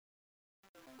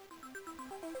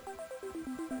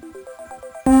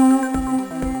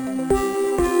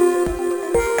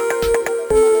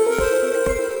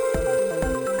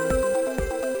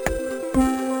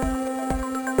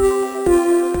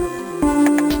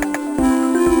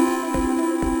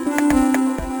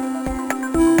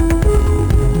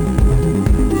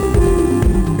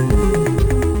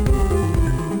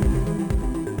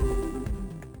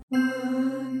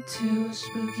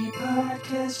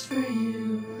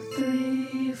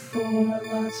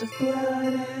lots of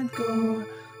blood and gore.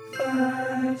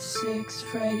 5, 6,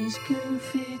 Freddy's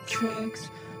goofy tricks.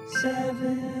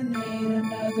 7, 8,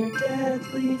 another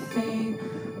deadly fate.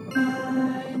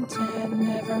 9, 10,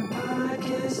 never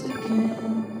podcast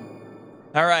again.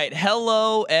 All right.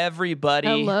 Hello, everybody.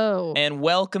 Hello. And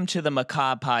welcome to the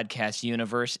Macabre Podcast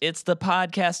universe. It's the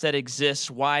podcast that exists.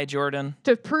 Why, Jordan?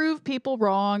 To prove people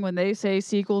wrong when they say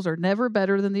sequels are never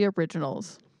better than the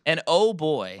originals. And oh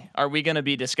boy, are we going to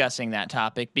be discussing that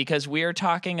topic, because we are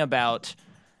talking about,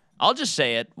 I'll just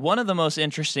say it, one of the most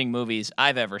interesting movies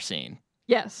I've ever seen.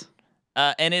 Yes.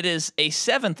 And it is a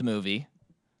 7th movie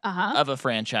of a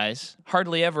franchise.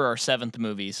 Hardly ever are 7th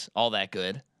movies all that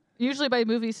good. Usually by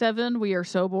movie 7, we are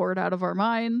so bored out of our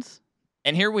minds.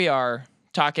 And here we are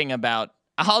talking about,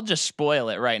 I'll just spoil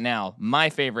it right now, my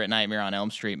favorite Nightmare on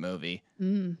Elm Street movie,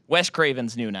 Wes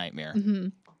Craven's New Nightmare. Mm-hmm.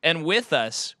 And with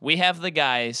us, we have the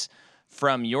guys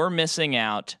from You're Missing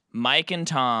Out, Mike and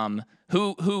Tom,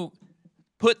 who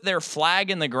put their flag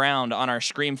in the ground on our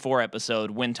Scream 4 episode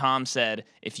when Tom said,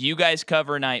 if you guys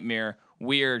cover Nightmare,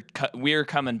 we're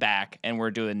coming back and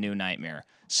we're doing New Nightmare.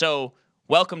 So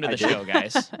welcome to the show,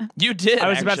 guys. You did. I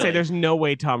was about to say, there's no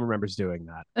way Tom remembers doing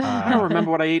that. I don't remember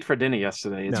what I ate for dinner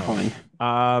yesterday. It's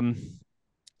fine.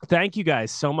 Thank you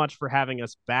guys so much for having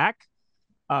us back.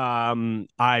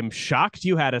 I'm shocked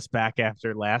you had us back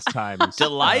after last time.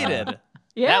 Delighted.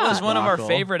 Yeah. That was one of our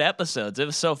favorite episodes. It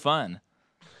was so fun.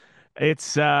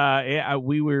 It's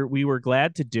we were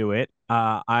glad to do it.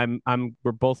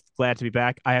 We're both glad to be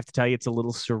back. I have to tell you, it's a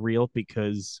little surreal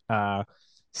because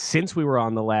since we were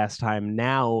on the last time,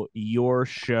 now your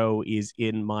show is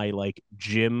in my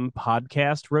gym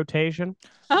podcast rotation.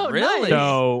 Oh, really?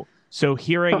 Nice. So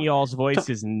hearing y'all's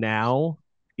voices now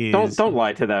is... Don't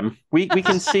lie to them. We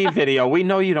can see video. We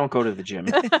know you don't go to the gym.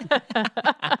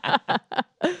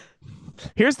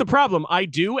 Here's the problem. I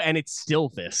do, and it's still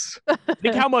this.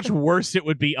 Think how much worse it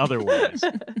would be otherwise.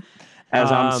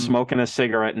 As I'm smoking a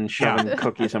cigarette and shoving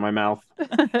cookies in my mouth.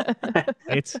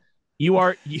 I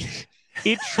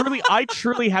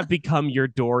truly have become your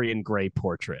Dorian Gray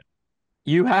portrait.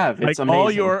 You have. It's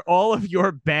amazing. All of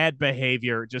your bad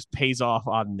behavior just pays off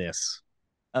on this.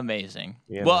 Amazing.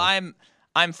 You well, know.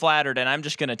 I'm flattered, and I'm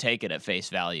just going to take it at face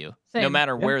value, no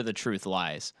matter where the truth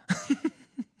lies.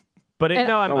 But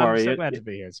I'm worry. so glad to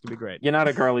be here. It's gonna be great. You're not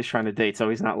a girl he's trying to date, so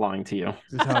he's not lying to you.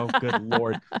 Oh, good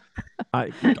lord!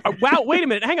 Wow, wait a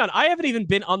minute. Hang on. I haven't even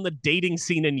been on the dating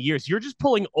scene in years. You're just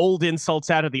pulling old insults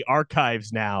out of the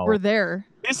archives now. We're there.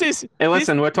 Hey,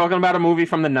 listen, we're talking about a movie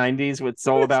from the 90s. It's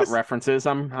all about references.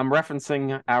 I'm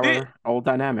referencing our old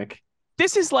dynamic.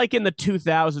 This is like in the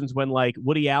 2000s when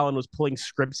Woody Allen was pulling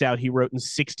scripts out he wrote in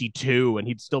 1962 and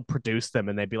he'd still produce them,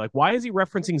 and they'd be like, why is he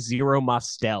referencing Zero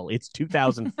Mostel? It's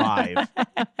 2005.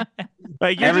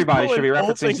 Everybody should be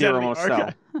referencing Zero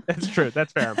Mostel. That's true.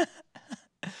 That's fair.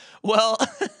 Well,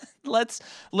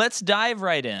 let's dive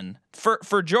right in.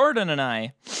 For Jordan and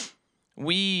I,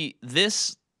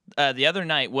 the other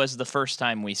night was the first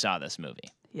time we saw this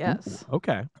movie. Yes. Ooh,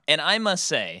 okay. And I must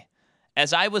say,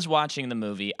 as I was watching the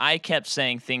movie, I kept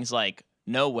saying things like,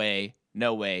 no way,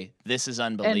 this is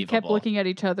unbelievable. And kept looking at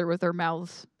each other with our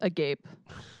mouths agape.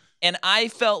 And I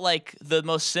felt like the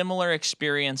most similar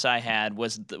experience I had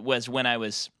was when I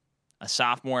was a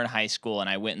sophomore in high school and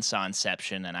I went and saw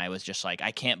Inception, and I was just like,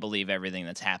 I can't believe everything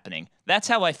that's happening. That's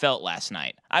how I felt last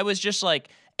night. I was just like,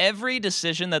 every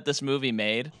decision that this movie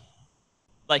made,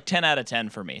 10 out of 10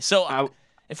 for me. So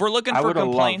if we're looking for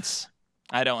complaints...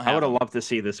 I would have loved to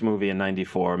see this movie in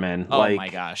 '94, man. Oh my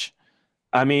gosh!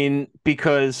 I mean,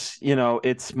 because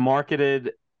it's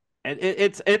marketed, and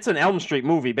it's an Elm Street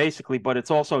movie basically, but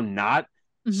it's also not.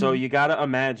 Mm-hmm. So you got to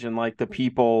imagine the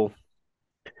people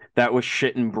that was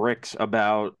shitting bricks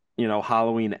about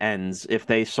Halloween Ends if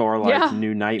they saw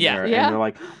New Nightmare and they're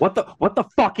like, what the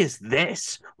fuck is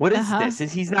this? What is this?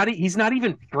 He's not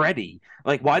even Freddy.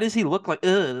 Why does he look like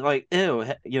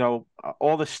ew?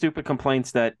 All the stupid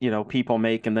complaints that people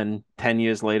make, and then 10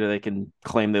 years later they can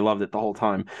claim they loved it the whole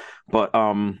time. But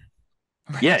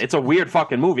yeah, it's a weird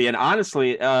fucking movie. And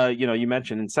honestly, you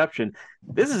mentioned Inception.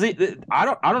 This is it. I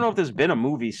don't know if there's been a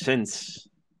movie since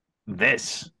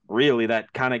this really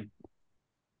that kind of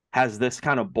has this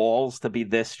kind of balls to be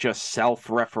this just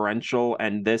self-referential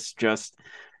and this just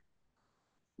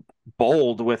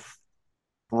bold with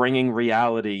bringing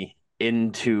reality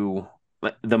into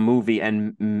the movie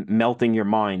and melting your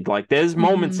mind. There's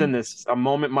moments in this, a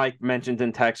moment Mike mentioned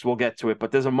in text, we'll get to it,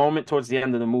 but there's a moment towards the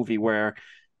end of the movie where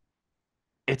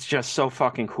it's just so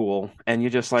fucking cool, and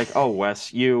you're just like, oh,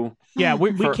 Wes, we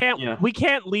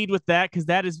can't lead with that because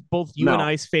that is both you and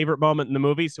I's favorite moment in the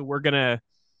movie, so we're gonna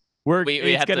we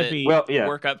It's have gonna to be Well, yeah,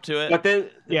 work up to it. but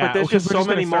yeah. there's Because just we're so just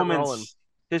gonna many start rolling. moments.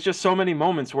 There's just so many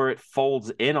moments where it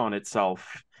folds in on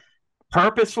itself,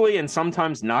 purposely and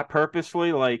sometimes not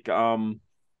purposely. Like,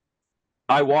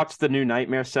 I watched the new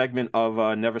Nightmare segment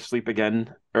of Never Sleep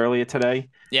Again earlier today.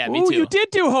 Yeah, me Ooh, too. you did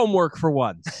do homework for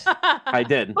once. I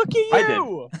did. Look at I did.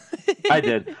 you. I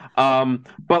did.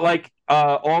 But like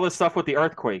all the stuff with the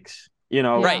earthquakes,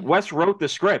 Right. Wes wrote the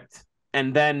script,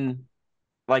 and then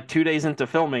like 2 days into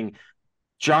filming,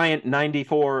 giant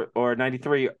 94 or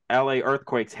 93 LA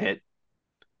earthquakes hit.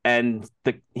 And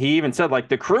he even said like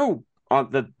the crew on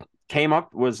the came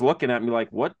up was looking at me like,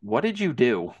 what did you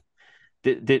do?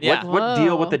 Did Yeah. what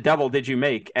deal with Whoa. the devil did you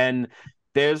make? And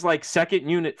there's like second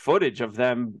unit footage of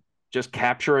them just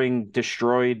capturing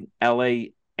destroyed LA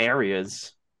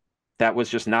areas that was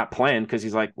just not planned because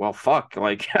he's like, well, fuck,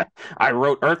 like I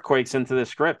wrote earthquakes into the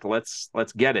script. Let's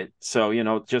get it. So,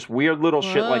 just weird little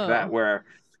shit like that Whoa. where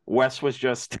Wes was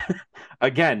just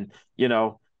again,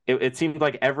 it seemed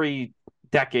like every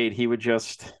decade he would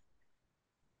just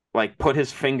like put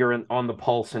his finger on the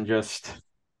pulse and just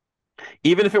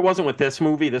even if it wasn't with this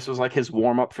movie, this was like his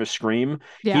warm up for Scream.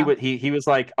 Yeah. He was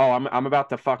like, "Oh, I'm about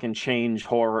to fucking change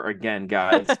horror again,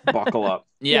 guys. Buckle up."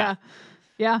 Yeah.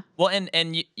 Yeah. Well,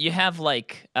 and you have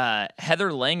like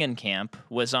Heather Langenkamp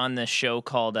was on this show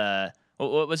called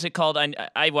what was it called?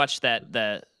 I watched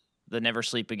the Never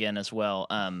Sleep Again as well.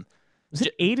 Was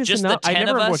it 8 is just enough? the 10 I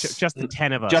never of watched us? it. Just the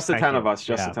 10 of us. Just the Thank 10 you. of us.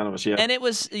 Just Yeah. the 10 of us. Yeah. And it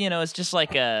was, it's just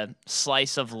like a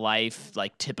slice of life,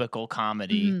 like typical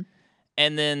comedy. Mhm.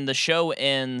 And then the show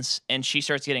ends and she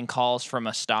starts getting calls from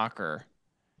a stalker.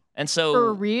 And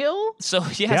For real? so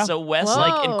Yeah. so Wes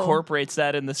like Whoa. incorporates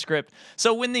that in the script.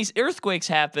 So when these earthquakes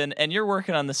happen and you're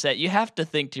working on the set, you have to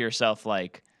think to yourself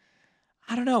like,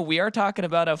 I don't know, we are talking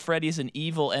about how Freddy's an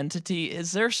evil entity.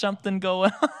 Is there something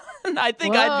going on? I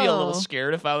think I'd be a little Whoa.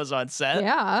 scared if I was on set.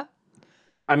 Yeah.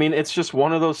 I mean, it's just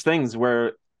one of those things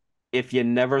where if you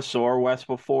never saw Wes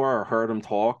before or heard him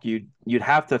talk, you'd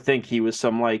have to think he was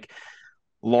some like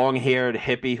long-haired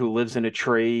hippie who lives in a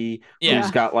tree, Yeah. who's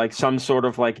got like some sort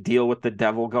of like deal with the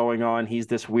devil going on. He's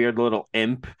this weird little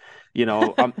imp,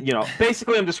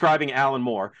 basically I'm describing Alan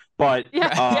Moore, but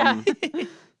Yeah. Yeah.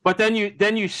 but then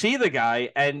you see the guy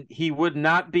and he would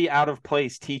not be out of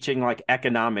place teaching like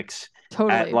economics at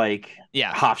Totally. like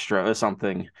Yeah. Hofstra or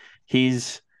something.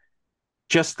 He's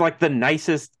just like the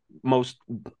nicest, most.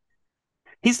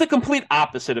 He's the complete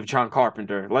opposite of John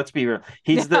Carpenter. Let's be real.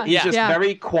 He's Yeah. just Yeah.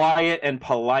 very quiet and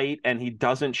polite, and he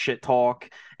doesn't shit talk,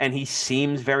 and he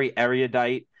seems very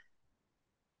erudite.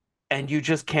 And you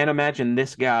just can't imagine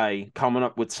this guy coming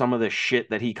up with some of the shit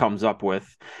that he comes up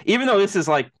with, even though this is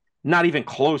like not even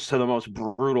close to the most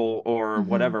brutal or Mhm.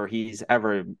 whatever he's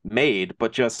ever made.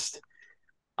 But just,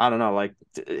 I don't know, like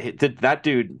that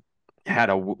dude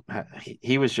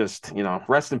he was just,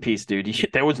 rest in peace, dude.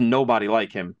 There was nobody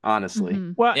like him, honestly.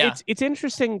 Mhm. Well, Yeah. it's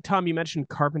interesting, Tom. You mentioned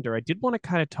Carpenter. I did want to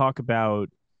kind of talk about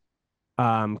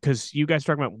because you guys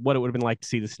are talking about what it would have been like to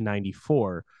see this in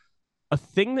 '94. A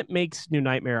thing that makes New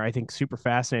Nightmare, I think, super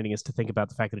fascinating is to think about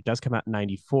the fact that it does come out in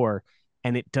 '94,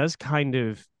 and it does kind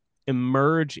of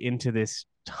emerge into this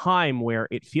time where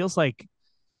it feels like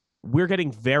we're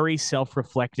getting very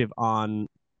self-reflective on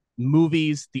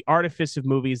movies, the artifice of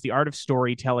movies, the art of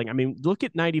storytelling. I mean, look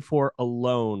at '94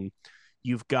 alone.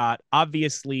 You've got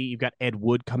Ed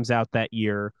Wood comes out that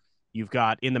year. You've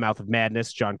got In the Mouth of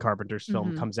Madness, John Carpenter's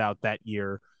film, Mhm. comes out that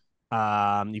year.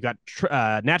 You've got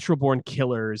Natural Born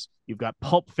Killers. You've got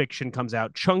Pulp Fiction comes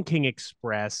out. Chungking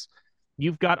Express.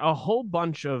 You've got a whole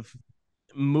bunch of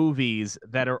movies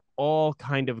that are all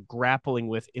kind of grappling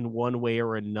with, in one way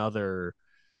or another,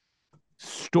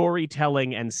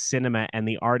 storytelling and cinema and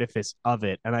the artifice of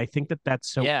it. And I think that that's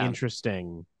so Yeah.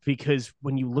 interesting because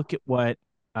when you look at what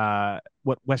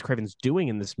Wes Craven's doing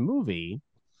in this movie,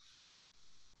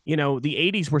 the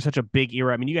 80s were such a big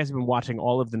era. I mean, you guys have been watching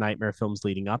all of the Nightmare films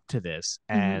leading up to this,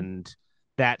 and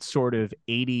that sort of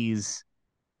 80s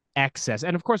excess.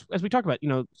 And of course, as we talk about,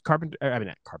 not Carpenter,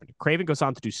 Craven goes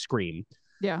on to do Scream,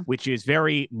 Yeah. which is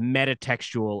very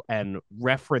metatextual and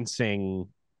referencing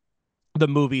the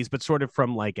movies, but sort of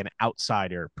from like an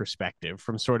outsider perspective,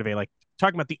 from sort of a like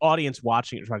talking about the audience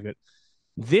watching it. Talking about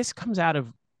this comes out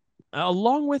of,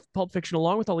 along with Pulp Fiction,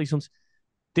 along with all these films,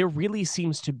 there really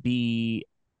seems to be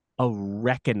a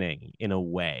reckoning in a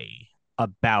way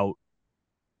about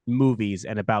movies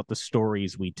and about the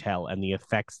stories we tell and the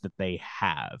effects that they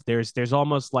have. There's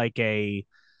almost like it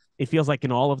feels like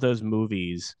in all of those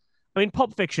movies. I mean,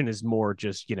 Pulp Fiction is more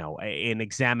just an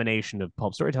examination of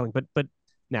pulp storytelling, but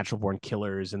Natural Born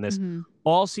Killers and this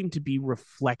all seem to be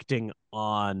reflecting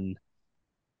on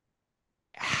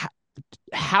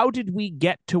how did we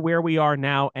get to where we are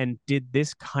now, and did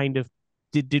this kind of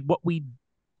did what we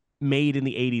made in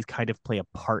the 80s kind of play a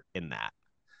part in that?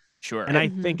 Sure. And I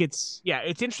think it's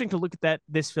interesting to look at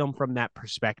this film from that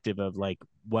perspective of like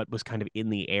what was kind of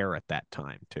in the air at that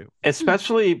time too.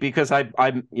 Especially because I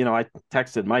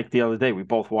texted Mike the other day. We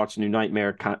both watched New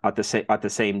Nightmare at the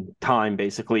same time,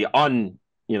 basically on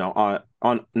not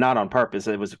on purpose.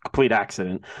 It was a complete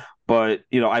accident. But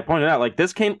I pointed out like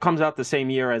this comes out the same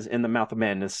year as In the Mouth of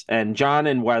Madness, and John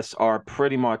and Wes are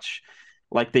pretty much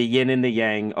like the yin and the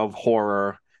yang of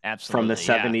horror. Absolutely,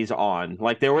 from the 70s on.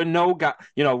 Like there were no guys,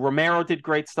 Romero did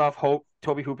great stuff.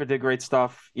 Toby Hooper did great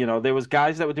stuff. There was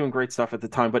guys that were doing great stuff at the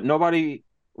time, but nobody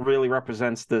really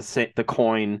represents the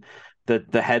coin,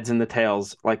 the heads and the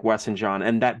tails like Wes and John.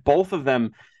 And that both of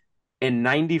them in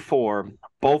 94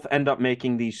 both end up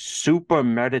making these super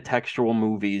metatextual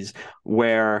movies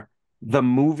where the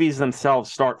movies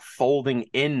themselves start folding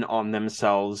in on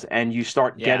themselves, and you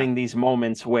start getting these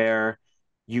moments where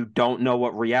you don't know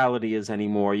what reality is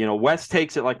anymore. Wes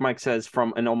takes it, like Mike says,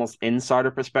 from an almost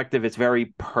insider perspective. It's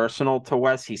very personal to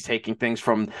Wes. He's taking things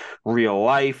from real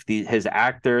life, his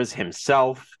actors,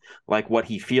 himself, like what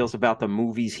he feels about the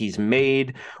movies he's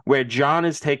made, where John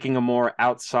is taking a more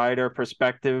outsider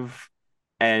perspective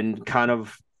and kind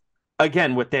of,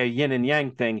 again, with their yin and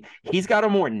yang thing, he's got a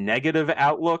more negative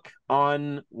outlook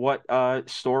on what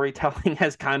storytelling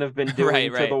has kind of been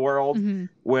doing to the world,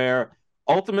 where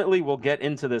ultimately we'll get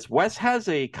into this. Wes has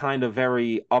a kind of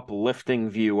very uplifting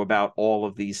view about all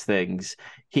of these things.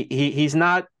 He's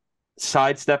not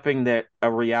sidestepping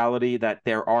a reality that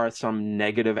there are some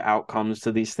negative outcomes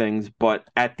to these things, but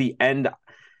at the end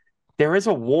there is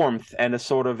a warmth and a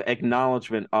sort of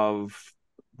acknowledgement of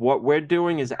what we're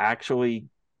doing is actually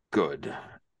good.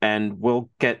 And we'll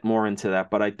get more into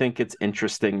that, but I think it's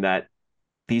interesting that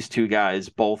these two guys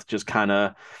both just kind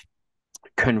of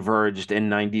converged in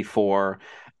 94,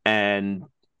 and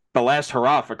the last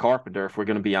hurrah for Carpenter, if we're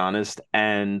going to be honest.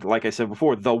 And like I said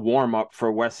before, the warm-up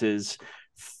for Wes's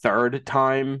third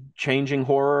time changing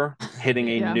horror, hitting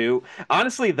a new,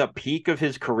 honestly, the peak of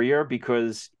his career,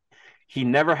 because he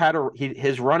never had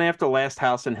his run after Last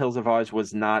House and Hills of Eyes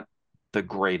was not the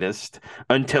greatest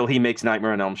until he makes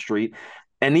Nightmare on Elm Street.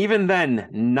 And even then,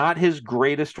 not his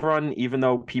greatest run, even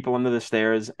though People Under the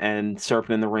Stairs and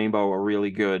Serpent in the Rainbow are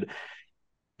really good.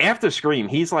 After Scream,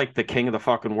 he's like the king of the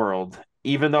fucking world,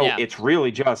 even though it's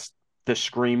really just the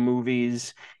Scream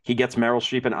movies. He gets Meryl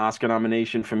Streep an Oscar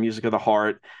nomination for Music of the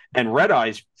Heart, and Red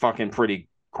Eye's fucking pretty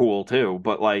cool too.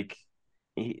 But like,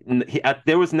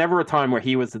 there was never a time where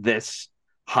he was this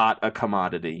hot a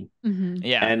commodity.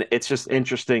 Yeah, and it's just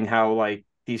interesting how like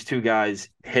these two guys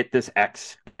hit this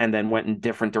X and then went in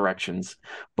different directions.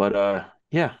 But I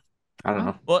don't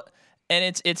know. Well.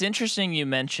 And it's interesting you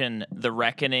mention the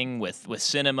reckoning with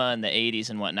cinema in the 80s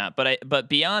and whatnot, but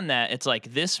beyond that, it's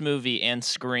like this movie and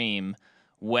Scream,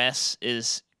 Wes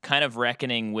is kind of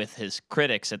reckoning with his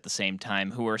critics at the same time,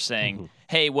 who are saying,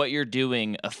 hey, what you're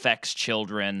doing affects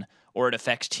children, or it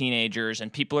affects teenagers,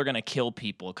 and people are going to kill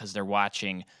people because they're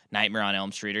watching Nightmare on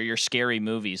Elm Street or your scary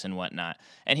movies and whatnot.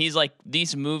 And he's like,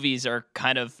 these movies are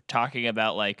kind of talking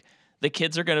about like the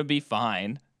kids are going to be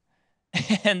fine.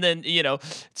 And then,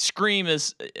 Scream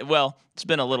is, well, it's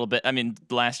been a little bit. I mean,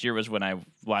 last year was when I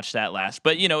watched that last.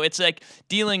 But, it's like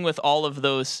dealing with all of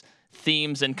those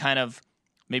themes and kind of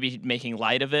maybe making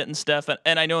light of it and stuff.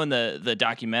 And I know in the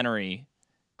documentary,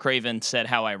 Craven said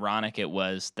how ironic it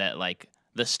was that, like,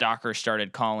 the stalker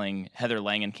started calling Heather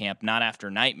Langenkamp not after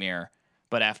Nightmare,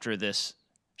 but after this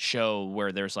show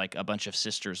where there's, like, a bunch of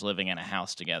sisters living in a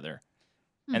house together.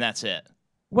 And that's it.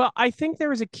 Well, I think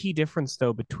there is a key difference,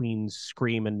 though, between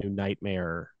Scream and New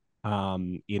Nightmare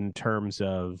in terms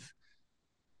of,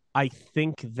 I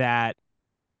think that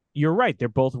you're right. They're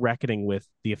both reckoning with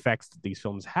the effects that these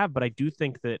films have. But I do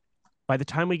think that by the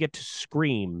time we get to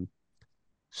Scream,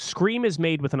 Scream is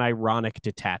made with an ironic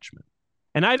detachment.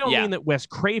 And I don't mean that Wes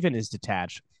Craven is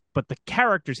detached, but the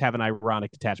characters have an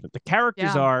ironic detachment. The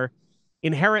characters are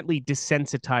inherently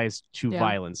desensitized to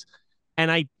violence. And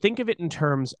I think of it in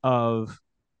terms of,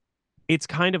 it's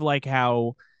kind of like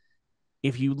how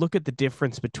if you look at the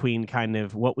difference between kind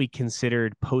of what we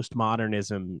considered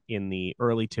postmodernism in the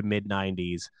early to mid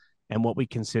 90s and what we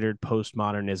considered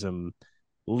postmodernism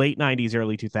late 90s,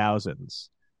 early 2000s,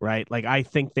 right? Like, I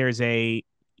think there's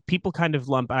people kind of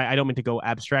lump, I don't mean to go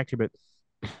abstract here,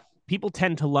 but people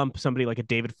tend to lump somebody like a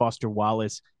David Foster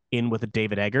Wallace in with a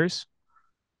David Eggers.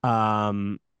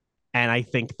 And I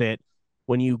think that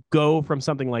when you go from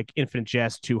something like Infinite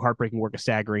Jest to Heartbreaking Work of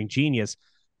Staggering Genius,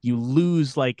 you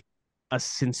lose like a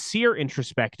sincere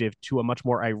introspective to a much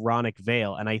more ironic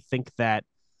veil. And I think that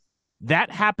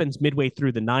that happens midway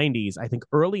through the 90s. I think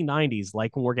early 90s,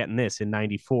 like when we're getting this in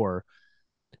 94,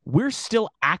 we're still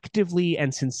actively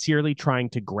and sincerely trying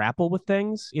to grapple with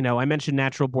things. You know, I mentioned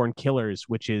Natural Born Killers,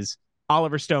 which is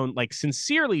Oliver Stone like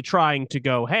sincerely trying to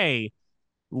go, hey,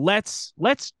 let's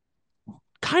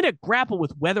kind of grapple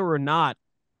with whether or not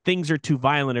things are too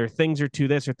violent or things are too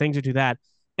this or things are too that.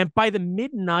 And by the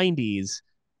mid 90s,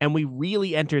 and we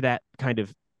really enter that kind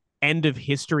of end of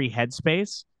history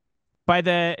headspace, by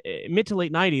the mid to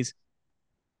late 90s,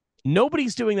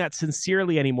 nobody's doing that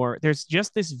sincerely anymore. There's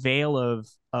just this veil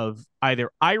of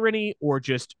either irony or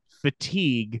just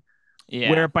fatigue.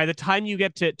 Yeah. Where by the time you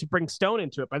get to bring Stone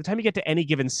into it, by the time you get to Any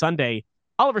Given Sunday,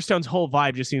 Oliver Stone's whole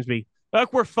vibe just seems to be,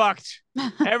 look, we're fucked.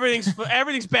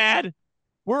 Everything's bad.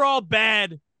 We're all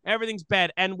bad. Everything's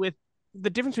bad. And with the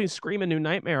difference between Scream and New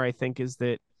Nightmare, I think, is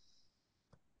that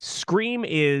Scream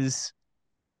is,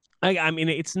 I mean,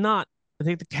 it's not. I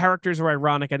think the characters are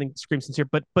ironic. I think Scream's sincere,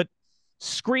 but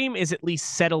Scream is at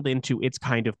least settled into its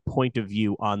kind of point of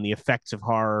view on the effects of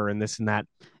horror and this and that.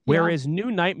 Whereas New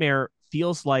Nightmare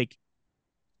feels like,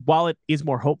 while it is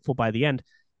more hopeful by the end,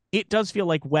 it does feel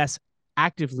like Wes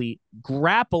actively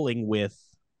grappling with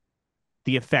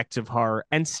the effects of horror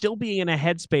and still being in a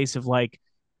headspace of like,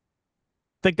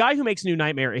 the guy who makes New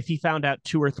Nightmare, if he found out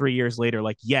 2 or 3 years later,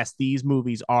 like, yes, these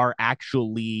movies are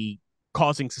actually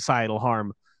causing societal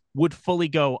harm, would fully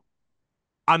go,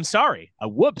 I'm sorry.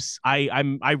 Whoops.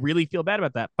 I really feel bad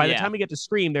about that. By the time we get to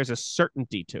Scream, there's a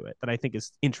certainty to it that I think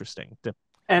is interesting.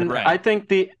 I think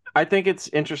it's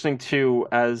interesting too,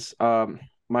 as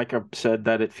Micah said,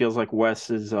 that it feels like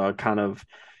Wes is kind of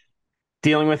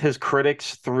dealing with his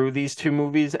critics through these two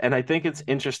movies. And I think it's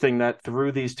interesting that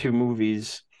through these two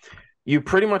movies, you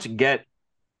pretty much get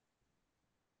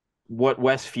what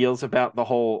Wes feels about the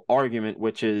whole argument,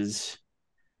 which is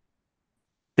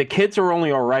the kids are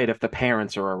only all right if the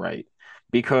parents are all right.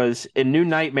 Because in New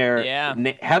Nightmare,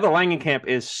 Heather Langenkamp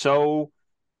is so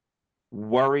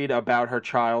worried about her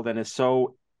child and is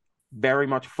so very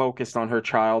much focused on her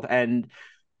child. And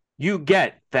you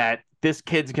get that this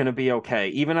kid's going to be okay.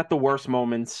 Even at the worst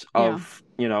moments of,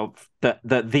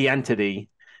 the entity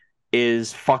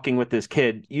is fucking with this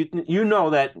kid. You know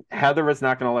that Heather is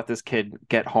not going to let this kid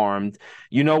get harmed.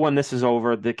 You know, when this is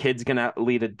over, the kid's going to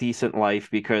lead a decent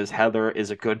life because Heather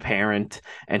is a good parent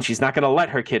and she's not going to let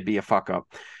her kid be a fuck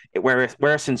up.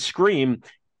 Whereas in Scream,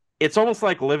 it's almost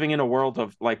like living in a world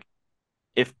of like,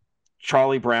 if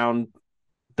Charlie Brown,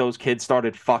 those kids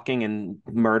started fucking and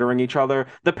murdering each other,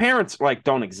 the parents like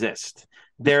don't exist.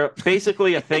 They're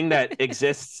basically a thing that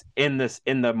exists in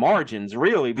the margins,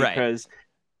 really, because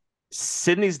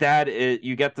Sydney's dad,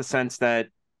 you get the sense that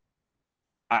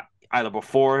either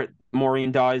before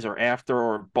Maureen dies or after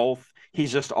or both, he's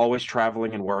just always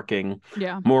traveling and working.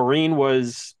 Yeah. Maureen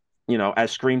was,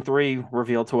 as Scream 3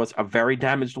 revealed to us, a very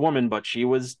damaged woman, but she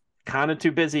was kind of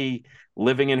too busy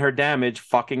living in her damage,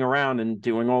 fucking around and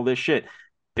doing all this shit.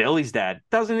 Billy's dad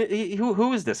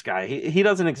who is this guy? He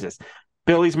doesn't exist.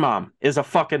 Billy's mom is a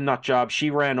fucking nut job. She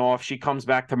ran off. She comes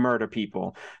back to murder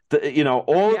people.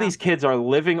 All of these kids are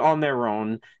living on their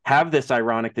own, have this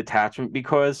ironic detachment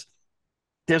because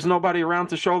there's nobody around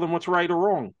to show them what's right or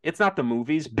wrong. It's not the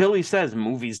movies. Billy says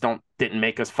movies didn't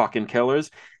make us fucking killers.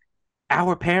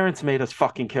 Our parents made us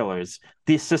fucking killers.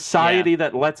 The society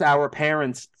that lets our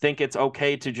parents think it's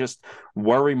okay to just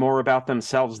worry more about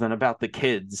themselves than about the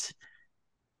kids,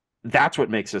 that's what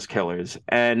makes us killers.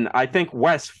 And I think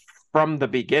Wes, from the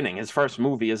beginning, his first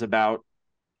movie is about,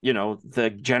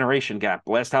 the generation gap.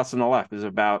 Last House on the Left is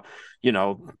about, the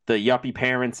yuppie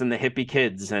parents and the hippie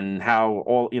kids and how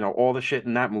all the shit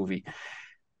in that movie.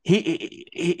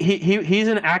 He's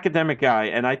an academic guy,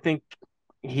 and I think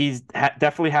he's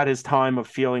definitely had his time of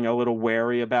feeling a little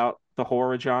wary about the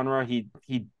horror genre. He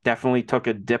definitely took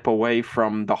a dip away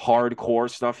from the hardcore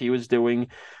stuff he was doing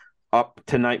up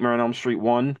to Nightmare on Elm Street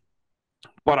 1.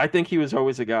 But I think he was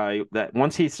always a guy that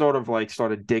once he sort of like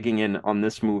started digging in on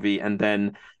this movie and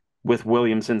then with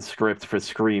Williamson's script for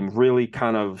Scream, really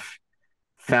kind of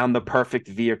found the perfect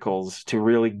vehicles to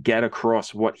really get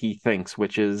across what he thinks,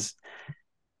 which is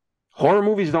horror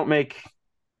movies don't make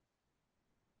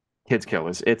kids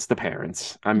killers. It's the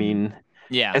parents. I mean,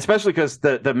 especially because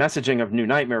the messaging of New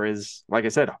Nightmare is, like I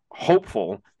said,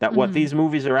 hopeful that what these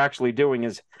movies are actually doing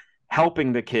is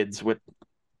helping the kids with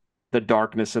the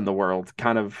darkness in the world,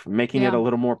 kind of making it a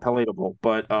little more palatable.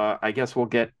 But I guess we'll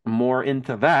get more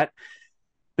into that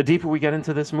the deeper we get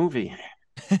into this movie.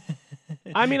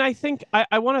 I mean, I think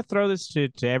I want to throw this to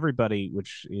everybody,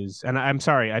 which is, and I'm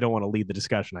sorry, I don't want to lead the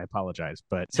discussion. I apologize.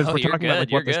 But since we're talking about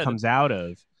like what this comes out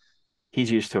of,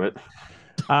 he's used to it.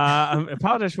 I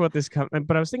apologize for what this comes,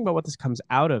 but I was thinking about what this comes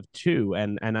out of too,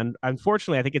 and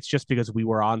unfortunately, I think it's just because we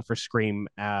were on for Scream,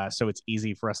 so it's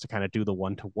easy for us to kind of do the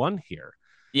one-to-one here.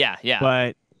 Yeah, yeah.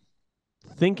 But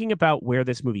thinking about where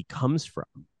this movie comes from,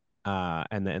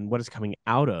 and what it's coming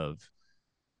out of,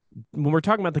 when we're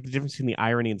talking about the difference between the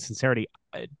irony and sincerity,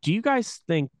 do you guys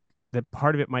think that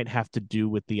part of it might have to do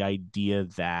with the idea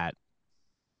that,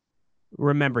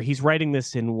 remember, he's writing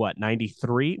this in what,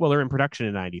 93? Well, they're in production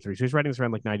in 93, so he's writing this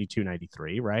around like 92,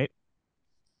 93, right?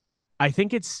 I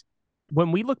think it's,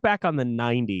 when we look back on the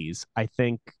 90s, I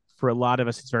think for a lot of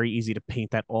us, it's very easy to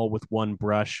paint that all with one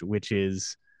brush, which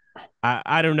is,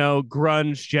 I don't know,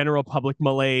 grunge, general public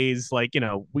malaise, like,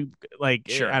 we like,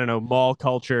 Sure. I don't know, mall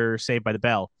culture, Saved by the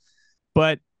Bell.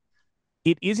 But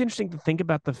it is interesting to think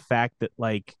about the fact that,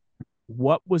 like,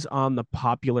 what was on the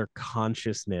popular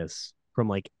consciousness from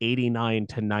like 89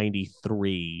 to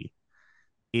 93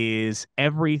 is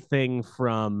everything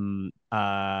from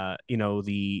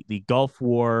the Gulf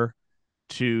War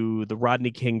to the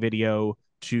Rodney King video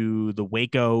to the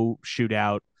Waco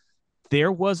shootout.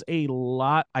 There was a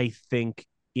lot, I think,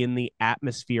 in the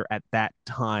atmosphere at that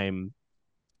time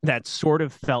that sort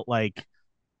of felt like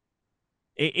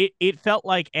it felt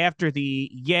like after the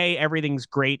yay, everything's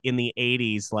great in the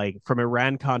 80s, like from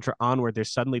Iran Contra onward,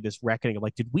 there's suddenly this reckoning of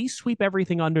like, did we sweep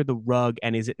everything under the rug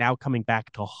and is it now coming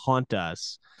back to haunt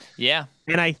us? Yeah.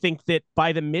 And I think that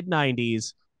by the mid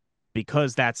 90s,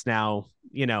 because that's now,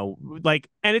 like,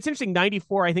 and it's interesting,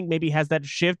 94, I think maybe has that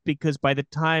shift because by the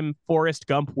time Forrest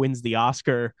Gump wins the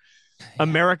Oscar,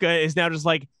 America is now just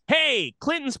like, hey,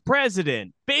 Clinton's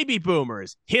president, baby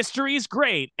boomers, history's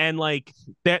great. And like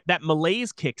that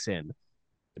malaise kicks in.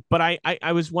 But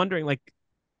I was wondering, like,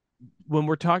 when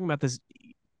we're talking about this,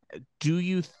 do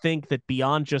you think that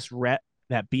beyond just Wes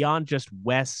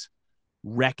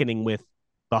reckoning with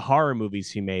the horror movies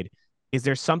he made, is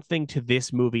there something to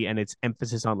this movie and its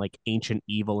emphasis on like ancient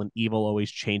evil and evil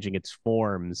always changing its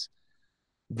forms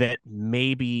that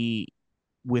maybe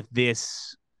with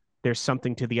this, there's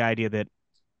something to the idea that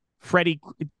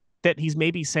that he's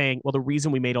maybe saying, well, the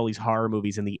reason we made all these horror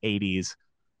movies in the 80s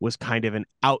was kind of an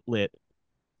outlet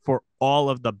for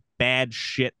all of the bad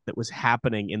shit that was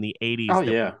happening in the 80s Oh,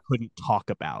 that yeah. we couldn't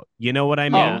talk about. You know what I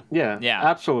mean? Yeah. Yeah, Yeah.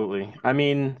 absolutely. I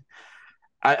mean,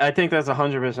 I think that's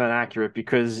 100% accurate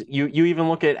because you even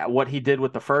look at what he did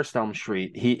with the first Elm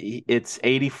Street. It's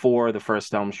 84, the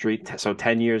first Elm Street, so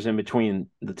 10 years in between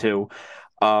the two.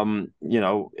 Reagan's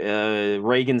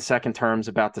second term's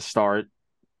about to start.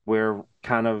 We're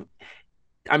kind of,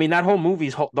 I mean, that whole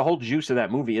the whole juice of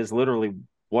that movie is literally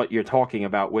what you're talking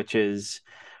about, which is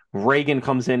Reagan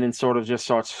comes in and sort of just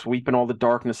starts sweeping all the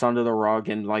darkness under the rug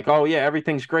and like, oh yeah,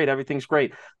 everything's great,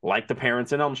 like the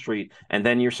parents in Elm Street. And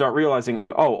then you start realizing,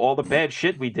 oh, all the bad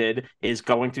shit we did is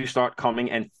going to start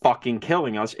coming and fucking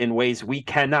killing us in ways we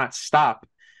cannot stop.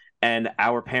 And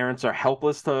our parents are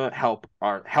helpless to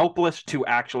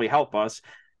actually help us.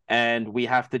 And we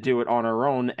have to do it on our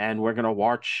own. And we're going to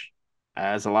watch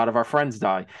as a lot of our friends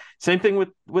die. Same thing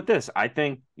with this. I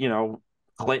think,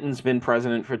 Clinton's been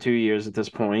president for 2 years at this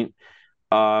point.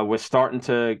 We're starting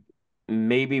to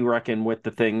maybe reckon with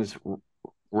the things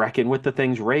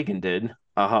Reagan did.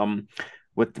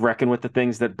 Reckon with the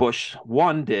things that Bush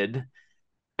 1 did,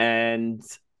 and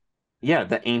yeah,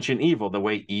 the ancient evil, the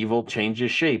way evil changes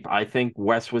shape. I think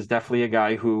Wes was definitely a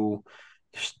guy who,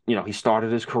 he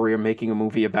started his career making a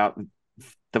movie about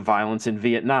the violence in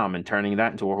Vietnam and turning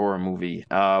that into a horror movie.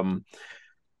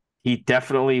 He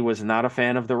definitely was not a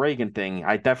fan of the Reagan thing.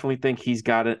 I definitely think he's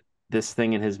got this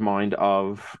thing in his mind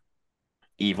of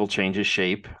evil changes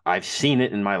shape. I've seen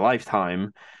it in my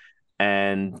lifetime.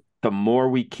 And the more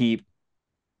we keep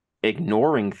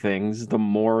ignoring things, the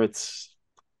more it's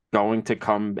going to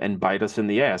come and bite us in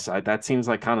the ass. That seems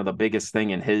like kind of the biggest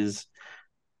thing in his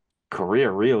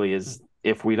career, really, is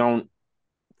if we don't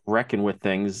reckon with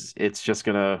things, it's just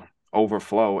going to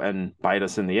overflow and bite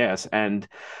us in the ass. And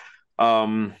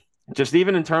just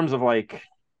even in terms of like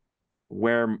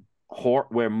where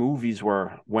movies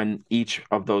were when each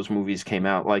of those movies came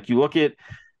out, like you look at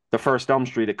the first Elm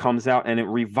Street, it comes out and it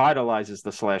revitalizes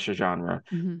the slasher genre.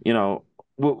 Mm-hmm.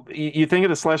 You think of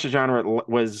the slasher genre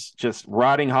was just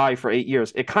riding high for 8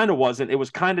 years. It kind of wasn't. It was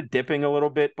kind of dipping a little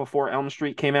bit before Elm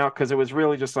Street came out because it was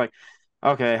really just like,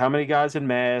 okay, how many guys in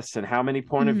masks and how many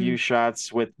point of view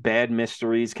shots with bad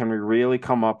mysteries can we really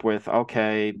come up with?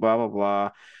 Okay, blah, blah,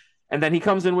 blah. And then he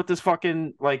comes in with this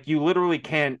fucking, like, you literally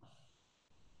can't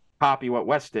copy what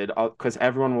West did because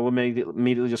everyone will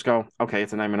immediately just go, okay,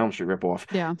 it's a Nightmare on Elm Street ripoff.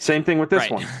 Yeah. Same thing with this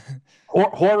one.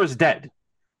 Horror's dead.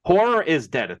 Horror is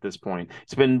dead at this point.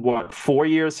 It's been, 4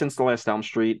 years since the last Elm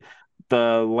Street.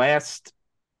 The last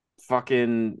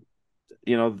fucking,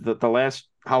 the last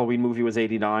Halloween movie was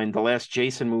 89. The last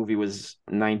Jason movie was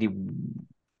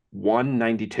 91,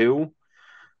 92.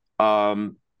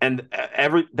 And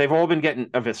they've all been getting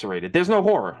eviscerated. There's no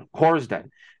horror. Horror's dead.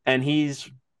 And he's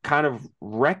kind of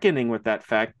reckoning with that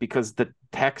fact because the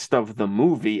text of the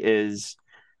movie is,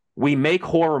 we make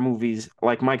horror movies,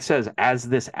 like Mike says, as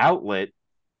this outlet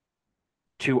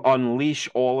to unleash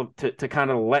to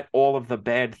kind of let all of the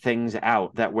bad things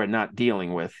out that we're not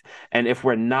dealing with. And if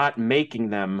we're not making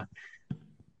them,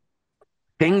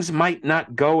 things might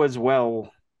not go as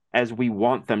well as we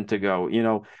want them to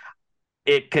go.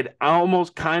 It could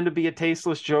almost kind of be a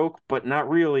tasteless joke, but not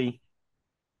really.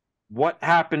 What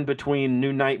happened between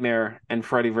New Nightmare and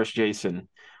Freddy vs. Jason?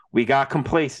 We got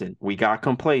complacent. Mike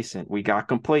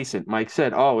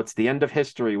said, oh, it's the end of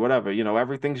history, whatever.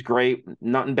 Everything's great.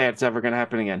 Nothing bad's ever going to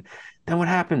happen again. Then what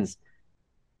happens?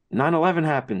 9/11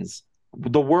 happens.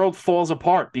 The world falls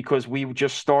apart because we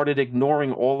just started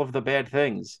ignoring all of the bad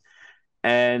things.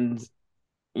 And,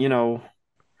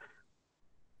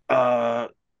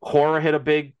 horror hit a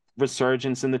big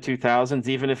resurgence in the 2000s,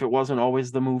 even if it wasn't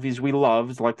always the movies we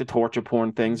loved, like the torture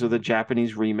porn things or the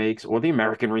Japanese remakes or the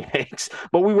American remakes,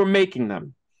 but we were making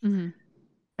them. Mm-hmm.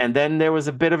 And then there was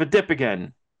a bit of a dip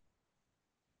again.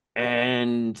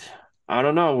 And I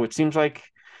don't know, it seems like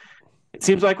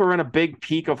we're in a big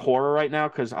peak of horror right now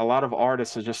because a lot of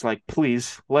artists are just like,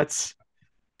 please, let's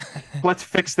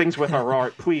fix things with our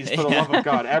art, please, for the love of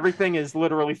God. Everything is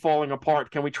literally falling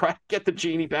apart. Can we try to get the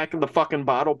genie back in the fucking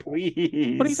bottle,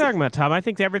 please? What are you talking about, Tom? I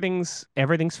think everything's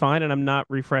fine, and I'm not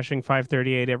refreshing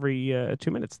 538 every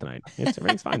 2 minutes tonight.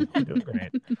 Everything's fine. I'm doing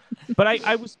great. But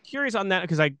I was curious on that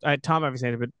because I Tom obviously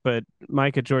had it, but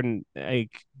Micah, Jordan,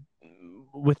 like,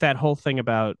 with that whole thing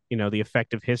about the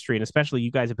effect of history, and especially you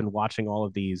guys have been watching all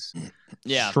of these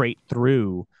straight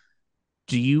through.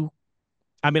 Do you?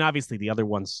 I mean, obviously, the other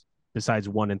ones besides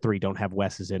 1 and 3 don't have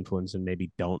Wes's influence and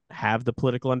maybe don't have the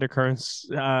political undercurrents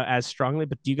as strongly.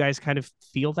 But do you guys kind of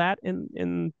feel that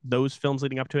in those films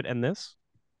leading up to it and this?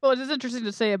 Well, it is interesting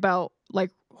to say about like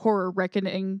horror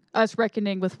reckoning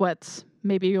with what's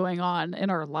maybe going on in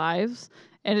our lives.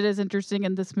 And it is interesting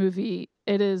in this movie,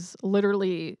 it is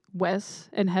literally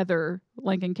Wes and Heather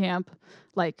Langenkamp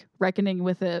like reckoning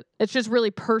with it. It's just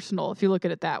really personal if you look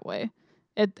at it that way.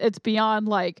 It's beyond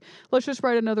like, let's just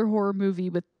write another horror movie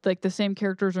with like the same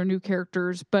characters or new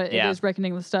characters, but it is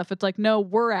reckoning with stuff. It's like, no,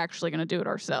 we're actually going to do it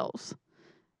ourselves.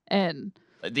 And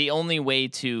the only way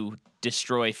to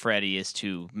destroy Freddy is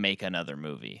to make another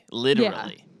movie,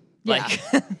 literally. Yeah.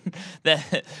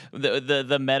 Like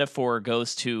the metaphor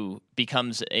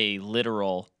becomes a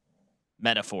literal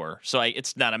metaphor. So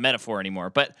it's not a metaphor anymore,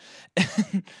 but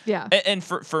yeah. And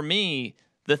for me,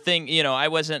 the thing, I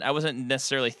wasn't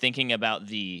necessarily thinking about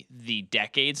the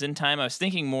decades in time. I was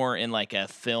thinking more in like a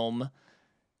film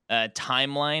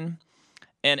timeline,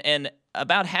 and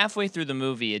about halfway through the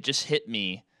movie, it just hit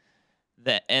me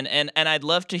that, and I'd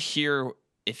love to hear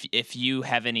if you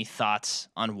have any thoughts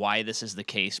on why this is the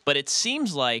case. But it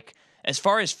seems like, as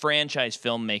far as franchise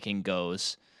filmmaking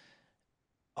goes,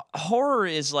 horror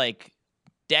is like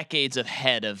decades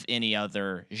ahead of any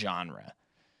other genre.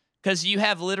 Because you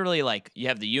have literally you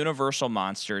have the Universal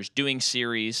monsters doing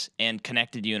series and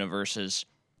connected universes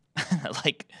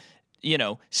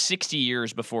 60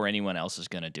 years before anyone else is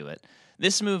going to do it.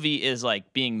 This movie is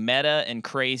like being meta and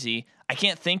crazy.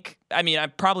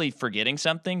 I'm probably forgetting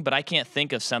something, but I can't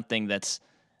think of something that's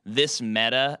this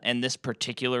meta and this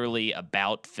particularly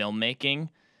about filmmaking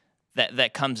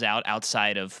that comes out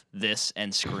outside of this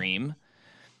and Scream.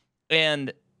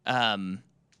 And,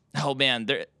 oh man,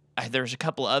 there's a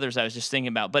couple others I was just thinking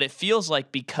about, but it feels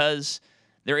like because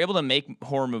they're able to make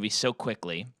horror movies so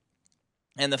quickly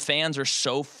and the fans are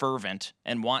so fervent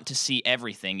and want to see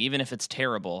everything, even if it's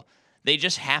terrible, they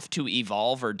just have to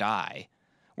evolve or die.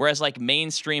 Whereas like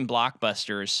mainstream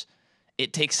blockbusters,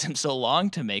 it takes them so long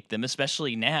to make them,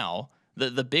 especially now,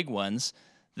 the big ones,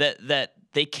 that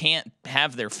they can't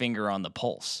have their finger on the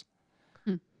pulse.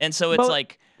 And so it's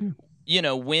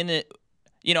when it,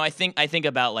 I think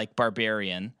about like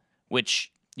Barbarian,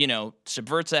 which,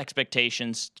 subverts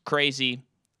expectations, crazy,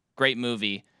 great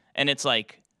movie. And it's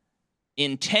like,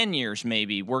 in 10 years,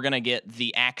 maybe, we're going to get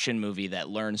the action movie that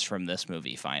learns from this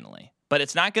movie finally. But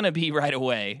it's not going to be right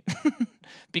away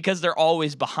because they're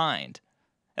always behind.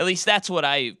 At least that's what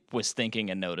I was thinking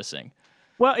and noticing.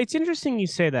 Well, it's interesting you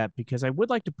say that because I would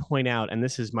like to point out, and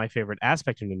this is my favorite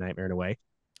aspect of New Nightmare in a way.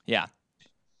 Yeah.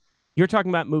 You're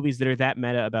talking about movies that are that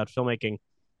meta about filmmaking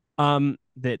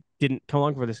that didn't come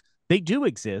along for this. They do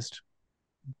exist,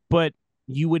 but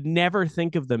you would never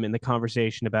think of them in the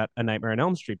conversation about A Nightmare on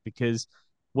Elm Street because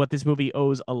what this movie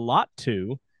owes a lot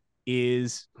to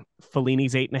is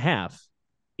Fellini's 8.5,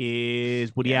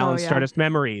 is Woody Allen's Stardust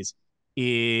Memories,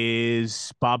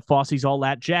 is Bob Fosse's All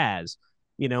That Jazz.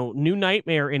 New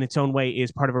Nightmare in its own way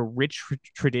is part of a rich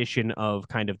tradition of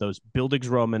kind of those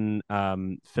Bildungsroman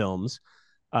films,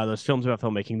 those films about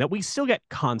filmmaking that we still get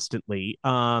constantly.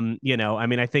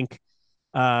 I think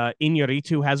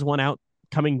Iñárritu has one out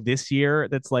coming this year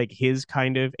that's like his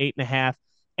kind of 8.5.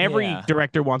 Every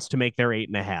director wants to make their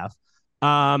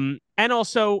 8.5. And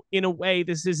also, in a way,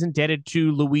 this is indebted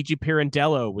to Luigi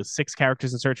Pirandello with 6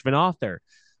 Characters in Search of an Author.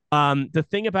 The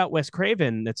thing about Wes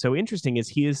Craven that's so interesting is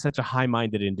he is such a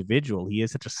high-minded individual. He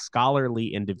is such a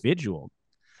scholarly individual.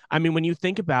 I mean, when you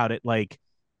think about it, like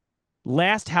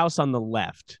Last House on the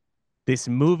Left, this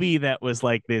movie that was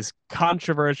like this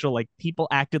controversial, like people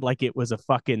acted like it was a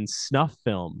fucking snuff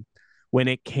film when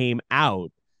it came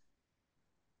out.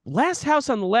 Last House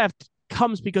on the Left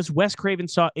comes because Wes Craven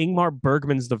saw Ingmar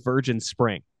Bergman's The Virgin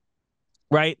Spring,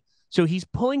 right? So he's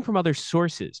pulling from other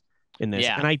sources in this.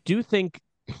 Yeah. And I do think,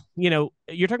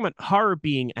 you're talking about horror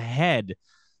being ahead.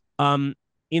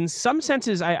 In some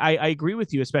senses, I agree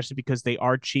with you, especially because they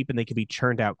are cheap and they can be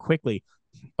churned out quickly.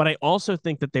 But I also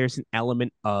think that there's an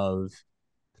element of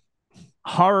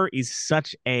horror is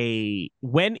such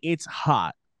when it's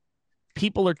hot,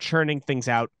 people are churning things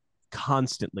out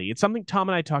constantly. It's something Tom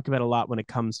and I talk about a lot when it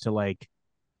comes to like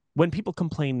when people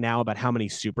complain now about how many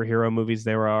superhero movies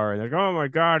there are, and they're like, oh my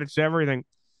God, it's everything.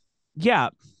 Yeah,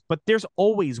 but there's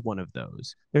always one of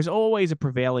those. There's always a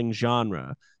prevailing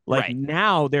genre. Like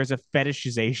now there's a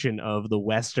fetishization of the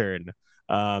Western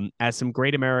as some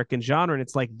great American genre. And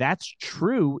it's like, that's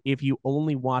true if you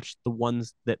only watched the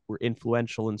ones that were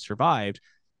influential and survived.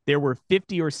 There were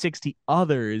 50 or 60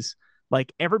 others.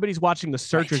 Like everybody's watching The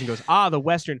Searchers and goes, the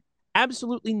Western.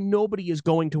 Absolutely nobody is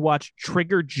going to watch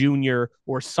Trigger Jr.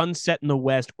 or Sunset in the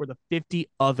West or the 50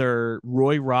 other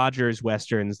Roy Rogers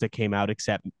Westerns that came out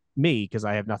except me, because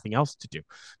I have nothing else to do.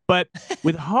 But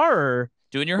with horror,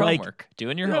 doing your homework.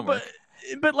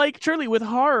 But like truly with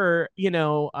horror, there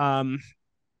are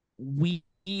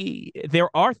some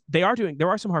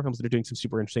horror films that are doing some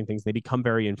super interesting things. They become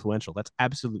very influential. That's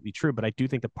absolutely true. But I do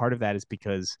think that part of that is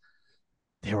because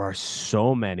there are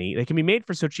so many. They can be made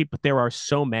for so cheap, but there are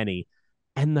so many.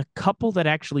 And the couple that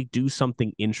actually do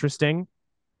something interesting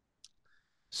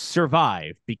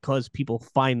survive because people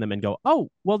find them and go, oh,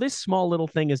 well, this small little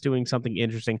thing is doing something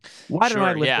interesting. Why don't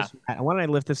I lift this and that? Why don't I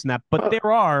lift this and that? But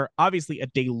there are obviously a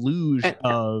deluge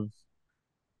of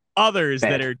others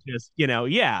that are just,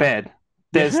 bad.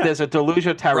 There's a deluge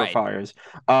of terrifiers.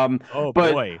 But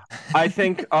boy. I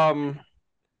think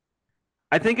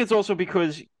it's also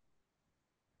because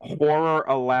horror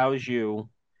allows you,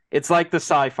 it's like the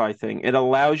sci-fi thing. It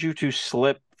allows you to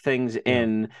slip things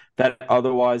in that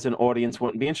otherwise an audience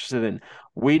wouldn't be interested in.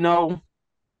 We know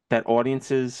that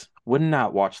audiences would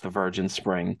not watch The Virgin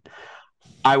Spring.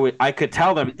 I could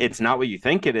tell them it's not what you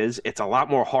think it is. It's a lot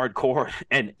more hardcore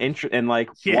and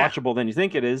watchable than you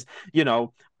think it is.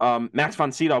 Max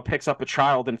von Sydow picks up a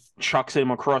child and chucks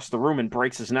him across the room and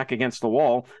breaks his neck against the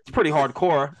wall. It's pretty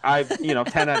hardcore.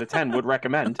 10 out of 10 would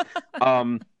recommend.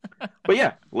 But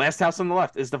yeah, Last House on the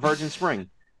Left is The Virgin Spring.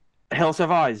 Hills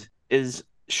Have Eyes is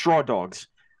Straw Dogs.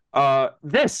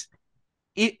 This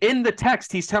in the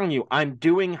text, he's telling you, I'm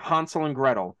doing Hansel and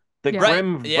Gretel. The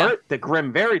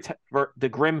grim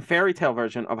fairy tale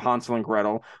version of Hansel and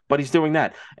Gretel, but he's doing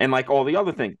that. And like all the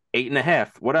other things,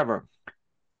 8.5, whatever.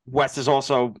 Wes is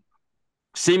also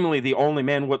seemingly the only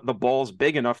man with the balls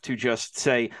big enough to just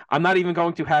say, I'm not even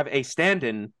going to have a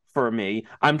stand-in for me.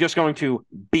 I'm just going to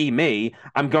be me.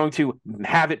 I'm going to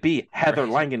have it be Heather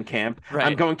Langenkamp.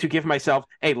 I'm going to give myself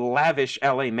a lavish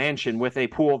LA mansion with a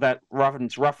pool that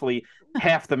runs roughly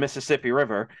half the Mississippi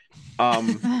River.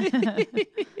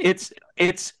 It's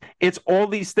all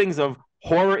these things of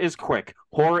horror is quick,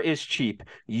 horror is cheap.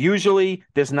 Usually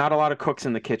there's not a lot of cooks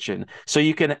in the kitchen. So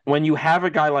you can, when you have a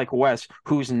guy like Wes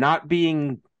who's not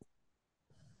being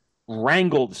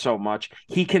wrangled so much,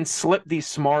 he can slip these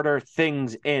smarter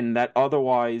things in that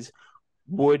otherwise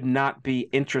would not be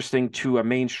interesting to a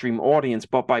mainstream audience,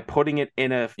 but by putting it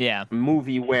in a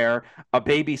movie where a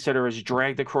babysitter is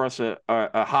dragged across a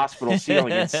hospital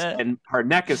ceiling and her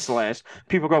neck is slashed,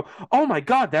 people go, oh my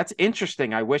God, that's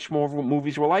interesting. I wish more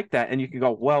movies were like that. And you can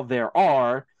go, well, there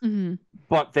are,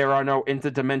 but there are no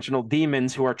interdimensional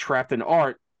demons who are trapped in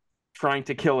art trying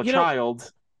to kill a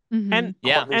child. And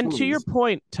to your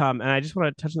point, Tom, and I just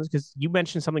want to touch on this because you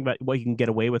mentioned something about what you can get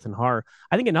away with in horror.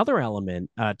 I think another element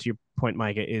to your point,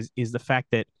 Micah, is the fact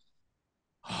that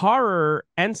horror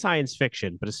and science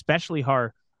fiction, but especially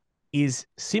horror, is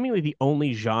seemingly the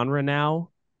only genre now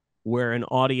where an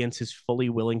audience is fully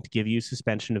willing to give you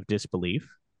suspension of disbelief.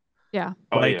 Yeah.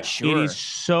 Oh, Like, yeah. Sure. it is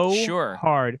so Sure.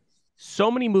 hard.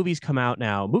 So many movies come out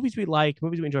now, movies we like,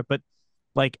 movies we enjoy, but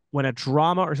like when a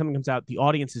drama or something comes out, the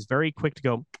audience is very quick to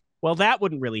go, well, that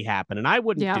wouldn't really happen, and I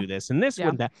wouldn't Yeah. do this, and this Yeah.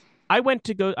 wouldn't that. I went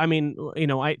to go. I mean,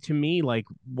 to me, like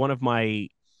one of my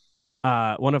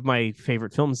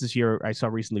favorite films this year I saw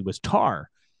recently was Tar,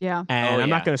 Yeah. and Oh, I'm yeah.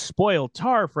 not going to spoil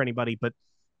Tar for anybody, but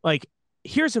like,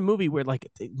 here's a movie where like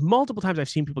multiple times I've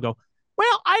seen people go,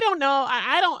 well, I don't know,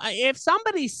 I don't. If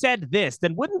somebody said this,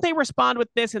 then wouldn't they respond with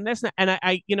this and this? And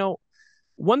I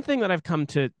one thing that I've come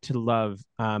to love.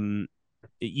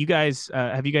 You guys,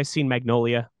 have you guys seen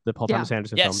Magnolia, the Paul Yeah. Thomas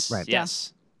Anderson Yes. film? Right.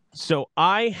 Yes. So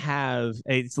I have,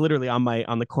 it's literally on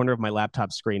the corner of my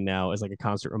laptop screen now as like a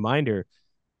constant reminder,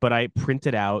 but I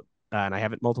printed out and I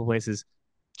have it multiple places,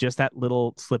 just that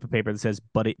little slip of paper that says,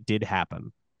 but it did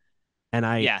happen. And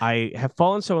Yeah. I have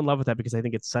fallen so in love with that because I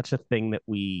think it's such a thing that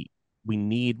we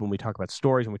need when we talk about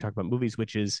stories, when we talk about movies,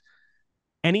 which is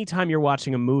anytime you're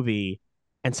watching a movie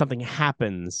and something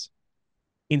happens,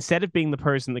 instead of being the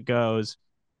person that goes,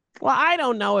 well, I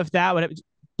don't know if that would happen,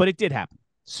 but it did happen.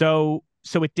 So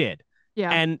it did.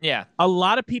 Yeah. And Yeah. a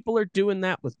lot of people are doing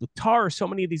that with Tar, so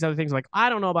many of these other things. Like, I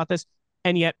don't know about this.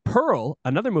 And yet Pearl,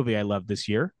 another movie I love this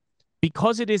year,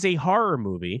 because it is a horror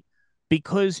movie,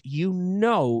 because you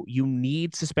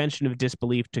need suspension of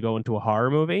disbelief to go into a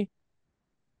horror movie.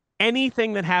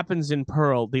 Anything that happens in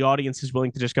Pearl, the audience is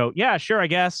willing to just go, yeah, sure, I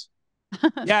guess.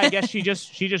 Yeah, I guess she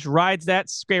just rides that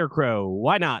scarecrow.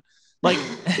 Why not? Like,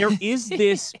 there is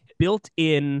this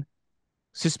built-in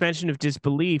suspension of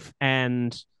disbelief,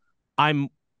 and I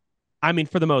mean,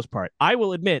 for the most part, I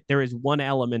will admit there is one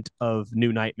element of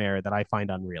New Nightmare that I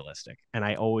find unrealistic, and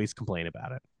I always complain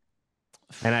about it.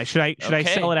 And should I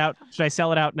sell it out? Should I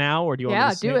sell it out now, or do you want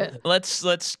me to do it.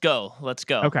 Let's go. Let's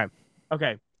go.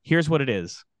 Okay. Here's what it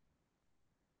is.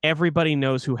 Everybody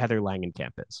knows who Heather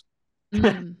Langenkamp is.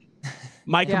 Mm.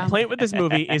 My Yeah. complaint with this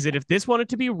movie is that if this wanted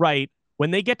to be right,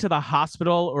 when they get to the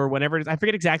hospital or whenever it is, I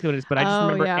forget exactly what it is, but I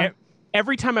just remember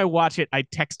every time I watch it, I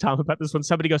text Tom about this when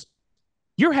somebody goes,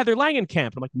 "You're Heather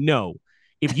Langenkamp." I'm like, no.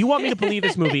 If you want me to believe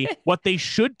this movie, what they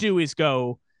should do is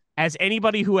go, as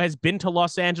anybody who has been to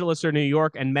Los Angeles or New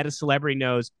York and met a celebrity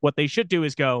knows, what they should do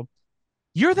is go,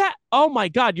 "You're that, oh my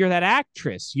God, you're that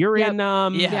actress. You're in,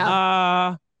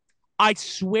 I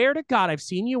swear to God, I've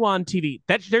seen you on TV."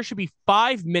 There should be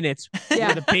 5 minutes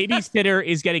where the babysitter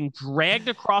is getting dragged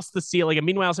across the ceiling, and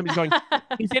meanwhile somebody's going,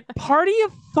 "Is it Party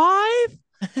of Five?"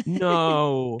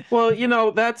 No.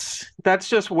 Well, that's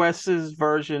just Wes's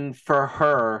version for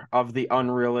her of the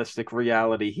unrealistic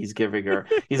reality he's giving her.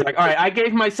 He's like, all right, I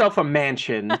gave myself a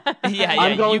mansion. Yeah.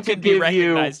 I'm going you to can be give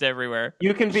recognized everywhere.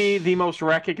 You can be the most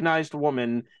recognized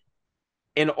woman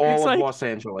in all of Los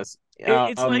Angeles.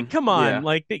 It's like, come on, yeah.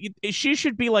 like she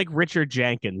should be like Richard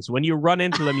Jenkins. When you run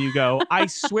into them, you go, "I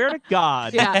swear to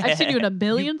God, Yeah, I've seen you in a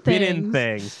million you've things. been in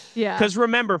things." Yeah. Because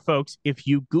remember, folks, if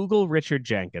you Google Richard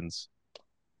Jenkins,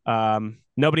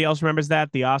 nobody else remembers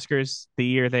that. The Oscars, the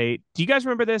year do you guys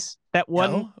remember this? That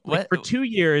one, No? like, for 2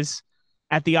 years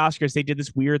at the Oscars, they did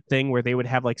this weird thing where they would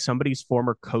have like somebody's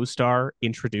former co-star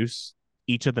introduce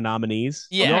each of the nominees.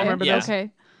 Yeah. You all remember Yeah. this?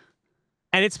 Okay.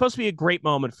 And it's supposed to be a great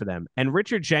moment for them. And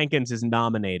Richard Jenkins is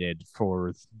nominated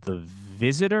for The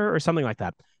Visitor or something like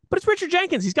that. But it's Richard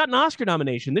Jenkins. He's got an Oscar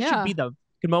nomination. This should be the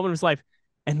good moment of his life.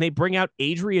 And they bring out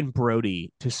Adrian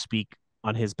Brody to speak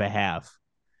on his behalf.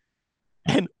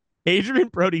 And Adrian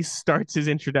Brody starts his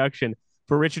introduction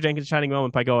for Richard Jenkins' shining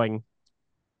moment by going,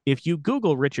 "If you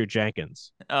Google Richard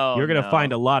Jenkins, you're going to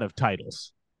find a lot of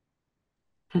titles."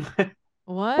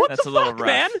 What? That's the a little fuck, rough.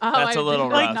 man? That's a little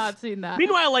I've rough. not seen that.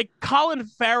 Meanwhile, like, Colin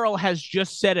Farrell has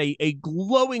just said a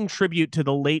glowing tribute to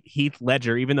the late Heath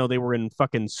Ledger, even though they were in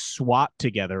fucking SWAT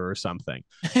together or something.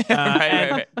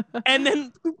 Right. And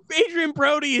then Adrian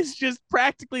Brody is just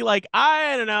practically like,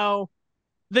 I don't know.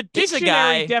 The He's a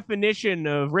dictionary guy. definition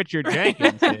of Richard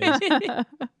Jenkins is.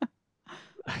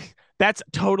 That's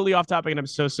totally off topic, and I'm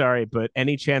so sorry, but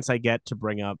any chance I get to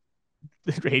bring up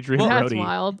Adrian That's Brody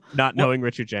wild. not knowing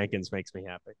Richard Jenkins makes me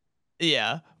happy.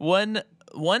 Yeah. One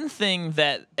thing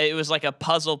that it was like a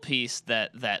puzzle piece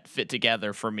that fit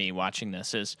together for me watching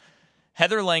this is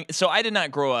Heather Lang. So I did not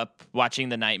grow up watching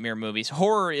the Nightmare movies.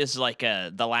 Horror is like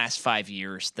the last 5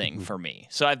 years thing for me.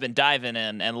 So I've been diving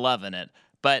in and loving it.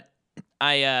 But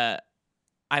I'm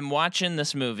watching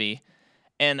this movie,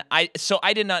 and I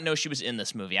did not know she was in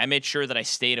this movie. I made sure that I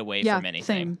stayed away from anything.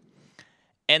 Same.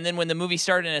 And then when the movie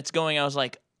started and it's going, I was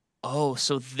like, Oh,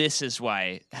 so this is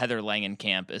why Heather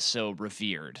Langenkamp is so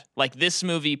revered. Like, this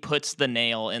movie puts the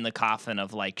nail in the coffin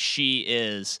of, like, she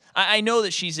is. I know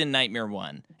that she's in Nightmare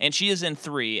 1, and she is in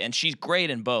 3, and she's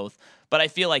great in both, but I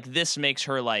feel like this makes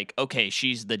her, like, okay,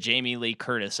 she's the Jamie Lee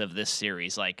Curtis of this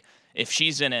series. Like, if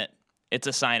she's in it, it's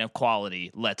a sign of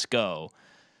quality. Let's go.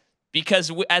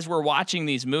 Because as we're watching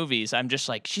these movies, I'm just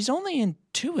like, she's only in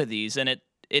 2 of these, and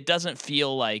it doesn't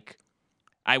feel like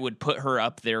I would put her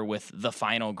up there with the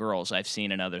final girls I've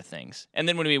seen in other things. And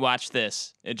then when we watched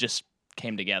this, it just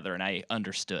came together and I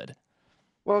understood.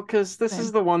 Well, because this Same.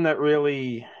 is the one that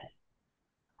really,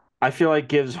 I feel like,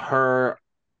 gives her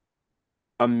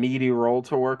a meaty role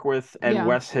to work with, and Yeah.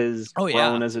 Wes has Oh,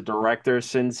 grown yeah. as a director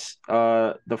since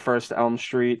the first Elm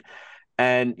Street.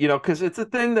 And, you know, because it's a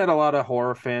thing that a lot of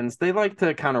horror fans, they like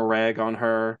to kind of rag on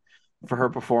her for her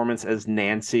performance as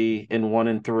Nancy in 1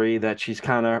 and 3, that she's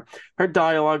kind of, her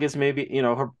dialogue is maybe, you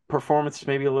know, her performance is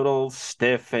maybe a little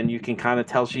stiff, and you can kind of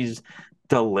tell she's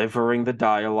delivering the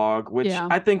dialogue, which Yeah.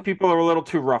 I think people are a little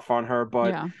too rough on her. But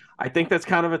Yeah. I think that's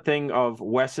kind of a thing of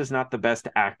Wes is not the best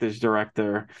actors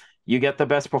director. You get the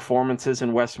best performances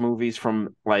in Wes movies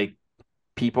from, like,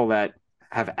 people that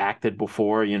have acted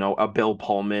before, you know, a Bill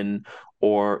Pullman,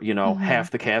 or, you know, Mhm.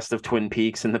 half the cast of Twin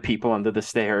Peaks and The People Under the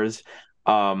Stairs,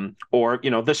 or,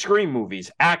 you know, the Scream movies,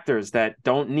 actors that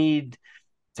don't need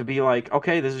to be like,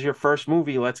 okay, this is your first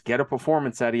movie, let's get a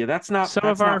performance out of you. That's not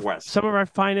Wes. Some of our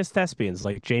finest thespians,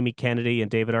 like Jamie Kennedy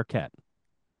and David Arquette.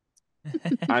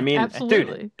 I mean, dude,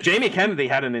 Absolutely. Jamie Kennedy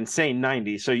had an insane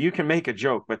 90s, so you can make a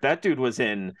joke, but that dude was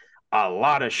in a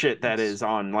lot of shit that is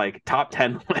on, like, top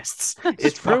 10 lists.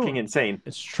 It's true. fucking insane.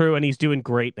 It's true, and he's doing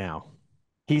great now.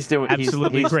 He's doing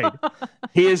Absolutely great.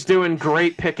 He is doing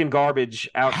great picking garbage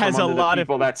out Has from a under the lot of-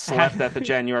 people that slept at the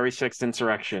January 6th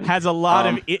insurrection. Has a lot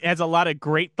of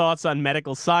great thoughts on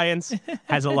medical science.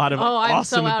 Has a lot of Oh, I'm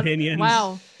awesome so out. opinions.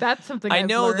 Wow, that's something I I've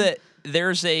know learned. that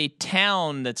there's a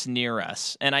town that's near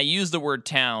us, and I use the word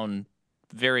town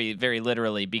very, very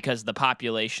literally because the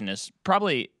population is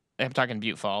probably, I'm talking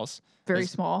Butte Falls. Very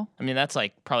small. I mean, that's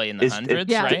like probably in the hundreds,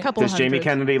 Yeah, right? a couple Does Jamie hundreds.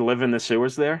 Kennedy live in the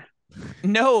sewers there?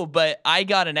 No, but I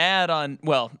got an ad on,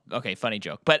 well, okay, funny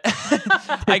joke, but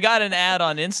I got an ad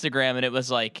on Instagram and it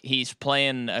was like he's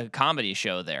playing a comedy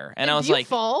show there. And I was Butte like,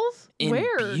 Falls? in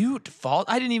Where? Butte Falls?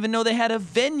 I didn't even know they had a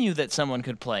venue that someone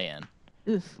could play in.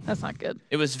 Oof, that's not good.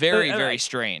 It was very, very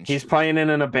strange. He's playing in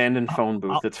an abandoned phone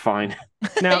booth. It's fine.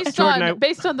 Now, Jordan,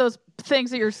 Based on those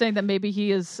things that you're saying that maybe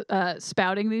he is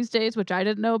spouting these days, which I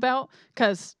didn't know about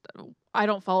because I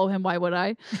don't follow him. Why would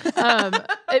I?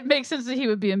 It makes sense that he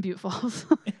would be in Butte Falls.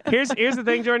 here's the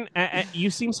thing, Jordan. You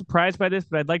seem surprised by this,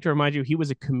 but I'd like to remind you he was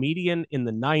a comedian in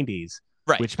the 90s,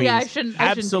 right. which means Yeah, I shouldn't be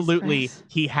absolutely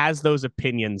surprised. he has those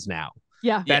opinions now.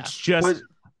 Yeah. That's just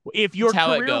if your That's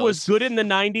how it career was goes. good in the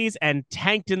 90s and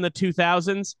tanked in the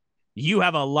 2000s, you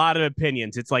have a lot of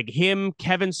opinions. It's like him,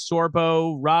 Kevin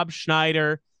Sorbo, Rob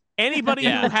Schneider, anybody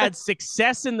Yeah. who had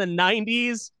success in the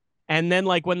 90s. And then,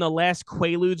 like, when the last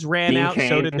Quaaludes ran Dean out, so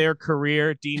Cain. did their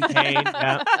career. Dean Cain.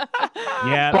 Yeah.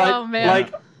 Yeah. But, Oh, man.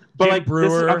 like, but Jim like Brewer.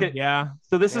 this is, okay. Yeah.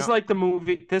 So this is Yeah. like the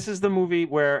movie. This is the movie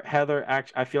where Heather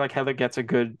I feel like Heather gets a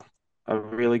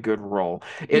really good role.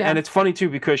 Yeah. And it's funny too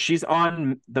because she's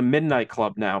on the Midnight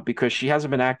Club now because she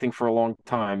hasn't been acting for a long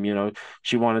time. You know,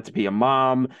 she wanted to be a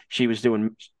mom. She was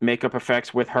doing makeup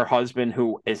effects with her husband,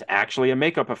 who is actually a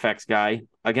makeup effects guy.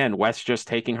 Again, Wes just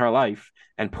taking her life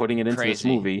and putting it into this Crazy.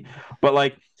 movie. But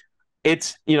like,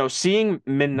 it's, you know, seeing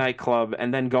Midnight Club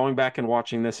and then going back and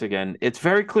watching this again, it's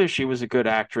very clear she was a good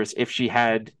actress if she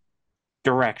had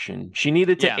direction. She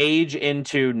needed to Yeah. age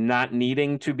into not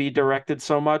needing to be directed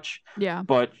so much, Yeah.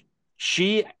 but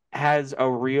she has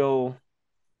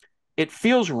it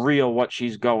feels real what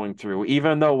she's going through,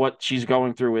 even though what she's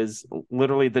going through is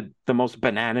literally the most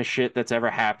banana shit that's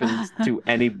ever happened to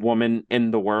any woman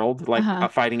in the world, like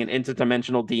fighting an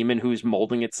interdimensional demon who's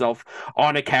molding itself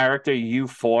on a character you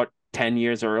fought 10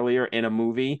 years earlier in a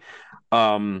movie.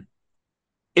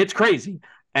 It's crazy.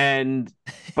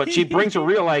 But she brings a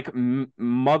real, like,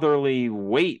 motherly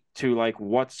weight to, like,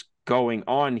 what's going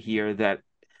on here that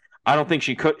I don't think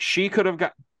she could have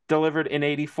got delivered in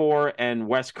 84, and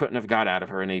Wes couldn't have got out of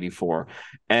her in 84.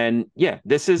 And yeah,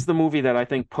 this is the movie that I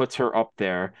think puts her up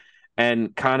there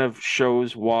and kind of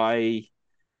shows why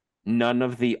none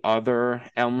of the other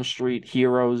Elm Street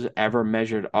heroes ever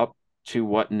measured up to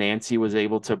what Nancy was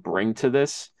able to bring to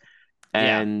this.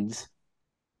 And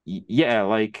yeah,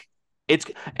 like,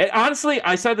 honestly,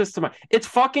 I said this to it's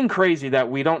fucking crazy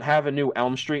that we don't have a new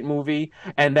Elm Street movie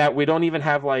and that we don't even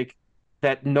have, like,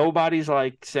 that nobody's,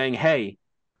 like, saying, hey,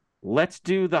 let's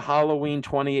do the Halloween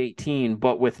 2018,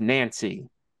 but with Nancy.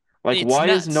 Like, It's why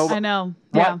nuts. is no? I know.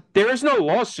 Why, Yeah. there is no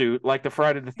lawsuit like the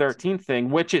Friday the 13th thing,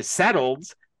 which is settled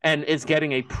and is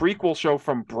getting a prequel show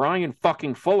from Brian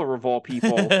fucking Fuller of all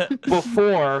people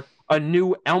before a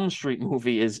new Elm Street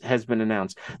movie has been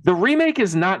announced. The remake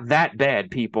is not that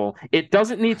bad, people. It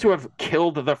doesn't need to have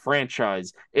killed the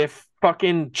franchise. If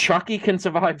fucking Chucky can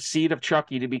survive Seed of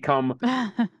Chucky to become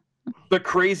the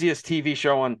craziest TV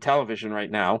show on television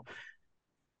right now,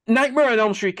 Nightmare on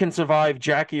Elm Street can survive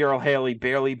Jackie Earle Haley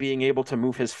barely being able to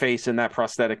move his face in that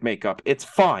prosthetic makeup. It's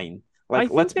fine. Like,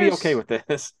 let's be okay with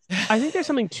this. I think there's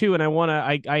something too, and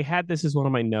I had this as one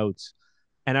of my notes,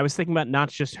 and I was thinking about not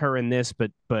just her in this,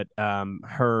 but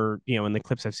her, in the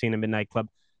clips I've seen in Midnight Club.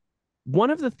 One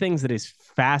of the things that is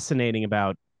fascinating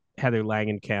about Heather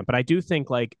Langenkamp, but I do think,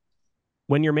 like,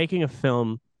 when you're making a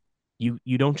film,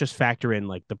 you don't just factor in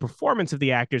like the performance of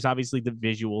the actors. Obviously, the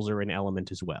visuals are an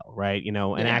element as well, right? An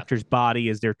actor's body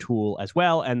is their tool as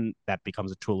well, and that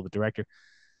becomes a tool of a director.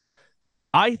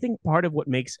 I think part of what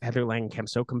makes Heather Langenkamp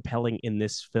so compelling in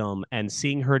this film, and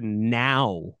seeing her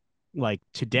now, like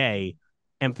today,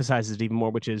 emphasizes it even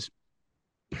more, which is,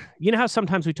 how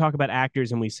sometimes we talk about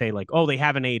actors and we say like, oh, they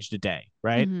haven't aged a day,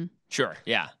 right? Mm-hmm. Sure,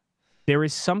 yeah. There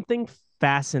is something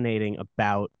fascinating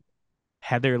about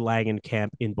Heather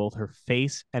Langenkamp in both her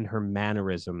face and her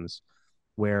mannerisms,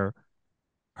 where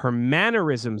her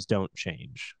mannerisms don't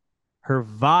change. Her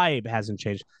vibe hasn't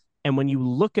changed. And when you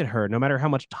look at her, no matter how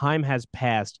much time has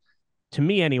passed, to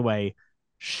me anyway,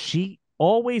 she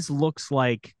always looks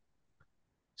like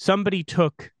somebody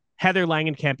took Heather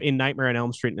Langenkamp in Nightmare on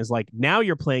Elm Street and is like, now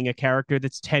you're playing a character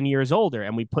that's 10 years older.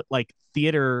 And we put like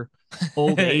theater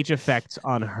old age effects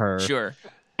on her. Sure.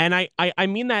 And I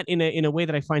mean that in a way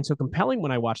that I find so compelling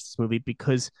when I watch this movie,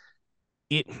 because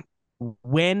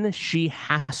when she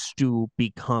has to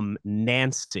become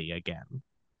Nancy again,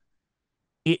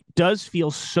 it does feel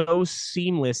so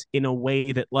seamless in a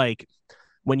way that, like,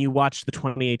 when you watch the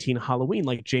 2018 Halloween,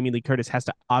 like, Jamie Lee Curtis has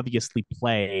to obviously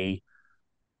play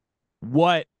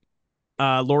what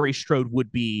Laurie Strode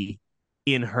would be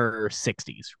in her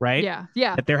 60s, right?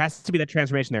 Yeah. That there has to be that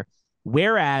transformation there.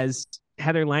 Whereas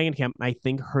Heather Langenkamp, I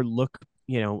think her look,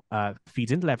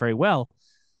 feeds into that very well.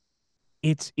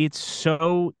 It's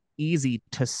so easy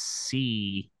to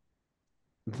see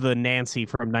the Nancy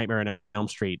from Nightmare on Elm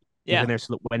Street in there,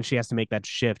 so that when she has to make that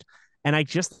shift. And I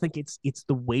just think it's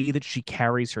the way that she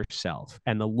carries herself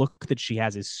and the look that she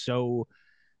has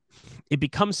it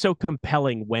becomes so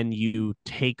compelling when you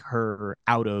take her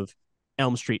out of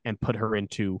Elm Street and put her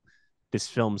into this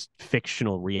film's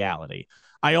fictional reality.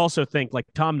 I also think, like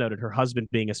Tom noted, her husband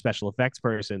being a special effects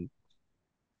person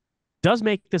does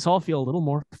make this all feel a little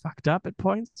more fucked up at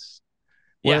points.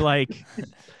 Yeah. Where, like,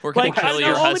 we're gonna kill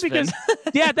your husband. Because,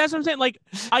 yeah, that's what I'm saying. Like,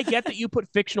 I get that you put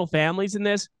fictional families in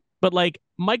this, but like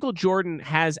Michael Jordan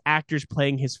has actors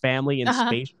playing his family in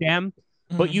Space Jam,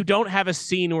 but you don't have a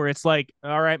scene where it's like,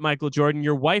 all right, Michael Jordan,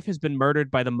 your wife has been murdered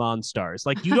by the Monstars.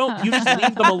 Like, you just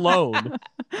leave them alone.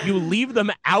 You leave them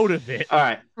out of it. All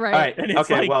right. Right.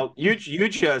 Okay. Well, you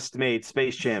just made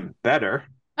Space Jam better.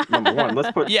 Number one,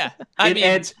 let's put it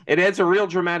adds a real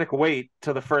dramatic weight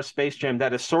to the first Space Jam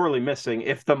that is sorely missing.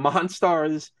 If the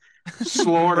Monstars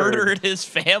murdered his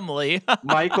family,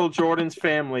 Michael Jordan's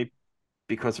family,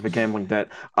 because of a gambling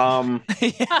debt. Oh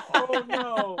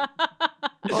no!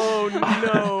 Oh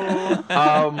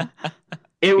no!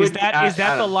 Is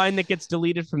that the line that gets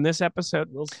deleted from this episode?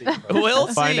 We'll see. We'll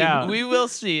find out. We will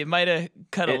see. It might have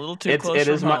cut a little too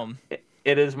close from home.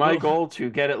 It is my goal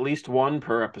to get at least one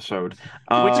per episode,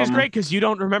 which is great because you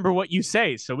don't remember what you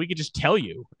say, so we could just tell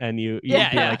you, and you'd be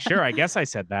like, "Sure, I guess I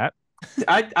said that."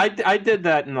 I did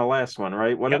that in the last one,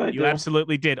 right? What did I do? You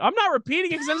absolutely did. I'm not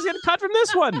repeating it because I'm just going to cut from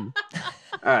this one.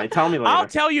 All right, tell me later. I'll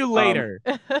tell you later.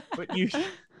 But you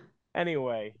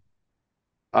anyway.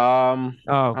 I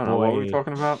don't know, what were we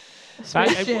talking about?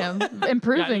 Space Jam,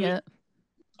 improving it.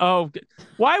 Oh,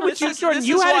 why would you, Jordan?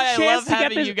 You had a chance to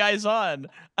get this. You guys on.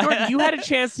 Jordan, you had a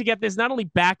chance to get this not only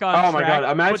back on. Oh my god!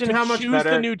 Imagine how much better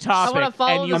the new topic. I want to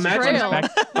follow this trail.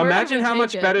 Imagine how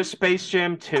much better Space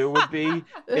Jam 2 would be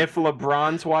if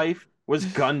LeBron's wife was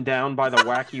gunned down by the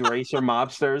wacky racer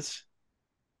mobsters.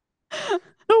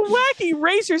 The wacky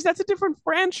racers? That's a different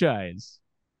franchise.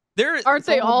 Aren't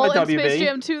they all in WB? Space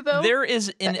Jam 2, though? There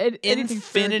is an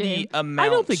infinity amount. I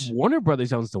don't think Warner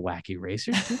Brothers owns the Wacky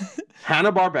Racers.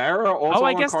 Hanna-Barbera also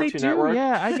on Cartoon Network?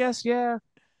 Yeah, I guess, yeah.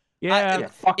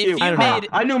 Fuck you.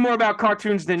 I knew more about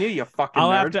cartoons than you fucking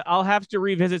nerd. I'll have to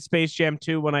revisit Space Jam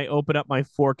 2 when I open up my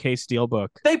 4K Steelbook.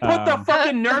 They put the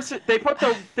fucking nurses. They put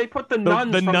the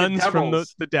nuns from the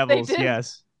Devils. The Devils,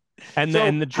 yes. And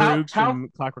So the Droogs from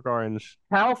Clockwork Orange.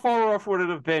 how far off would it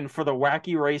have been for the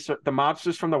wacky racer, the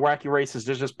mobsters from the wacky races,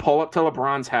 to just pull up to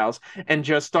LeBron's house and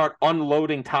just start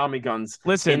unloading Tommy guns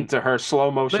into her slow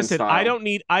motion Listen, style? I don't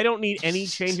need any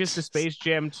changes to Space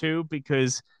Jam 2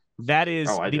 because that is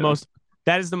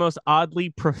the most oddly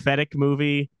prophetic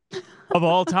movie of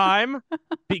all time,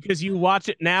 because you watch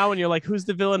it now and you're like, who's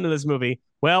the villain of this movie?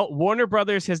 Well, Warner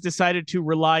Brothers has decided to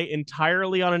rely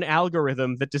entirely on an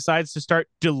algorithm that decides to start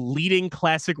deleting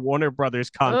classic Warner Brothers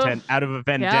content out of a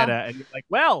vendetta. Yeah. And you're like,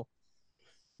 well,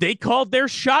 they called their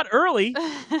shot early.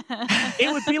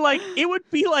 It would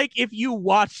be like if you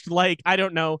watched, like, I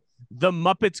don't know, the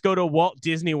Muppets Go to Walt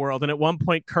Disney World, and at one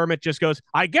point Kermit just goes,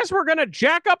 I guess we're going to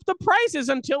jack up the prices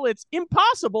until it's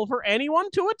impossible for anyone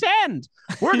to attend.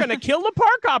 We're going to kill the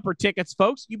park hopper tickets,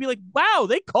 folks. You'd be like, wow,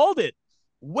 they called it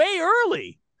way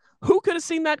early. Who could have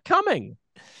seen that coming?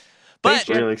 But I was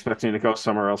really expecting to go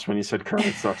somewhere else when you said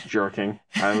Kermit starts jerking.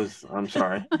 I'm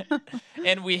sorry.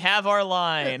 And we have our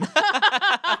line.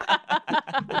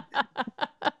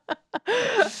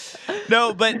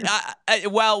 No, but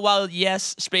while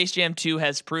yes, Space Jam 2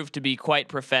 has proved to be quite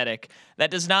prophetic,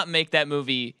 that does not make that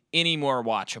movie any more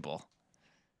watchable.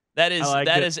 That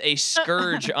is a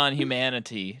scourge on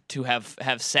humanity to have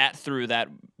sat through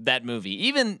that movie.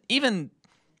 Even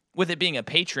with it being a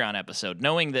Patreon episode,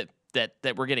 knowing that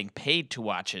we're getting paid to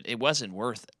watch it, it wasn't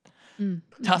worth it.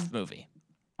 Mm-hmm. Tough movie.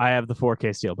 I have the 4K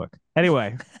Steelbook.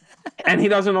 Anyway. And he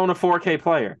doesn't own a 4K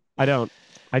player. I don't.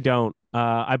 I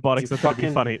bought it because I thought it'd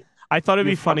be funny. I thought it'd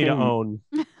be funny to own.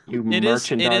 It is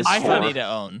funny to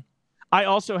own. I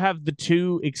also have the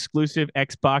 2 exclusive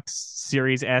Xbox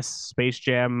Series S Space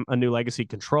Jam A New Legacy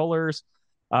controllers.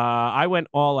 I went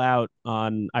all out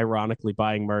on ironically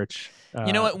buying merch.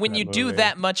 You know what? When you do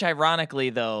that much ironically,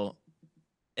 though,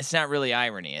 it's not really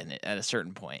irony in it at a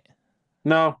certain point.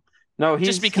 No, it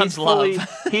just becomes love.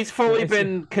 He's fully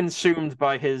been consumed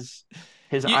by his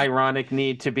ironic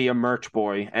need to be a merch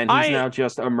boy, and he's now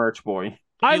just a merch boy.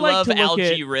 I love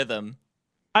algae rhythm.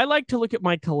 I like to look at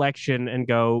my collection and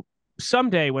go,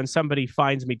 someday when somebody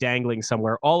finds me dangling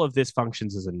somewhere, all of this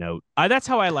functions as a note. That's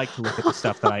how I like to look at the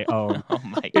stuff that I own. Oh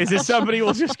my God. Is that somebody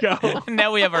will just go.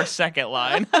 Now we have our second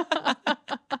line.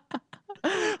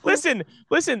 Listen,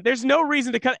 there's no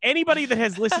reason to cut. Anybody that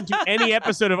has listened to any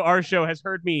episode of our show has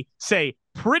heard me say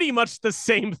pretty much the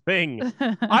same thing.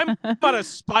 I'm on a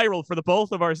spiral for the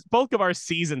bulk of our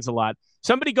seasons a lot.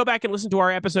 Somebody go back and listen to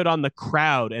our episode on The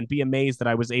Crowd and be amazed that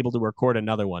I was able to record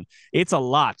another one. It's a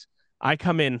lot. I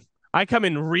come in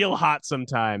real hot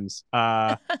sometimes.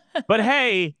 But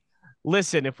hey,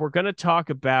 listen, if we're going to talk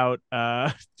about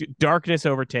darkness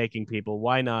overtaking people,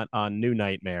 why not on New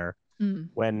Nightmare?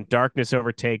 When darkness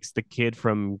overtakes the kid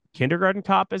from Kindergarten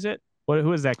Cop, is it?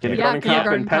 Who is that kid? Kindergarten Cop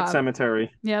and Pet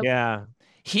Sematary. Yep. Yeah.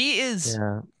 He is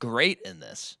great in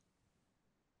this.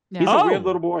 Yeah. He's a weird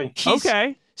little boy. He's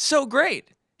so great.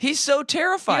 He's so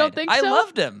terrified. You don't think so? I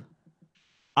loved him.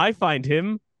 I find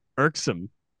him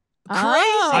irksome. Crazy.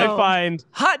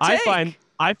 Hot take.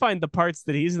 I find the parts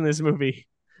that he's in this movie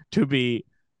to be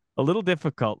a little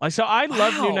difficult. So I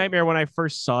loved New Nightmare when I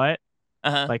first saw it.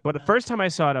 Like, but the first time I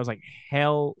saw it, I was like,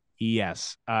 hell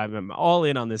yes. I'm all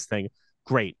in on this thing.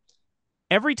 Great.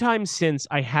 Every time since,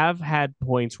 I have had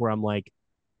points where I'm like,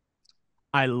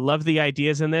 I love the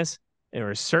ideas in this. There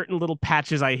are certain little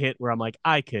patches I hit where I'm like,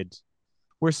 the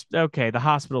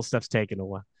hospital stuff's taking a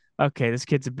while. Okay, this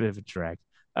kid's a bit of a drag.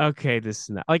 Okay, this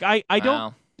and that. Like,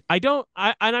 and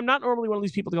I'm not normally one of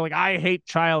these people to go like, I hate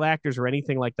child actors or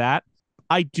anything like that.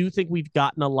 I do think we've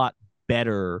gotten a lot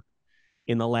better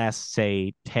in the last,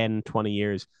 say, 10, 20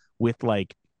 years with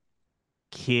like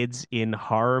kids in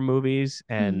horror movies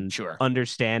and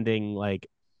understanding, like,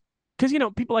 because,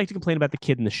 people like to complain about the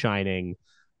kid in The Shining,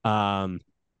 and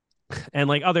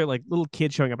like other like little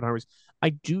kids showing up in horror movies.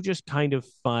 I do just kind of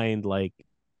find like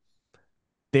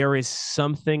there is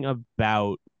something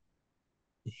about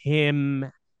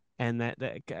him and that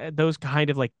those kind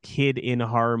of like kid in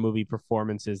horror movie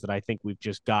performances that I think we've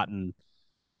gotten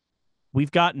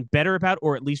better about,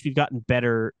 or at least we've gotten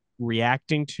better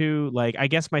reacting to. Like, I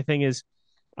guess my thing is,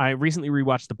 I recently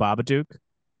rewatched The Babadook,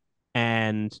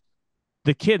 and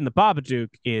the kid in The Babadook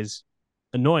is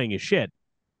annoying as shit,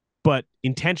 but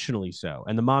intentionally so.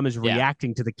 And the mom is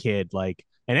reacting to the kid like,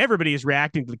 and everybody is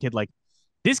reacting to the kid like,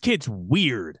 this kid's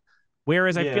weird.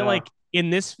 Whereas I feel like in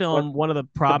this film, one of the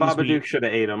problems, the Babadook should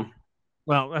have ate him.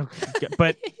 Well,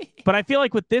 but I feel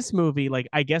like with this movie, like,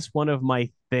 I guess one of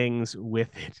my things with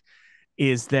it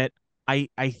is that I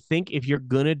think if you're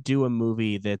gonna do a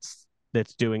movie that's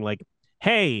doing like,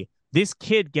 hey, this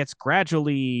kid gets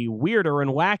gradually weirder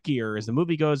and wackier as the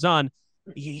movie goes on,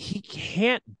 he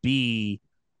can't be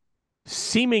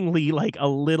seemingly like a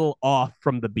little off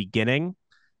from the beginning.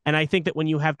 And I think that when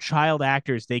you have child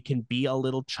actors, they can be a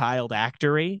little child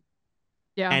actory,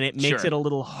 Yeah. and it makes Sure. it a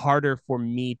little harder for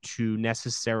me to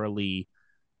necessarily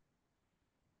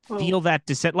Well, feel that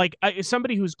descent. Like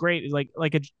somebody who's great, like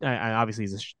obviously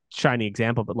he's a shiny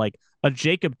example, but like a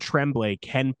Jacob Tremblay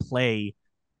can play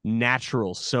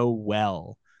natural so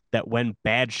well that when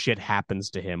bad shit happens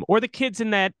to him, or the kids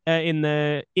in that in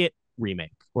the It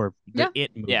remake or the Yeah.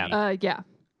 It movie, Yeah.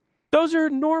 those are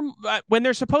normal when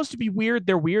they're supposed to be weird.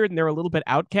 They're weird and they're a little bit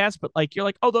outcast, but like you're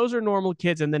like, oh, those are normal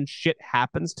kids, and then shit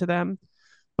happens to them.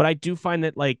 But I do find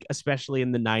that, like, especially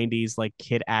in the 90s, like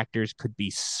kid actors could be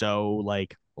so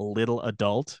like little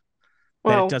adult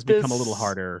that it well, does become a little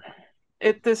harder.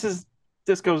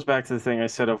 This goes back to the thing I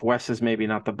said of Wes is maybe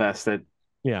not the best at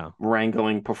Yeah.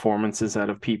 wrangling performances out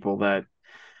of people that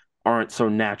aren't so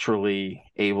naturally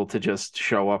able to just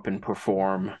show up and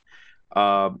perform.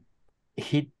 Uh,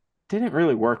 he didn't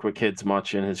really work with kids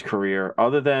much in his career,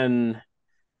 other than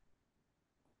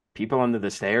People Under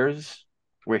the Stairs,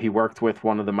 where he worked with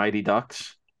one of the Mighty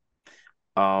Ducks.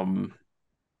 Um,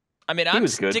 I mean, he I'm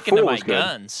was good. sticking to Fool my was good.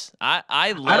 guns. I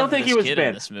I don't love think he this was kid in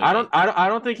bad. this movie. I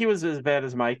don't think he was as bad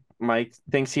as Mike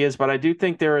thinks he is, but I do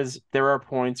think there are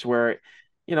points where,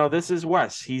 this is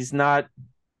Wes. He's not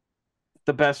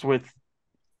the best with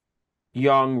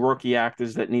young rookie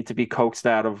actors that need to be coaxed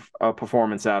out of a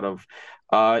performance out of.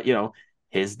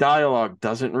 His dialogue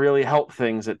doesn't really help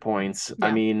things at points. I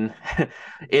Yeah. mean,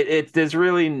 there's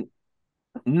really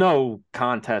no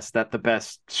contest that the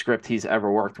best script he's ever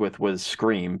worked with was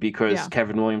Scream, because Yeah.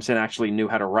 Kevin Williamson actually knew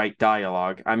how to write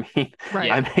dialogue. I mean,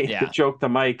 Right. I made the joke to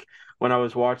Mike when I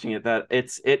was watching it that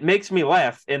it makes me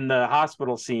laugh in the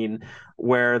hospital scene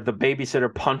where the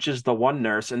babysitter punches the one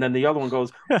nurse and then the other one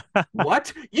goes,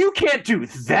 "What? You can't do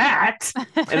that!"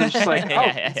 And it's just like,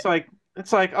 oh,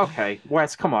 it's like, okay,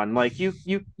 Wes, come on, like you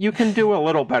can do a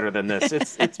little better than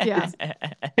this. Yeah.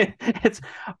 It's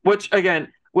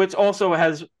which also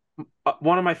has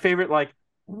one of my favorite like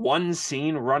one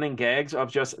scene running gags of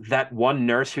just that one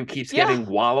nurse who keeps getting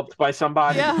walloped by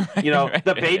somebody. Yeah.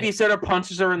 The babysitter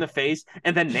punches her in the face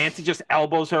and then Nancy just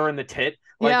elbows her in the tit.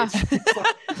 Like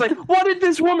it's like, what did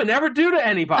this woman ever do to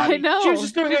anybody? I know. She was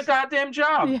just doing a goddamn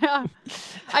job. Yeah.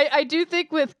 I do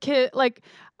think with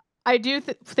I do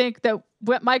think that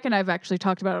what Mike and I have actually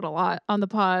talked about it a lot on the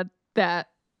pod, that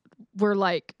we're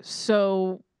like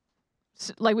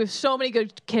we have so many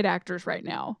good kid actors right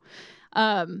now.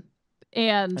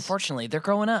 And unfortunately, they're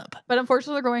growing up. But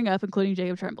unfortunately, they're growing up, including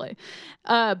Jacob Tremblay.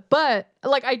 But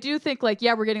like, I do think we're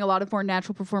getting a lot of more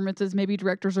natural performances. Maybe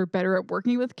directors are better at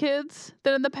working with kids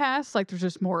than in the past. Like, there's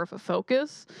just more of a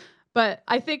focus. But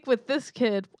I think with this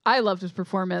kid, I loved his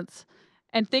performance.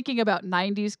 And thinking about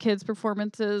 90s kids'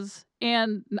 performances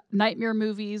and nightmare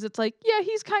movies, it's like, yeah,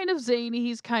 he's kind of zany.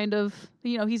 He's kind of,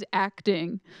 he's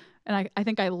acting. And I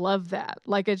think I love that.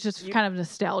 Like, it's just kind of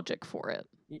nostalgic for it.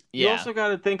 You also got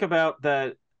to think about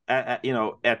that, at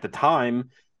the time,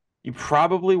 you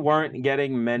probably weren't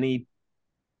getting many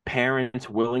parents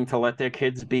willing to let their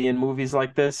kids be in movies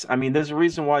like this. I mean, there's a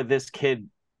reason why this kid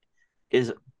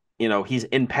is, he's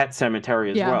in Pet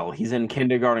Sematary as well. He's in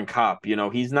Kindergarten Cop.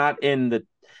 He's not in the,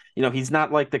 he's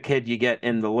not like the kid you get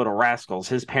in the Little Rascals.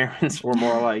 His parents were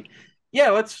more like, yeah,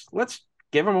 let's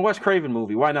give him a Wes Craven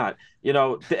movie. Why not?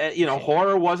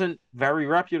 Horror wasn't very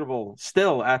reputable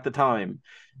still at the time.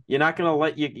 You're not going to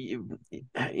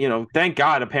let thank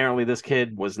God, apparently this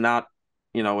kid was not,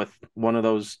 with one of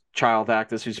those child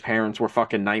actors whose parents were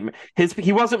fucking nightmare.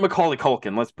 He wasn't Macaulay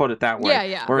Culkin, let's put it that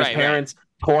way. Yeah. Where his parents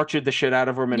tortured the shit out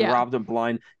of him and robbed him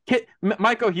blind.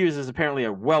 Michael Hughes is apparently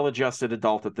a well-adjusted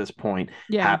adult at this point.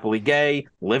 Yeah. Happily gay,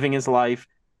 living his life.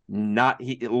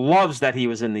 He loves that he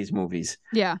was in these movies.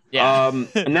 Yeah.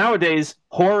 Nowadays,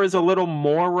 horror is a little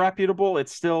more reputable.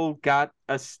 It's still got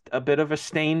a bit of a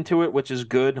stain to it, which is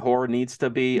good. Horror needs to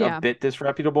be a bit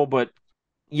disreputable, but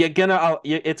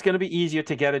it's gonna be easier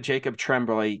to get a Jacob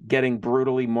Tremblay getting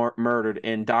brutally murdered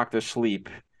in Doctor Sleep.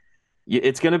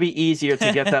 It's gonna be easier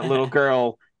to get that little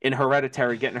girl in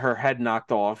Hereditary getting her head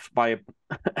knocked off by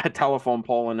a telephone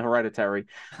pole in Hereditary.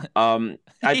 I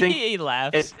think he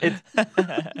laughs.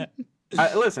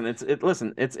 Listen,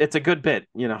 it's a good bit,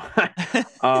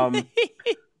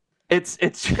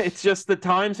 it's just the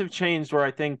times have changed where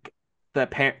I think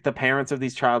that the parents of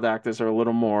these child actors are a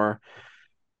little more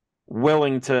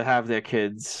willing to have their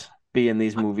kids be in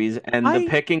these movies, and the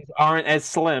pickings aren't as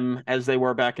slim as they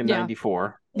were back in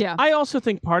 '94. Yeah. I also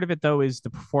think part of it, though, is the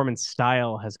performance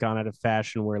style has gone out of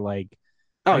fashion where, like,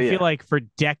 I feel like for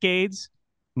decades,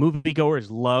 moviegoers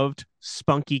loved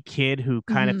spunky kid who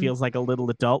kind of Mhm. feels like a little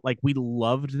adult. Like we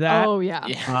loved that. Oh yeah.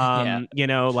 Yeah. You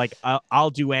know, like I'll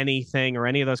do anything or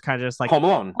any of those kind of just like, Home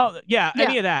Alone. oh yeah, Yeah.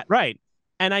 any of that, right?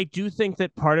 And I do think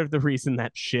that part of the reason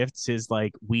that shifts is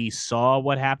like we saw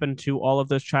what happened to all of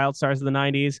those child stars of the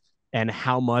 '90s and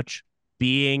how much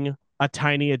being a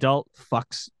tiny adult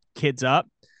fucks kids up.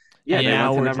 Yeah, And they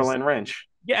now went to we're just Neverland Ranch.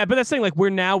 yeah, but that's the thing. Like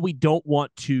we don't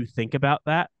want to think about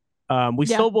that. We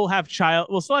Yeah. still will have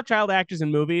we'll still have child actors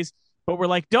in movies, but we're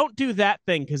like, don't do that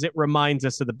thing because it reminds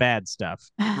us of the bad stuff.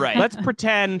 Right. Let's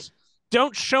pretend.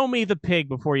 Don't show me the pig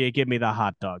before you give me the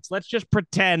hot dogs. Let's just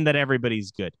pretend that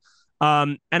everybody's good.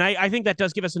 And I think that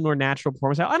does give us a more natural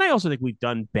performance. And I also think we've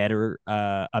done better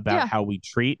about Yeah. how we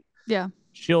treat Yeah.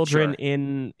 children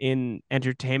Sure. in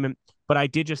entertainment. But I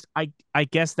did just I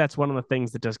guess that's one of the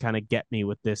things that does kind of get me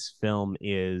with this film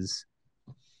is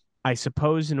I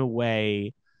suppose in a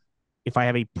way, if I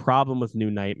have a problem with New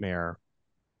Nightmare,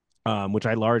 which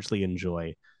I largely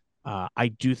enjoy, I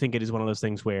do think it is one of those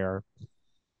things where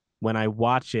when I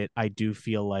watch it, I do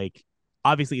feel like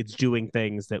obviously it's doing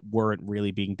things that weren't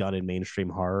really being done in mainstream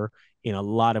horror in a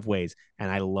lot of ways,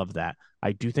 and I love that.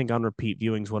 I do think on repeat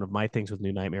viewings, one of my things with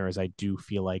New Nightmare is I do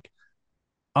feel like,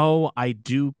 oh, I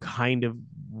do kind of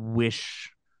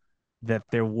wish that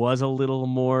there was a little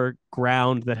more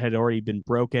ground that had already been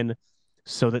broken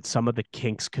so that some of the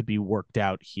kinks could be worked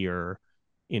out here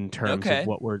in terms of Okay.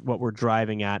 what we're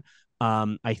driving at.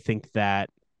 I think that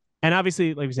and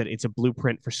obviously, like we said, it's a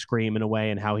blueprint for Scream in a way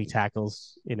and how he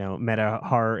tackles, you know, meta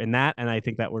horror in that. And I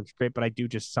think that works great. But I do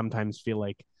just sometimes feel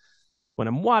like when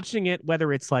I'm watching it,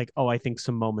 whether it's like, oh, I think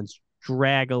some moments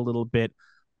drag a little bit,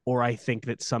 or I think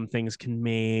that some things can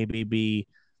maybe be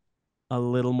a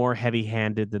little more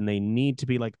heavy-handed than they need to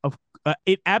be. Like,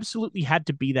 it absolutely had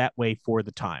to be that way for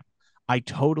the time. I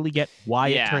totally get why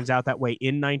it Yeah. turns out that way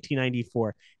in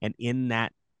 1994 and in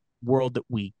that world that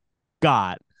we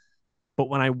got. But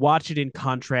when I watch it in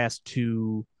contrast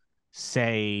to,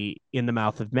 say, In the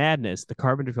Mouth of Madness, the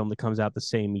Carpenter film that comes out the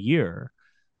same year,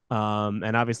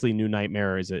 and obviously New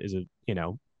Nightmare is a you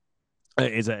know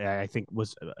I think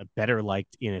was a better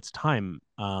liked in its time.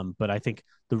 But I think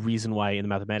the reason why In the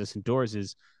Mouth of Madness endures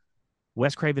is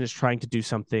Wes Craven is trying to do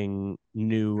something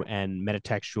new and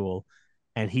metatextual,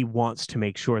 and he wants to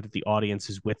make sure that the audience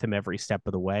is with him every step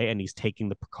of the way, and he's taking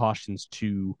the precautions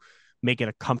to make it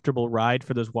a comfortable ride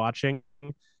for those watching.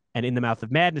 And In the Mouth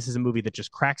of Madness is a movie that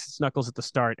just cracks its knuckles at the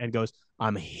start and goes,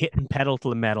 I'm hitting pedal to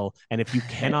the metal. And if you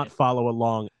cannot follow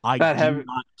along, I That do heavy,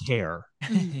 not care.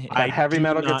 Mhm. I that heavy do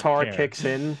metal not guitar care. kicks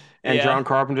in, and Yeah. John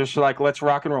Carpenter's like, "Let's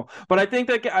rock and roll." But I think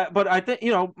that, but I think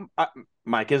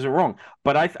Mike isn't wrong.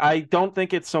 But I don't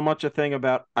think it's so much a thing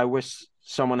about I wish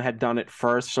someone had done it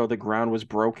first, so the ground was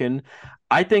broken.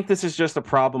 I think this is just a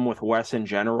problem with Wes in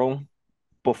general.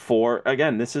 Before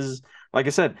again, this is like I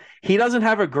said, he doesn't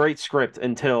have a great script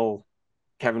until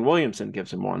Kevin Williamson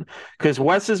gives him one. Because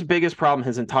Wes's biggest problem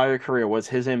his entire career was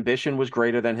his ambition was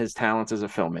greater than his talents as a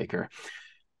filmmaker.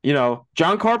 You know,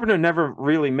 John Carpenter never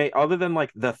really made, other than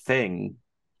like The Thing,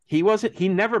 he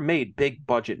never made big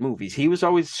budget movies. He was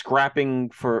always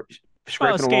scraping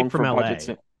Escape along from for LA. budgets.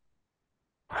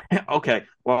 Okay,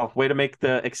 well, way to make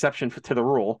the exception to the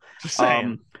rule. Just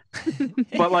saying.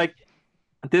 But like,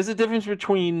 there's a difference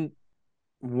between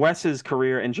Wes's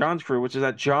career and John's career, which is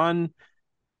that John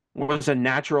was a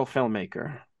natural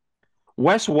filmmaker.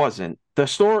 Wes wasn't. The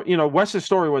story, Wes's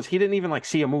story was he didn't even like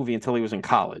see a movie until he was in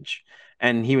college.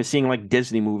 And he was seeing like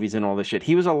Disney movies and all this shit.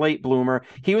 He was a late bloomer.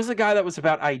 He was the guy that was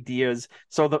about ideas.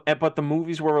 But the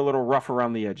movies were a little rough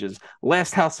around the edges.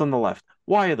 Last House on the Left.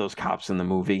 Why are those cops in the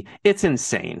movie? It's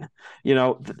insane.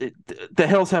 The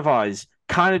Hills Have Eyes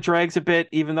kind of drags a bit,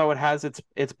 even though it has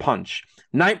its punch.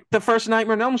 The first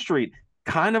Nightmare on Elm Street,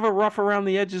 kind of a rough around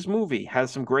the edges movie,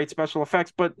 has some great special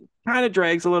effects, but kind of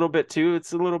drags a little bit too.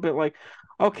 It's a little bit like,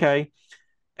 okay.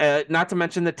 Not to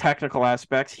mention the technical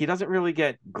aspects. He doesn't really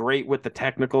get great with the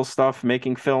technical stuff,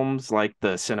 making films like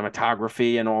the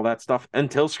cinematography and all that stuff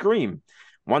until Scream.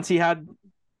 Once he had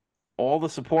all the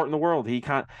support in the world,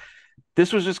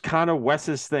 this was just kind of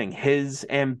Wes's thing. His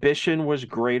ambition was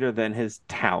greater than his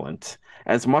talent.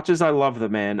 As much as I love the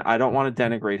man, I don't want to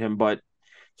denigrate him, but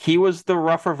he was the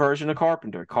rougher version of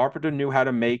Carpenter. Carpenter knew how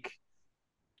to make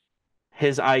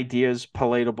his ideas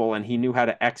palatable, and he knew how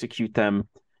to execute them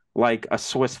like a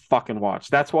Swiss fucking watch.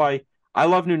 That's why I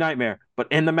love New Nightmare,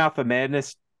 but In the Mouth of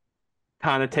Madness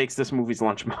kind of takes this movie's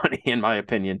lunch money, in my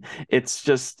opinion. It's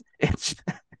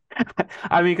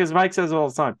I mean, because Mike says it all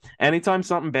the time. Anytime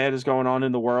something bad is going on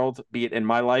in the world, be it in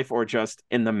my life or just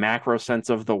in the macro sense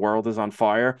of the world is on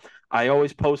fire, I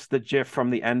always post the GIF from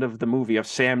the end of the movie of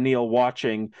Sam Neill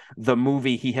watching the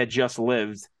movie he had just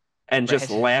lived and just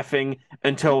laughing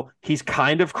until he's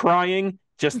kind of crying.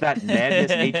 Just that madness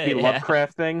H.P.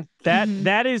 Lovecraft thing.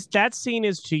 That scene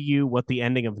is to you what the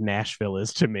ending of Nashville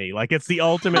is to me. Like it's the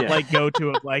ultimate like go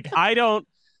to of like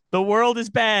the world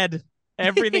is bad.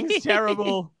 Everything's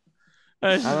terrible.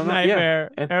 It's a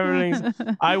nightmare. Yeah. Everything's.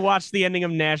 I watched the ending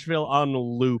of Nashville on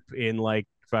loop in like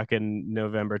fucking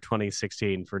November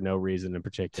 2016 for no reason in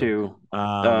particular.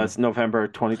 It's November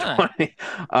 2020.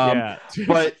 Yeah,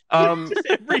 but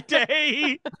every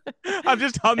day I'm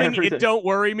just humming "It Don't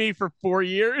Worry Me" for 4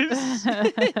 years.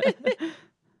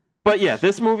 But yeah,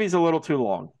 this movie's a little too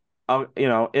long.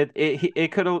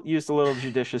 It could have used a little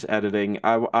judicious editing.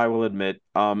 I will admit.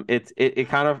 It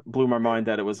kind of blew my mind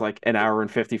that it was like an hour and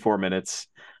 54 minutes.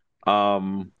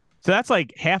 So that's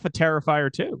like half a Terrifier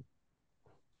 2.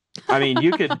 I mean,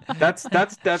 you could. That's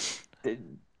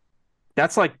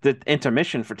like the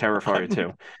intermission for Terrifier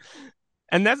 2.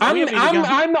 And that's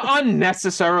I'm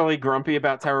unnecessarily grumpy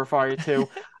about Terrifier 2.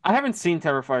 I haven't seen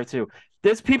Terrifier 2.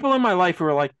 There's people in my life who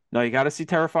are like, no, you got to see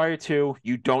Terrifier 2.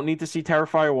 You don't need to see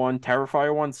Terrifier 1.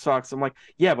 Terrifier 1 sucks. I'm like,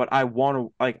 yeah, but I want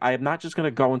to, like, I am not just going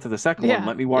to go into the second one.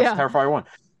 Let me watch Terrifier 1.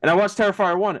 And I watched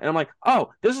Terrifier 1, and I'm like, oh,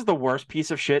 this is the worst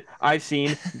piece of shit I've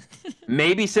seen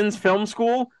maybe since film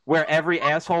school, where every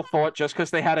asshole thought just because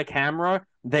they had a camera,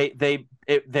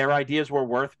 their ideas were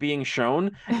worth being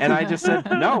shown. And I just said,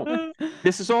 no,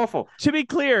 this is awful. To be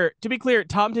clear,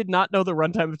 Tom did not know the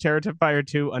runtime of Terrifier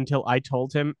 2 until I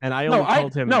told him, and I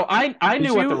told him. No, I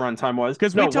knew what the runtime was.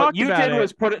 Because we talked about it.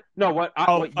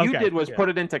 What you did was put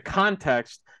it into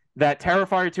context that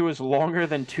Terrifier 2 is longer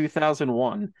than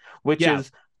 2001, which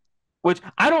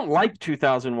I don't like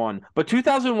 2001, but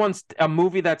 2001's a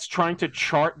movie that's trying to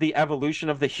chart the evolution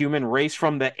of the human race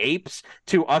from the apes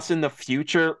to us in the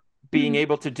future being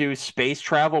able to do space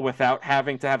travel without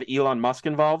having to have Elon Musk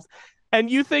involved. And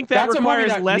you think that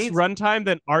requires less runtime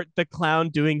than Art the Clown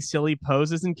doing silly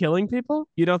poses and killing people?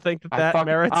 You don't think that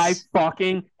merits? I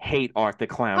fucking hate Art the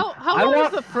Clown. How long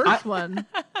is the first one?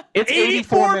 It's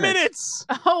 84 minutes.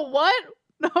 Oh, what?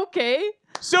 Okay.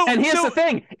 And here's the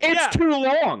thing. It's too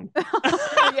long.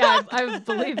 Yeah, I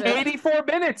believe it. 84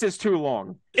 minutes is too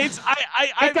long. It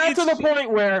got to the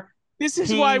point where this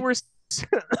is why we're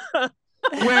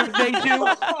where they do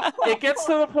it gets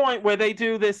to the point where they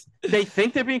do this. They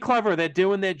think they're being clever. They're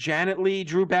doing their Janet Leigh,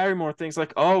 Drew Barrymore things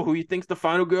like, oh, who you think's the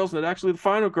final girl's not actually the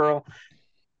final girl.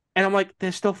 And I'm like,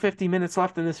 there's still 50 minutes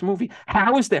left in this movie.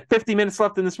 How is there 50 minutes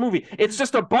left in this movie? It's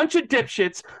just a bunch of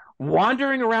dipshits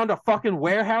wandering around a fucking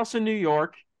warehouse in New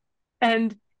York,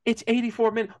 and it's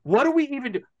 84 minutes. What do we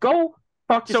even do? Go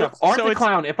fuck yourself. Art the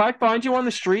Clown, if I find you on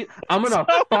the street, I'm going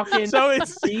to fucking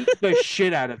beat the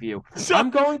shit out of you. I'm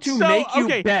going to make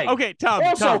you beg. Okay, Tom.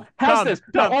 Also, how's this?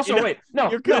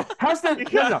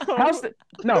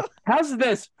 How's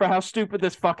this for how stupid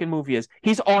this fucking movie is?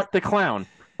 He's Art the Clown,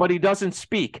 but he doesn't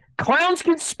speak. Clowns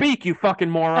can speak, you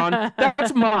fucking moron.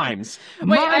 That's mimes.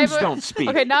 Mimes don't speak.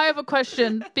 Okay, now I have a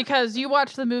question, because you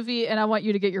watched the movie and I want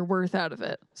you to get your worth out of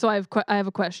it. So I have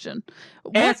a question.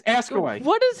 Ask away.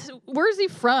 Where's he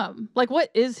from? Like,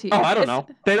 what is he? Oh, I don't know.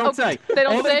 They don't say.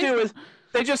 All they do is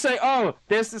they just say, oh,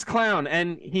 there's this clown,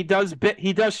 and he does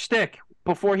shtick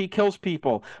before he kills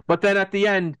people. But then at the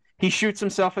end, he shoots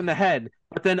himself in the head.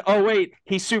 But then, oh wait,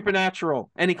 he's supernatural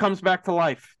and he comes back to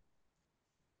life.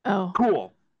 Oh,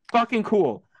 cool. Fucking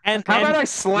cool. And how about I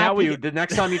slap you the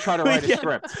next time you try to write a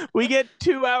script? We get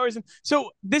 2 hours.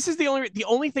 So this is the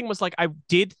only thing was like, I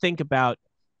did think about,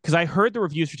 because I heard the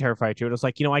reviews for Terrifier 2, and I was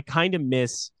like, I kind of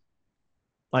miss,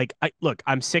 like,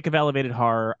 I'm sick of elevated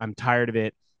horror. I'm tired of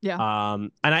it. Yeah.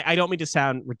 And I don't mean to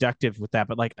sound reductive with that,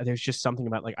 but like, there's just something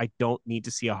about like, I don't need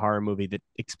to see a horror movie that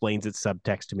explains its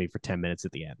subtext to me for 10 minutes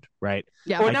at the end, right?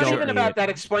 Yeah. Or not even about that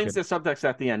explains the subtext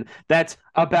at the end. That's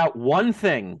about one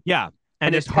thing. Yeah.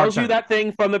 And it tells you that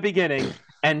thing from the beginning,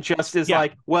 and just is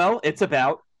like, well, it's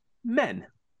about men.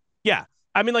 Yeah.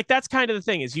 I mean, like, that's kind of the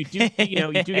thing is you do get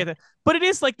that, but it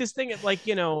is like this thing of like,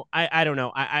 I don't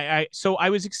know. So I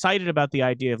was excited about the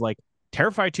idea of like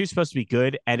Terrifier 2 is supposed to be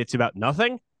good and it's about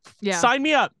nothing. Yeah. Sign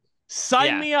me up.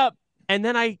 Me up. And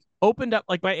then I opened up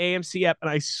like my AMC app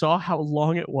and I saw how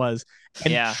long it was.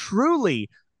 And truly,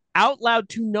 out loud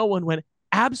to no one, went,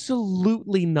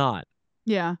 absolutely not.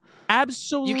 Yeah.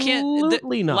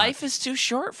 Absolutely not. Life is too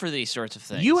short for these sorts of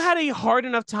things. You had a hard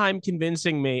enough time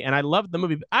convincing me, and I loved the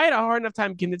movie, but I had a hard enough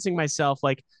time convincing myself,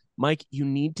 like, Mike, you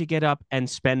need to get up and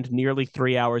spend nearly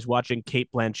 3 hours watching Cate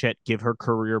Blanchett give her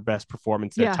career best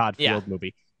performance in a Todd Field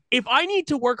movie. If I need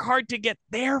to work hard to get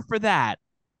there for that,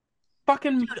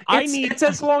 fucking, it's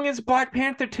as long as Black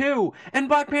Panther 2, and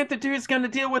Black Panther 2 is going to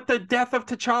deal with the death of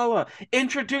T'Challa,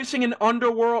 introducing an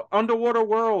underwater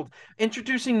world,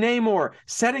 introducing Namor,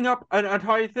 setting up an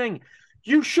entire thing.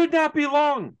 You should not be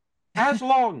long as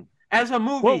a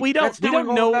movie. Well, we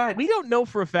don't know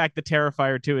for a fact that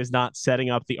Terrifier 2 is not setting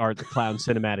up the Art the Clown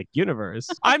cinematic universe.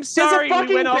 I'm sorry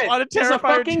we went off on a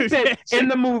Terrifier 2 bit in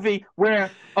the movie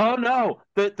where, oh no,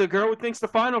 the girl who thinks the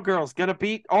final girl's gonna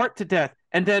beat Art to death,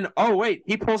 and then, oh wait,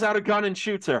 he pulls out a gun and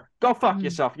shoots her. Go fuck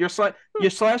yourself. Your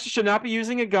slasher should not be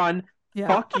using a gun. Yeah.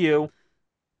 Fuck you.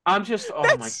 I'm just,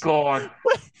 my God.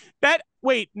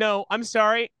 Wait, no, I'm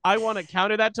sorry. I want to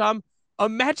counter that, Tom.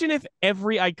 Imagine if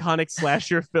every iconic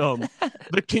slasher film,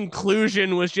 the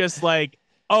conclusion was just like,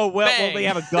 oh, well, they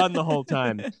have a gun the whole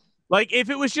time. Like, if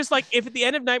it was just like, if at the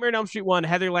end of Nightmare on Elm Street 1,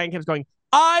 Heather Langham's going,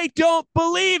 I don't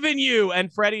believe in you.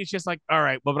 And Freddy's just like, all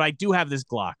right, well, but I do have this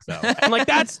Glock, though. And like,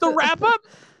 that's the wrap up.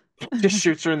 Just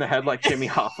shoots her in the head like Jimmy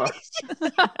Hoffa.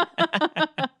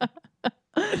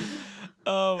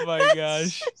 Oh, my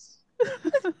gosh.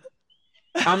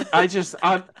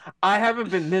 I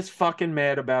haven't been this fucking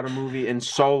mad about a movie in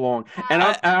so long, and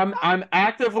I'm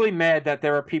actively mad that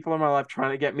there are people in my life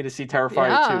trying to get me to see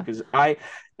Terrifier 2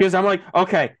 because I'm like,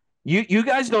 okay, you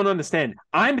guys don't understand.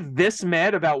 I'm this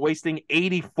mad about wasting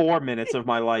 84 minutes of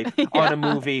my life on a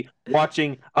movie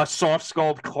watching a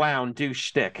soft-skulled clown do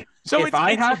shtick. So if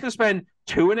I have to spend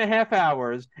 2.5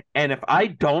 hours, and if I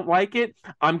don't like it,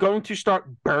 I'm going to start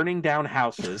burning down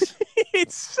houses.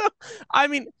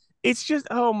 It's just,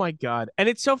 oh my God. And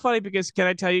it's so funny because, can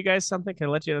I tell you guys something? Can I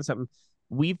let you know something?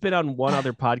 We've been on one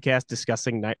other podcast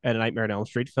discussing a Nightmare on Elm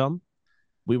Street film.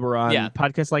 We were on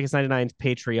Podcast Like It's 99's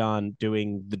Patreon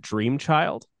doing The Dream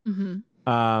Child,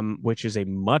 which is a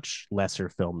much lesser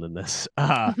film than this.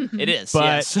 It is, but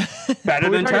yes. Better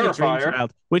than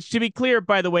Terrifier. Which, to be clear,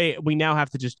 by the way, we now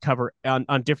have to just cover,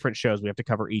 on different shows, we have to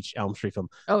cover each Elm Street film.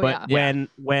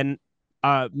 When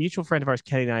mutual friend of ours,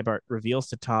 Kenny Nybart, reveals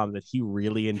to Tom that he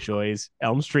really enjoys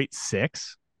Elm Street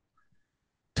 6,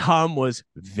 Tom was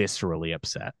viscerally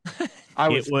upset.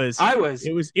 It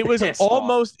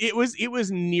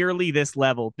was nearly this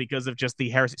level because of just the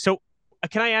heresy. So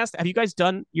can I ask, have you guys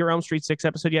done your Elm Street 6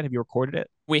 episode yet? Have you recorded it?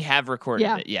 We have recorded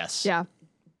it, yes. Yeah.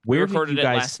 We recorded it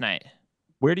last night.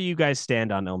 Where do you guys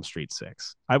stand on Elm Street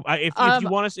 6? If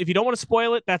you don't want to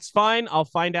spoil it, that's fine. I'll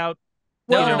find out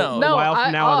a while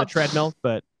from now on the treadmill.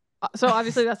 But so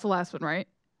obviously that's the last one, right?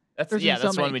 That's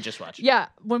the one we just watched. Yeah,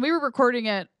 when we were recording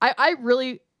it,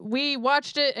 we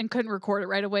watched it and couldn't record it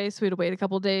right away, so we had to wait a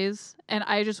couple days. And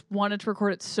I just wanted to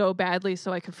record it so badly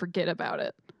so I could forget about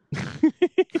it.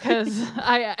 Because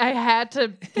I had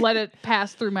to let it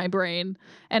pass through my brain,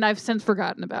 and I've since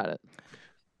forgotten about it.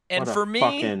 And what for a me,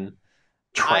 fucking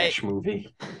trash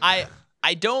movie. I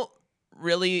don't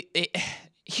really.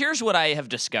 Here's what I have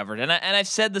discovered, and I've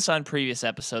said this on previous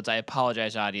episodes. I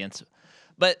apologize, audience,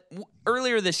 but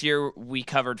earlier this year we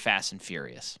covered Fast and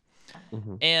Furious,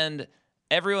 and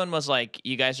everyone was like,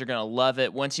 "You guys are gonna love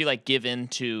it once you like give in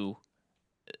to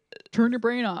turn your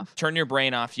brain off. Turn your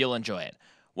brain off. You'll enjoy it."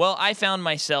 Well, I found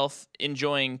myself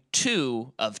enjoying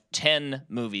 2 of 10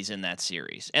 movies in that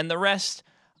series, and the rest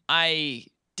I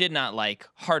did not like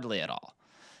hardly at all.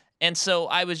 And so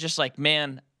I was just like,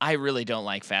 man, I really don't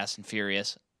like Fast and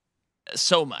Furious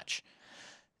so much.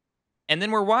 And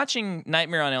then we're watching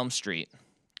Nightmare on Elm Street,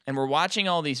 and we're watching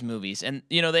all these movies, and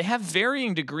they have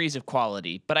varying degrees of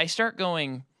quality, but I start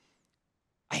going,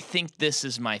 I think this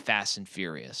is my Fast and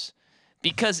Furious.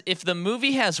 Because if the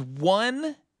movie has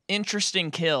one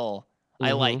interesting kill,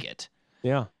 I like it.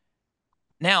 Yeah.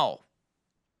 Now,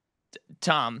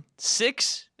 Tom,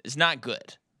 6 is not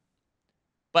good.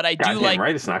 But I do like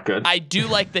right, it's not good. I do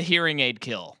like the hearing aid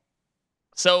kill.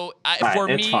 So for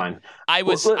me, fine. I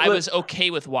was okay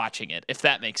with watching it, if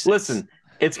that makes sense. Listen,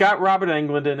 it's got Robert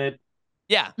Englund in it.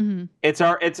 Yeah. Mm-hmm. It's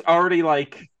already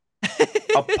like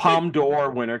a Palme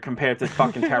d'Or winner compared to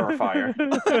fucking Terrifier.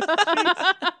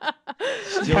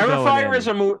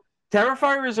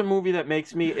 Terrifier is a movie that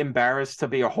makes me embarrassed to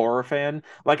be a horror fan.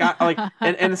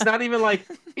 And it's not even like,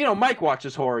 Mike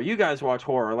watches horror. You guys watch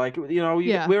horror. Like,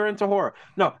 we're into horror.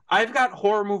 No, I've got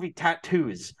horror movie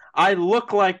tattoos. I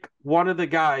look like one of the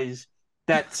guys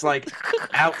that's like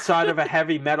outside of a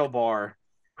heavy metal bar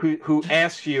who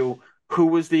asks you who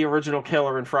was the original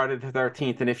killer in Friday the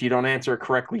 13th. And if you don't answer it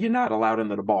correctly, you're not allowed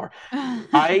into the bar.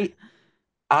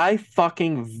 I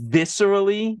fucking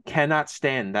viscerally cannot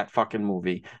stand that fucking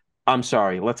movie. I'm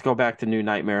sorry. Let's go back to New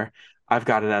Nightmare. I've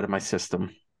got it out of my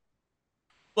system.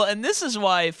 Well, and this is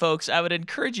why, folks, I would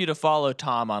encourage you to follow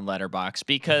Tom on Letterboxd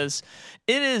because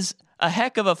it is a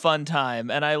heck of a fun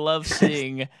time, and I love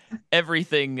seeing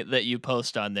everything that you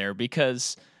post on there.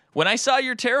 Because when I saw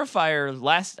your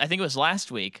Terrifier I think it was last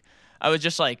week, I was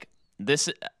just like, "This."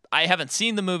 I haven't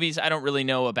seen the movies. I don't really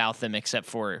know about them except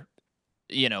for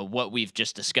what we've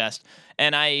just discussed,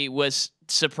 and I was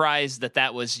surprised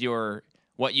that was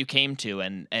what you came to,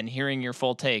 and hearing your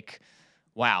full take.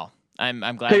 Wow. I'm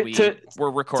glad we're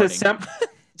recording.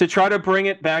 To try to bring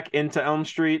it back into Elm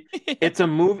Street, it's a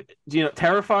movie.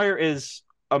 Terrifier is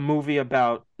a movie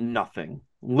about nothing.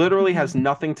 Literally has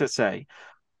nothing to say.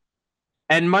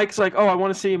 And Mike's like, "Oh, I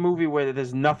want to see a movie where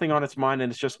there's nothing on its mind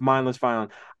and it's just mindless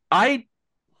violence." I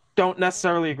don't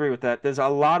necessarily agree with that. There's a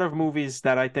lot of movies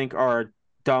that I think are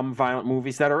dumb, violent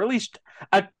movies that are at least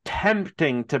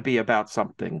attempting to be about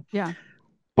something. Yeah.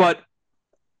 But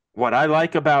what I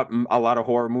like about a lot of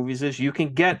horror movies is you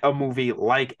can get a movie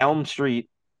like Elm Street,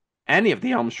 any of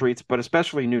the Elm Streets, but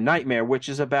especially New Nightmare, which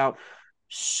is about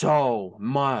so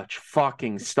much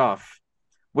fucking stuff,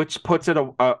 which puts it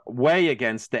way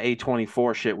against the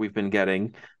A24 shit we've been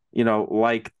getting,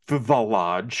 like The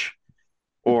Lodge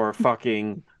or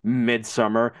fucking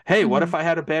Midsummer. Hey, what if I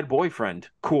had a bad boyfriend?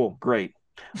 Cool, great.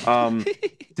 Since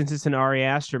it's an Ari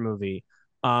Aster movie,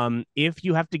 if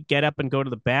you have to get up and go to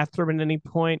the bathroom at any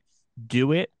point,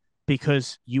 do it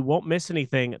because you won't miss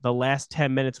anything. The last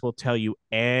 10 minutes will tell you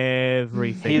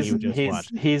everything you just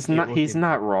watched. He's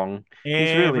not wrong.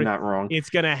 He's really not wrong. It's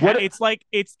gonna happen. It's like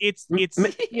it's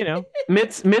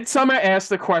Midsummer asked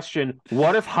the question,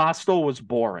 what if Hostel was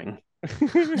boring? It's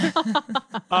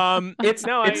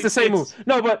the same movie.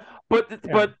 No,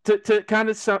 but to kind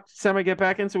of semi get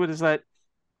back into it is that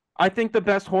I think the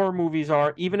best horror movies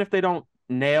are, even if they don't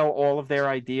nail all of their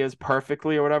ideas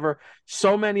perfectly or whatever,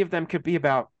 so many of them could be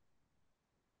about,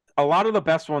 a lot of the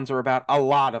best ones are about a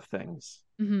lot of things.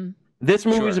 This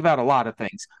movie is about a lot of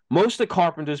things. Most of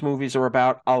Carpenter's movies are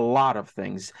about a lot of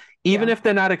things. Even if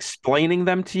they're not explaining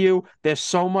them to you, there's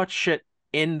so much shit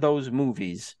in those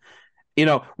movies.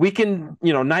 We can,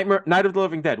 Night of the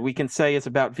Living Dead, we can say it's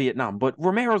about Vietnam, but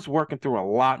Romero's working through a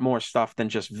lot more stuff than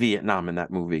just Vietnam in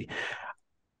that movie.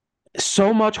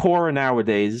 So much horror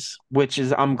nowadays, which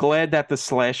is, I'm glad that the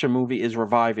slasher movie is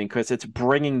reviving because it's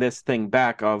bringing this thing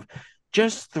back of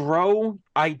just throw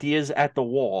ideas at the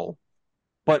wall,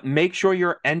 but make sure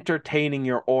you're entertaining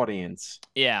your audience.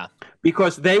 Yeah.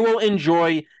 Because they will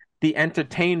enjoy the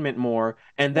entertainment more,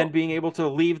 and then being able to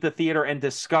leave the theater and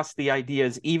discuss the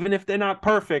ideas, even if they're not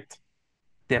perfect,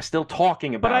 they're still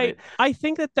talking about it. I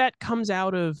think that comes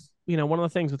out of, one of the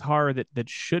things with horror that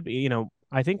should be,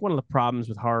 I think one of the problems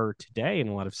with horror today in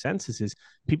a lot of senses is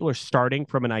people are starting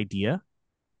from an idea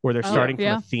or they're starting from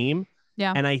a theme.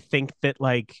 Yeah. And I think that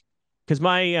because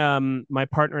my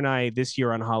partner and I this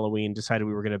year on Halloween decided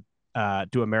we were going to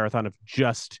do a marathon of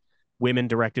just women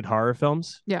directed horror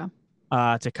films. Yeah.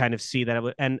 To kind of see that.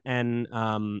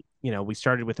 We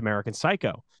started with American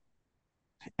Psycho.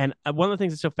 And one of the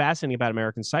things that's so fascinating about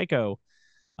American Psycho,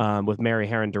 with Mary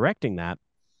Herron directing that,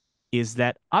 is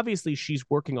that obviously she's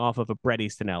working off of a Bret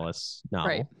Easton Ellis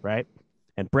novel, right?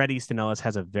 And Bret Easton Ellis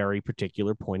has a very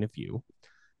particular point of view,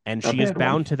 and she is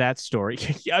bound to that story.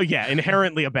 Oh yeah,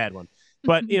 inherently a bad one,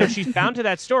 but she's bound to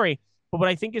that story. But what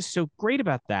I think is so great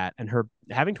about that, and her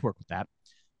having to work with that,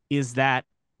 is that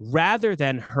rather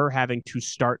than her having to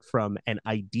start from an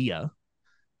idea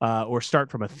or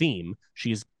start from a theme,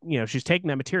 she's taking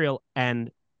that material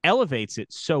and elevates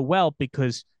it so well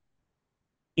because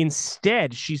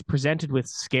instead she's presented with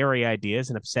scary ideas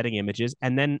and upsetting images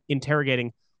and then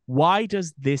interrogating, why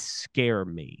does this scare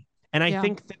me? And I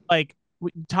think that,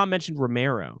 Tom mentioned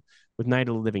Romero with Night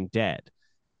of the Living Dead.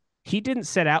 He didn't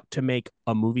set out to make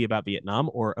a movie about Vietnam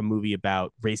or a movie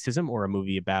about racism or a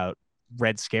movie about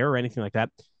Red Scare or anything like that.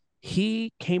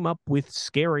 He came up with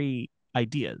scary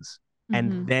ideas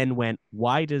and then went,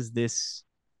 why does this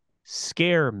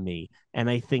scare me? And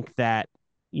I think that,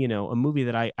 a movie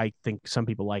that I think some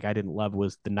people like, I didn't love,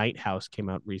 was The Night House, came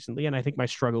out recently. And I think my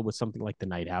struggle with something like The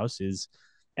Night House is,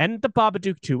 and The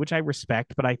Babadook too, which I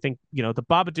respect, but I think, The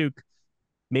Babadook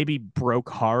maybe broke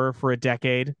horror for a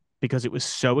decade because it was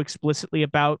so explicitly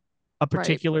about a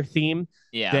particular theme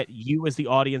that you as the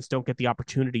audience don't get the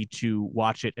opportunity to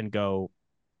watch it and go,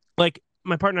 like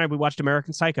my partner and I, we watched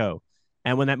American Psycho.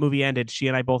 And when that movie ended, she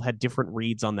and I both had different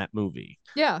reads on that movie.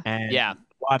 Yeah. And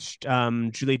watched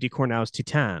Julie Ducournau's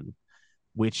Titan,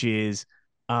 which is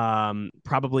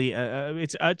probably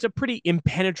it's a pretty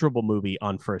impenetrable movie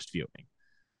on first viewing.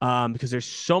 Because there's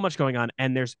so much going on,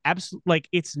 and there's absolutely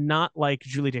it's not like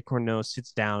Julie Ducournau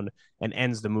sits down and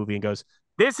ends the movie and goes,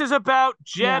 "This is about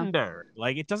gender."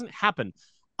 Like, it doesn't happen.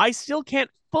 I still can't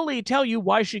fully tell you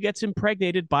why she gets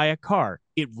impregnated by a car.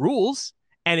 It rules,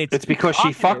 and It's because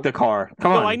she fucked the car.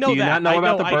 Come No, on. I know Do you that. not know I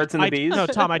about know. the birds and the bees? No,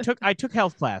 Tom, I took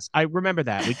health class. I remember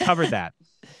that. We covered that.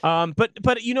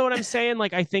 But you know what I'm saying?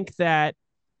 Like, I think that,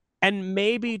 and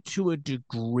maybe to a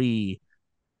degree,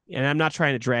 and I'm not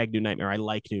trying to drag New Nightmare. I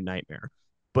like New Nightmare,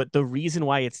 but the reason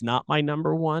why it's not my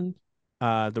number one,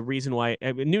 the reason why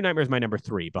New Nightmare is my number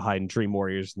 3 behind Dream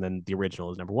Warriors, and then the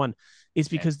original is number 1, is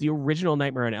because the original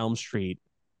Nightmare on Elm Street,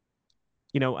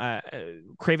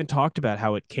 Craven talked about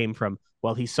how it came from,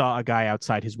 well, he saw a guy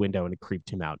outside his window and it creeped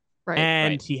him out. Right.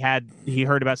 And he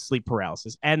heard about sleep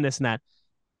paralysis and this and that.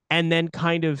 And then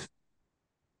kind of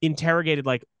interrogated,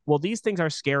 like, well, these things are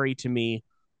scary to me.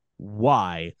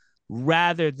 Why?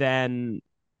 Rather than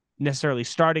necessarily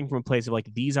starting from a place of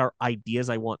like, these are ideas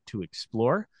I want to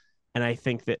explore. And I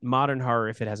think that modern horror,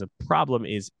 if it has a problem,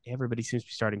 is everybody seems to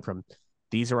be starting from,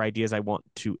 these are ideas I want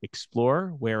to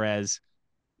explore. Whereas,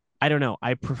 I don't know,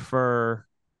 I prefer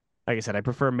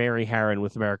Mary Harron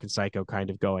with American Psycho kind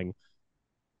of going,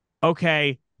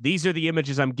 okay, these are the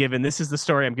images I'm given. This is the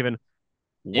story I'm given.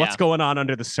 What's going on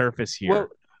under the surface here?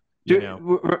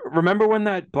 Well, remember when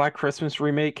that Black Christmas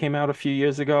remake came out a few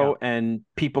years ago and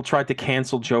people tried to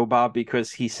cancel Joe Bob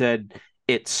because he said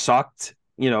it sucked?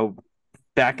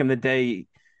 Back in the day,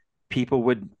 people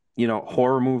would,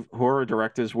 horror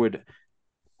directors would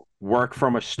work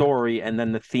from a story and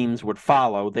then the themes would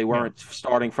follow. They weren't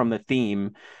starting from the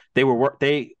theme.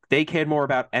 They cared more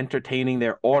about entertaining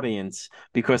their audience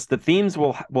because the themes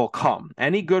will come.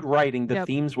 Any good writing, the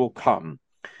themes will come.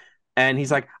 And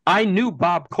he's like, I knew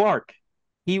Bob Clark.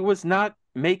 He was not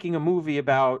making a movie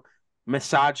about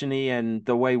misogyny and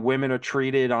the way women are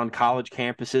treated on college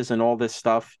campuses and all this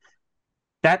stuff.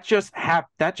 That just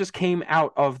came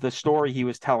out of the story he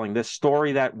was telling, this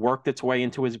story that worked its way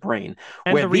into his brain.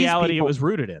 And the reality it was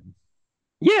rooted in.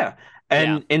 Yeah.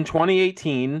 And in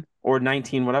 2018 or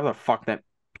 19, whatever the fuck that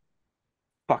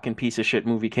fucking piece of shit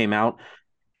movie came out,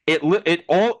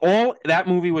 all that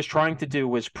movie was trying to do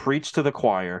was preach to the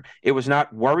choir. It was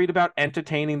not worried about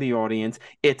entertaining the audience.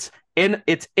 It's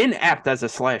inept as a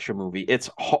slasher movie. It's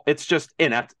just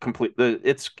inept completely.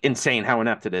 It's insane how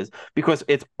inept it is because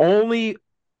its only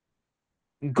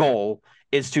goal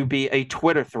is to be a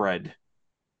Twitter thread,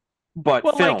 but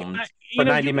filmed for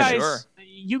 90 minutes.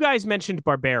 You guys mentioned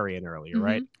Barbarian earlier,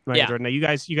 right? Yeah. Now you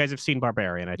guys have seen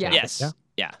Barbarian, I think. Yes.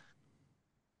 Yeah.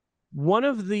 One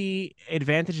of the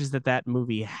advantages that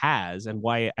movie has, and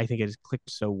why I think it has clicked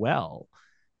so well,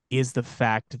 is the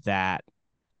fact that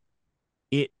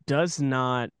it does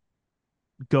not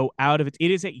go out of it.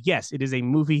 It is a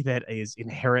movie that is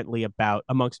inherently about,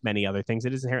 amongst many other things,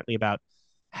 it is inherently about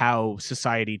how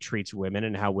society treats women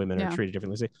and how women are treated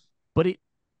differently. But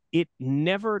it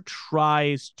never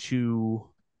tries to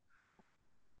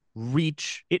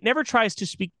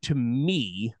speak to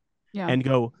me and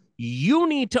go, you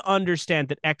need to understand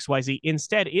that XYZ.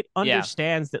 Instead, it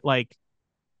understands that, like,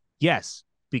 yes,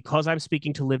 because I'm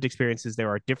speaking to lived experiences, there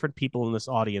are different people in this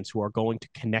audience who are going to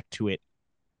connect to it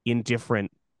in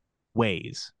different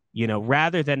ways,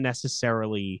 rather than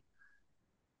necessarily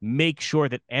make sure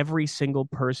that every single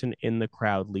person in the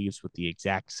crowd leaves with the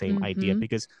exact same idea,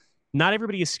 because not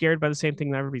everybody is scared by the same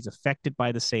thing. Not everybody's affected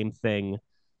by the same thing.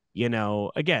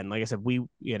 Again, like I said,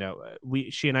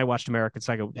 she and I watched American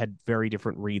Psycho, had very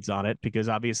different reads on it because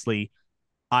obviously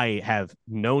I have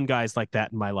known guys like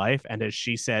that in my life. And as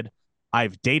she said,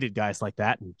 I've dated guys like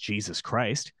that, and Jesus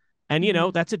Christ. And,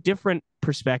 that's a different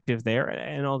perspective there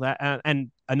and all that. And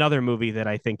another movie that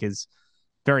I think is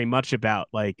very much about,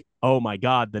 like, oh my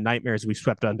God, the nightmares we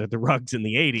swept under the rugs in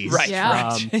the 80s. Right.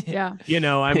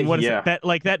 What is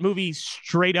it? That movie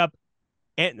straight up,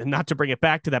 and not to bring it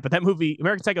back to that, but that movie,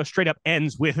 American Psycho, straight up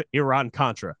ends with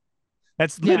Iran-Contra.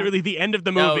 That's literally the end of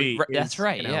the movie. That's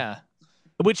right. Yeah.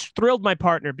 Which thrilled my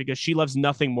partner because she loves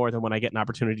nothing more than when I get an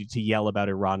opportunity to yell about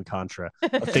Iran-Contra,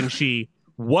 a thing she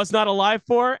was not alive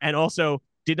for, and also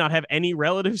did not have any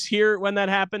relatives here when that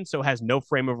happened, so has no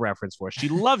frame of reference for it. She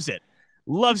loves it.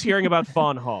 Loves hearing about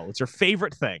Fawn Hall. It's her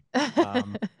favorite thing.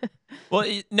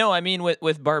 Well, no, I mean,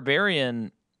 with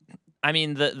Barbarian, I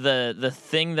mean, the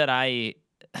thing that I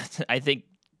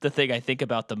think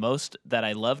about the most that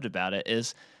I loved about it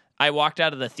is I walked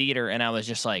out of the theater and I was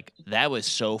just like, that was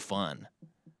so fun.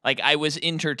 Like, I was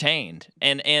entertained.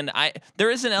 And there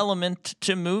is an element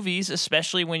to movies,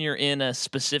 especially when you're in a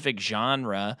specific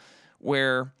genre,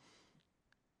 where,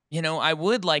 I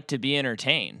would like to be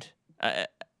entertained.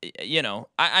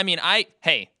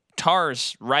 Hey,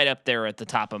 Tar's right up there at the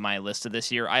top of my list of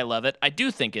this year. I love it. I do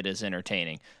think it is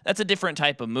entertaining. That's a different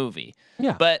type of movie.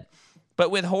 Yeah. But But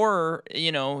with horror,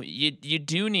 you know, you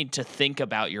do need to think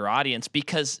about your audience,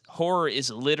 because horror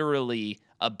is literally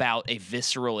about a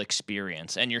visceral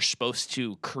experience, and you're supposed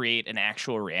to create an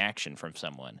actual reaction from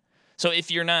someone. So if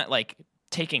you're not like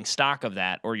taking stock of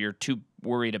that, or you're too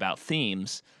worried about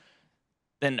themes,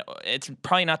 then it's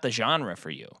probably not the genre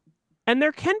for you. And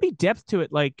there can be depth to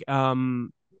it. Like,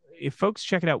 if folks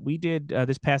check it out, we did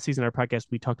this past season, our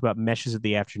podcast, we talked about Meshes of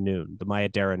the Afternoon, the Maya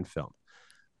Deren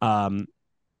film,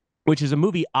 which is a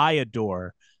movie I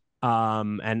adore.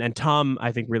 And Tom,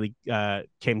 I think, really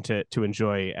came to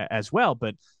enjoy as well.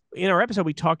 But in our episode,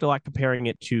 we talked a lot comparing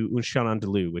it to Un Chien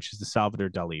Andalou, which is the Salvador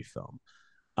Dali film.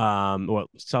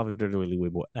 Salvador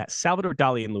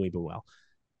Dali and Louis Buñuel.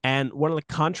 And one of the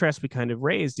contrasts we kind of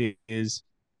raised is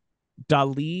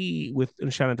Dali with Un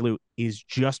Chien Andalou is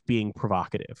just being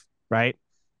provocative, right?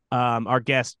 Our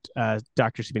guest,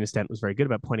 Dr. Sabina Stent, was very good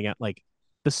about pointing out, like,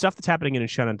 the stuff that's happening in Un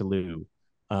Chien Andalou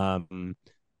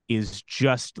is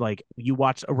just like you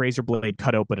watch a razor blade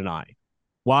cut open an eye.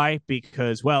 Why?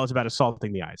 Because, well, it's about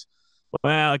assaulting the eyes.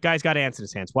 Well, a guy's got ants in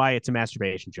his hands. Why? It's a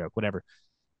masturbation joke, whatever.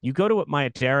 You go to what Maya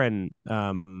Deren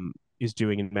is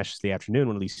doing in Meshes of the Afternoon,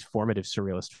 one of these formative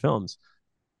surrealist films,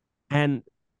 and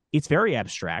it's very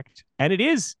abstract, and it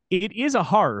is a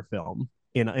horror film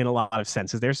in a lot of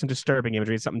senses. There's some disturbing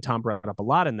imagery. It's something Tom brought up a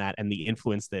lot in that, and the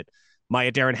influence that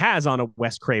Maya Deren has on a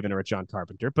Wes Craven or a John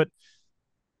Carpenter. But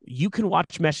you can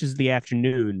watch Meshes of the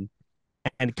Afternoon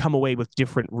and come away with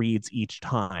different reads each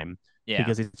time,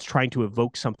 because it's trying to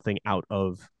evoke something out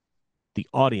of the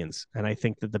audience. And I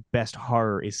think that the best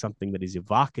horror is something that is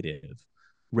evocative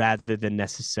rather than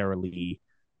necessarily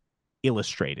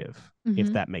illustrative,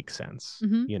 if that makes sense.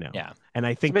 You know? Yeah. And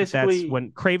I think that's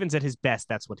when Craven's at his best,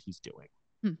 that's what he's doing.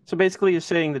 So basically, you're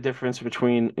saying the difference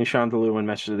between Un Chien Andalou and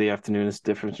Meshes of the Afternoon is the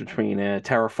difference between a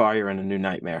Terrifier and a New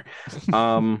Nightmare.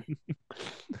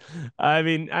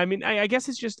 I guess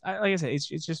it's just, like I said, it's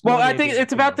just. Well, I think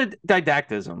it's about the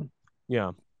didactism.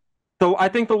 Yeah. So I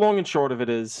think the long and short of it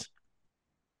is,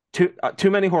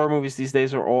 too many horror movies these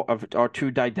days are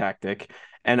too didactic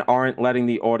and aren't letting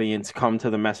the audience come to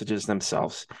the messages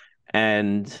themselves.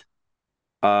 And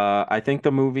I think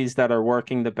the movies that are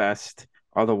working the best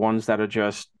are the ones that are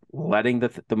just letting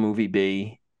the movie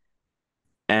be,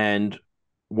 and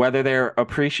whether they're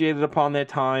appreciated upon their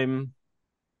time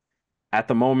at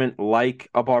the moment, like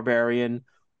A Barbarian,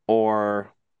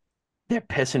 or they're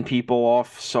pissing people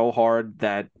off so hard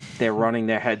that they're running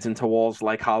their heads into walls,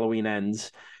 like Halloween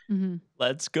Ends.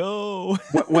 Let's go.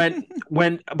 when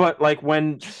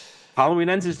Halloween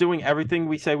Ends is doing everything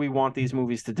we say we want these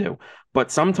movies to do,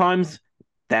 but sometimes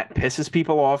that pisses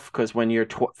people off, because when you're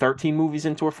 13 movies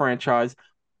into a franchise,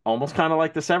 almost kind of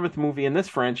like the 7th movie in this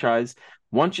franchise,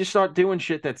 once you start doing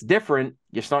shit that's different,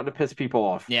 you're starting to piss people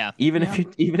off. Yeah. Even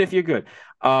if you're good.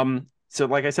 So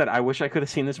like I said, I wish I could have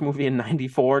seen this movie in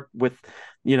 '94 with,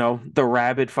 you know, the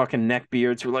rabid fucking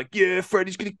neckbeards who are like, yeah,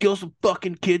 Freddy's gonna kill some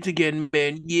fucking kids again,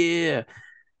 man. Yeah.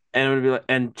 And it would be like,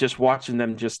 and just watching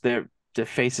them, just their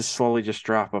faces slowly just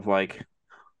drop of like,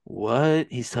 what?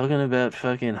 He's talking about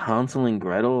fucking Hansel and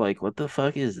Gretel? Like, what the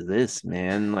fuck is this,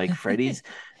 man? Like, Freddy's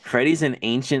an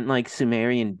ancient, like,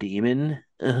 Sumerian demon?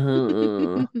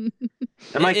 I'm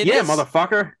like,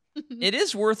 motherfucker. It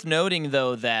is worth noting,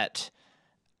 though, that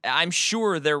I'm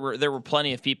sure there were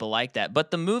plenty of people like that, but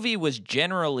the movie was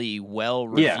generally well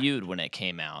reviewed when it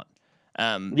came out.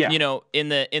 You know, in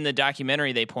the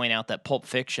documentary, they point out that Pulp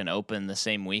Fiction opened the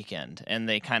same weekend, and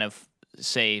they kind of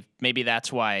say maybe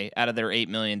that's why out of their $8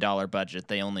 million budget,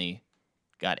 they only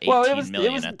got 18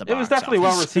 million at the box It was definitely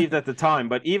office. well received at the time,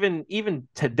 but even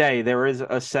today, there is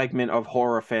a segment of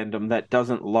horror fandom that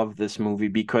doesn't love this movie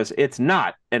because it's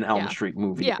not an Elm Street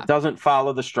movie. Yeah. It doesn't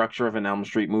follow the structure of an Elm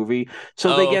Street movie.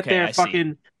 So they get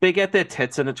they get their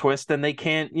tits in a twist, and they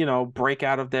can't, you know, break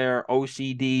out of their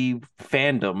OCD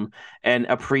fandom and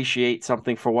appreciate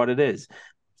something for what it is.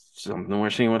 Something we're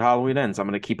seeing with Halloween Ends. I'm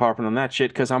going to keep harping on that shit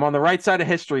because I'm on the right side of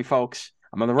history, folks.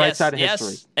 I'm on the right side of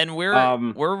history. And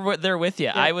we're there with you.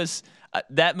 Yeah. I was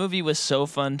that movie was so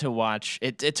fun to watch.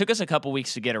 It took us a couple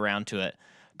weeks to get around to it.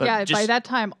 But by that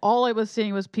time, all I was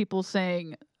seeing was people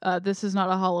saying, "This is not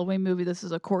a Halloween movie. This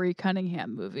is a Corey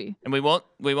Cunningham movie." And we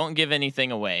won't give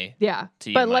anything away. Yeah,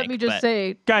 to you, but let Mike, me just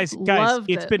say, guys,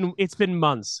 it's been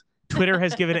months. Twitter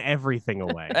has given everything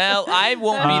away. Well, I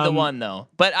won't be the one though.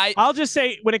 But I'll just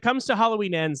say, when it comes to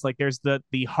Halloween Ends, like there's the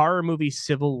horror movie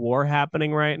Civil War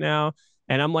happening right now.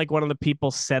 And I'm like one of the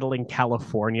people settling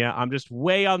California. I'm just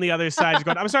way on the other side, just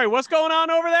going, I'm sorry, what's going on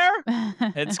over there?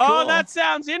 It's cool. Oh, that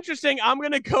sounds interesting. I'm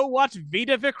going to go watch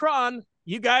Vita Vicron.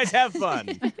 You guys have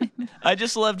fun. I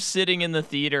just loved sitting in the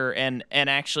theater and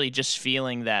actually just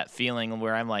feeling that feeling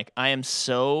where I'm like, I am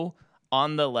so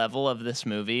on the level of this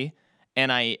movie, but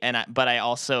I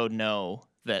also know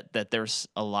that there's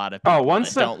a lot of people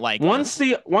that don't like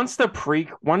this. Once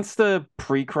the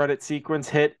pre-credit sequence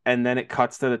hit and then it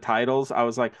cuts to the titles, I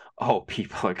was like, oh,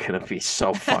 people are gonna be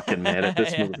so fucking mad at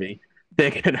this Yeah. movie.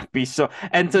 They're gonna be so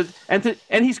and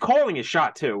he's calling his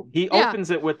shot too. He opens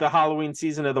it with the Halloween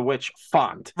Season of the Witch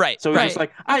font. Right. So he's just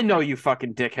like, I know you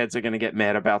fucking dickheads are gonna get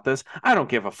mad about this. I don't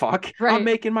give a fuck. Right. I'm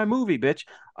making my movie, bitch.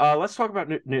 Let's talk about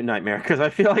New Nightmare because I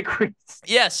feel like we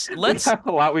have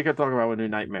a lot we could talk about with New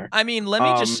Nightmare. I mean, let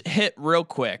me just hit real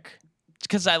quick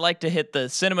because I like to hit the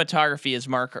cinematography is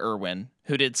Mark Irwin,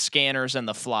 who did Scanners and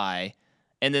The Fly,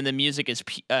 and then the music is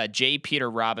J.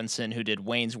 Peter Robinson, who did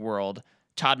Wayne's World,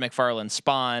 Todd McFarlane's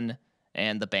Spawn,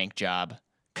 and The Bank Job.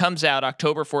 Comes out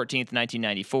October 14th,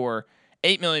 1994.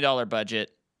 $8 million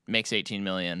budget, makes $18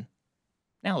 million.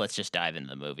 Now let's just dive into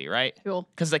the movie, right? Cool.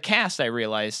 Because the cast, I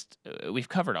realized we've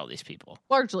covered all these people.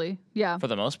 Largely, yeah. For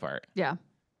the most part. Yeah.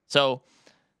 So,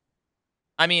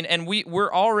 I mean, and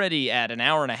we're already at an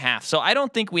hour and a half, so I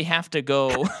don't think we have to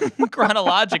go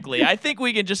chronologically. I think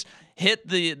we can just hit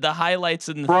the highlights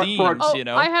and the themes, Oh, you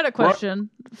know? I had a question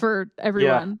for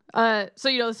everyone. Yeah. So,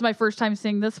 this is my first time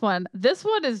seeing this one. This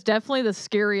one is definitely the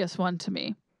scariest one to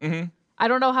me. Mm-hmm. I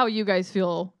don't know how you guys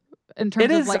feel in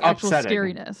terms of like actual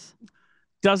scariness.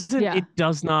 It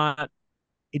does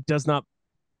not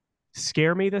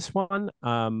scare me, this one.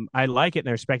 I like it and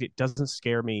I respect it. It doesn't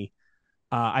scare me.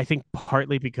 I think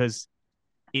partly because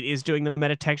it is doing the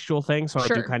metatextual thing, so I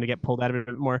do kind of get pulled out of it a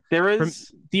bit more.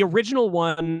 The original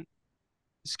one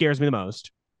scares me the most.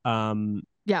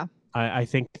 I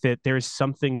think that there's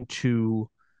something to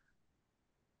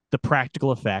the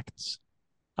practical effects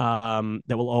that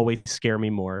will always scare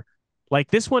me more. Like,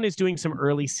 this one is doing some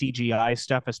early CGI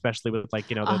stuff, especially with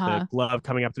the glove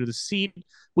coming up through the seat,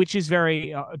 which is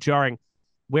very jarring.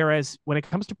 Whereas when it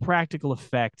comes to practical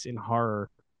effects in horror,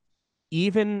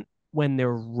 even when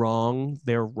they're wrong,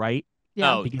 they're right.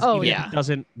 Yeah. Because if it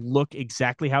doesn't look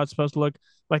exactly how it's supposed to look.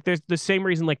 Like, there's the same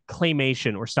reason like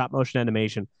claymation or stop motion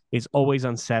animation is always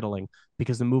unsettling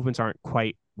because the movements aren't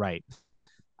quite right.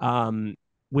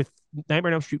 With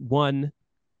Nightmare on Elm Street 1,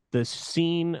 the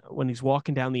scene when he's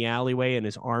walking down the alleyway and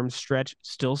his arms stretch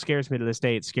still scares me to this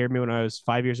day. It scared me when I was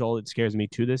 5 years old. It scares me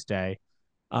to this day.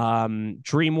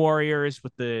 Dream Warriors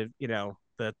with the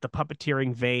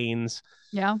puppeteering veins.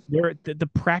 Yeah. The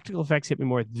practical effects hit me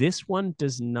more. This one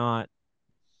does not.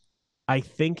 I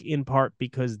think in part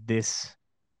because this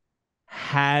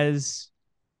has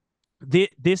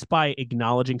this by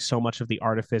acknowledging so much of the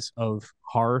artifice of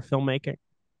horror filmmaking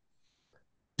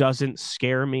doesn't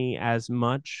scare me as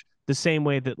much. The same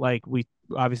way that, like, we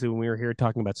obviously when we were here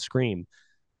talking about Scream,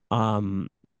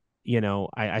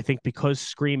 I think because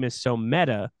Scream is so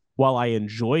meta, while I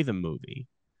enjoy the movie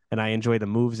and I enjoy the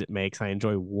moves it makes, I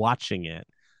enjoy watching it,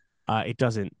 it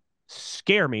doesn't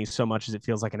scare me so much as it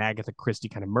feels like an Agatha Christie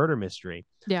kind of murder mystery.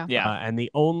 Yeah. And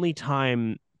the only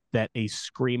time that a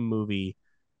Scream movie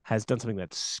has done something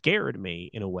that scared me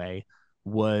in a way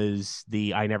was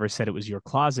the I never said it was your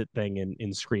closet thing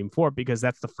in Scream 4, because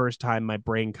that's the first time my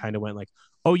brain kind of went like,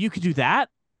 oh, you could do that?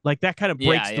 Like, that kind of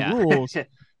breaks the rules.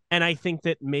 And I think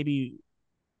that maybe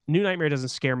New Nightmare doesn't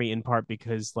scare me in part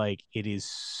because, like, it is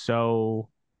so,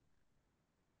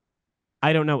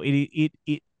 I don't know,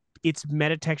 its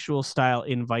metatextual style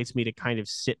invites me to kind of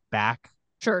sit back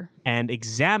and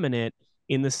examine it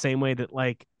in the same way that,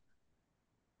 like,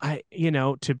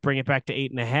 to bring it back to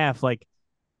 8.5, like,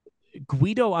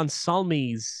 Guido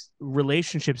Anselmi's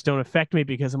relationships don't affect me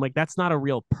because I'm like, that's not a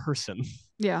real person.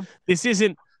 Yeah.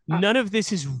 None of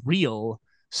this is real.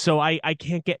 So I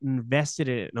can't get invested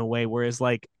in it in a way. Whereas,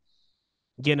 like,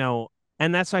 and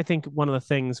that's, I think, one of the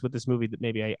things with this movie that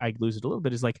maybe I lose it a little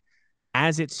bit is, like,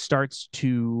 as it starts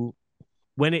to,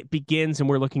 when it begins and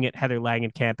we're looking at Heather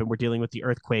Langenkamp and we're dealing with the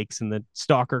earthquakes and the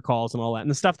stalker calls and all that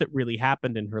and the stuff that really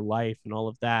happened in her life and all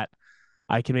of that,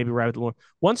 I can maybe ride with the Lord.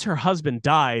 Once her husband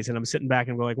dies and I'm sitting back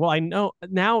and go like, well, I know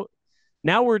now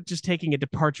we're just taking a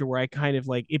departure where I kind of,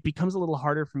 like, it becomes a little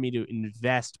harder for me to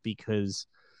invest because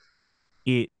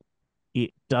it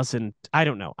doesn't, I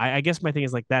don't know. I guess my thing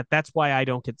is like that. That's why I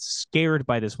don't get scared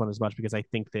by this one as much, because I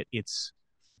think that its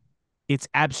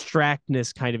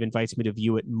abstractness kind of invites me to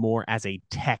view it more as a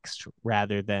text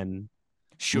rather than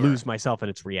lose myself in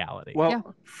its reality.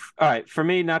 Well, all right. For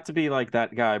me, not to be like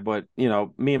that guy, but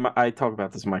I talk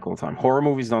about this, Mike, all the time. Horror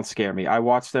movies don't scare me. I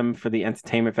watch them for the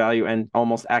entertainment value and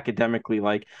almost academically,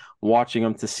 like, watching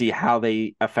them to see how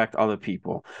they affect other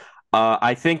people.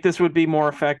 I think this would be more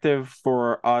effective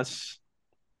for us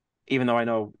even though I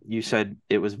know you said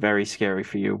it was very scary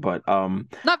for you, but Not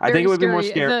I think very it would be more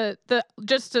scary. scary. The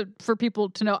just for people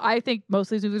to know, I think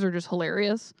most of these movies are just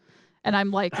hilarious, and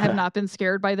I'm like have not been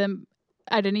scared by them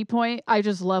at any point. I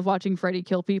just love watching Freddy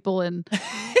kill people, and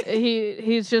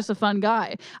he's just a fun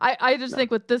guy. I just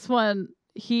think with this one,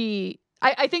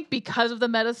 I think because of the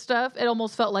meta stuff, it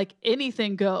almost felt like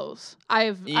anything goes.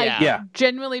 I Yeah.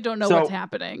 genuinely don't know what's So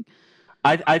happening.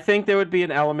 I think there would be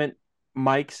an element.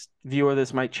 Mike's view of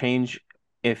this might change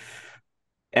if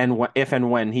if and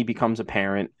when he becomes a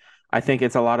parent. I think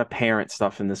it's a lot of parent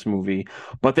stuff in this movie.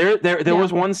 But there Yeah.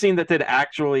 was one scene that did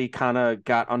actually kind of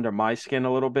got under my skin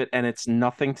a little bit, and it's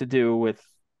nothing to do with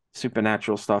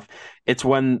supernatural stuff. It's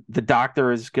when the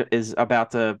doctor is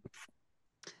about to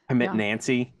commit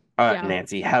Yeah. Yeah.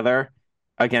 Nancy Heather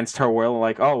against her will.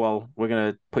 Like, oh well, we're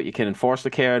gonna put your kid in foster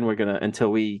care, and we're gonna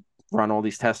until we run all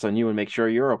these tests on you and make sure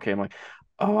you're okay. I'm like,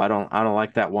 oh, I don't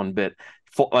like that one bit.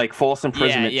 Like false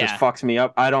imprisonment just Yeah. fucks me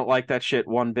up. I don't like that shit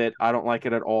one bit. I don't like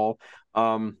it at all.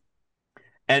 Um,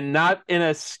 and not in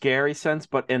a scary sense,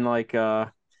 but in like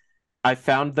I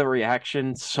found the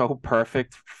reaction so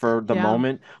perfect for the Yeah.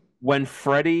 moment when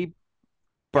Freddy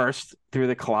burst through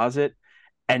the closet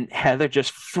and Heather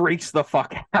just freaks the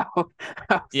fuck out.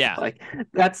 I was Yeah. like,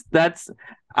 that's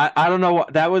I don't know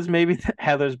what that was maybe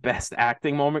Heather's best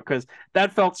acting moment because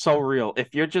that felt so real.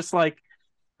 If you're just like,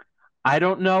 I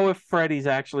don't know if Freddy's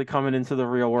actually coming into the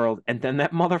real world, and then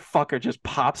that motherfucker just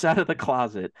pops out of the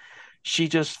closet, she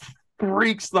just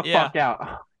freaks the Yeah. fuck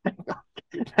out.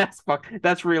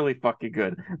 That's really fucking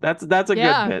good. That's a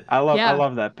Yeah. good bit. I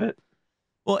love that bit.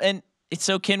 Well, and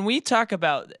so can we talk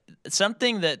about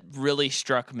something that really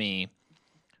struck me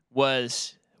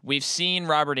was we've seen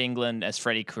Robert Englund as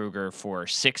Freddy Krueger for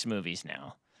 6 movies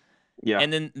now. Yeah.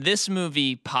 And then this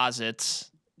movie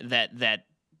posits that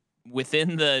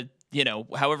within the,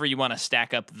 however you want to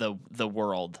stack up the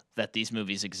world that these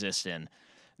movies exist in,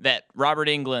 that Robert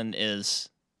Englund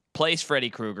plays Freddy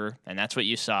Krueger, and that's what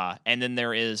you saw. And then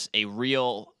there is a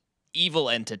real evil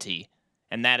entity,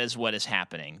 and that is what is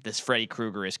happening. This Freddy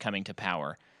Krueger is coming to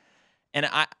power. And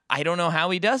I don't know how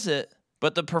he does it,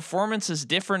 but the performance is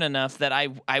different enough that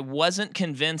I wasn't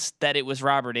convinced that it was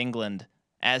Robert Englund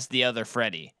as the other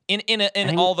Freddy in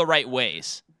all the right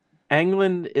ways.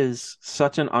 Englund is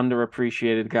such an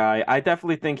underappreciated guy. I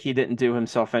definitely think he didn't do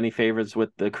himself any favors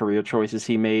with the career choices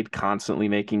he made, constantly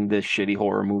making this shitty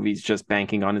horror movies, just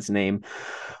banking on his name.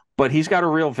 But he's got a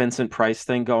real Vincent Price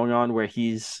thing going on where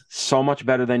he's so much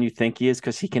better than you think he is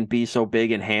because he can be so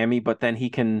big and hammy, but then he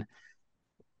can,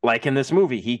 like in this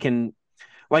movie, he can,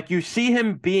 like you see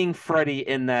him being Freddy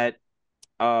in that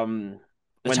The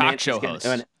when talk Nancy's show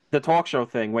host. the talk show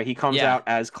thing where he comes out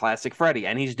as classic Freddy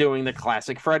and he's doing the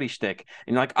classic Freddy shtick.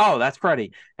 And you're like, oh, that's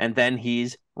Freddy. And then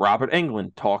he's Robert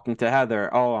Englund talking to Heather.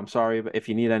 Oh, I'm sorry if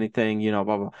you need anything, blah,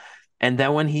 blah. And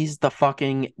then when he's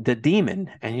the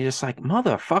demon, and you're just like,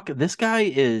 motherfucker, this guy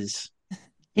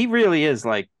he really is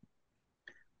like,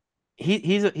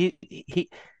 he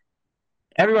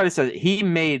everybody says he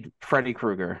made Freddy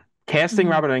Krueger. Casting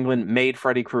Mhm. Robert Englund made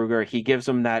Freddy Krueger. He gives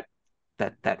him that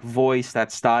voice,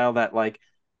 that style, that like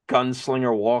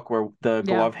gunslinger walk where the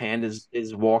glove hand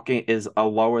is walking is a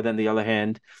lower than the other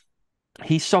hand.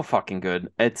 He's so fucking good.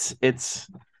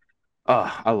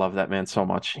 I love that man so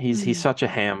much. He's such a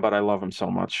ham, but I love him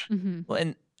so much. Mm-hmm. Well,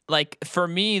 and like for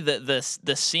me, the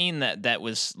scene that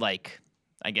was like,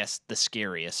 I guess the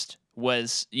scariest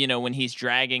was when he's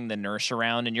dragging the nurse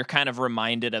around, and you're kind of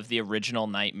reminded of the original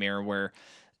Nightmare where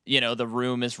the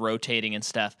room is rotating and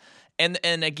stuff. And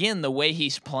again, the way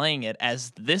he's playing it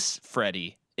as this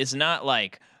Freddy is not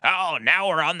like, oh, now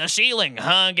we're on the ceiling,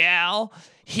 huh, gal?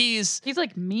 He's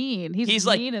like mean. He's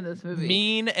like mean in this movie.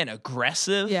 Mean and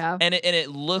aggressive. Yeah. And it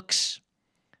looks.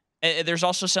 There's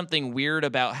also something weird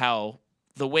about how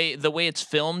the way it's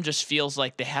filmed just feels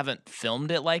like they haven't filmed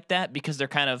it like that because they're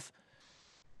kind of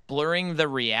blurring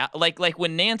the like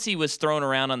when Nancy was thrown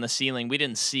around on the ceiling, we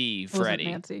didn't see Freddy.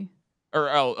 Nancy. Or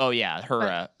oh yeah,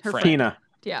 her friend. Tina.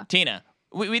 Yeah. Tina.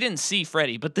 We didn't see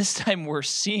Freddy, but this time we're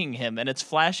seeing him and it's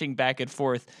flashing back and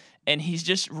forth and he's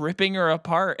just ripping her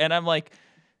apart and I'm like,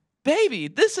 baby,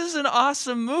 this is an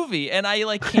awesome movie and I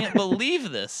like can't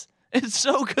believe this. It's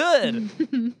so good.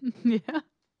 Yeah.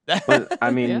 But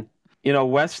I mean,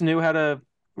 Wes knew how to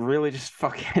really just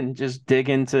fucking just dig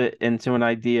into an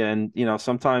idea and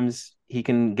sometimes he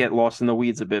can get lost in the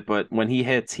weeds a bit, but when he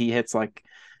hits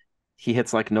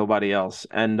like nobody else.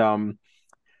 And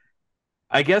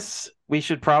I guess we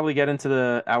should probably get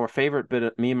into our favorite bit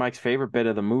of me and Mike's favorite bit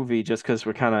of the movie just because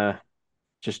we're kind of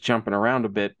just jumping around a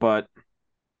bit. But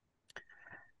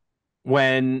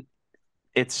when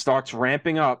it starts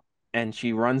ramping up and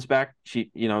she runs back.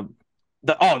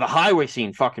 The highway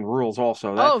scene fucking rules.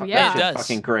 Also, Oh, that yeah. shit's It does.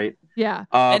 fucking great. Yeah.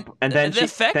 And then the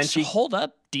effects she hold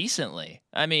up decently.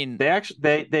 I mean,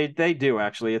 they do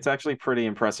actually. It's actually pretty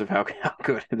impressive how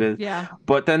good it is. Yeah.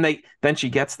 But then she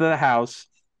gets to the house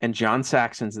and John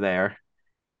Saxon's there,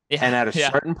 and yeah, at a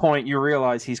yeah, certain point you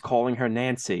realize he's calling her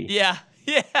Nancy. yeah,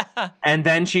 yeah. And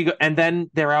then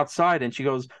they're outside and she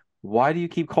goes, "Why do you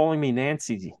keep calling me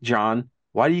Nancy, John?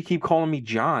 Why do you keep calling me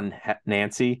John,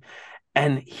 Nancy?"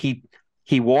 And he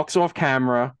walks off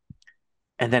camera,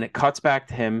 and then it cuts back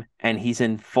to him and he's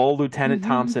in full Lieutenant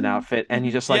Thompson outfit, and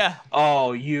you're just like, Yeah.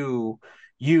 "Oh, you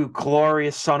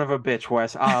glorious son of a bitch,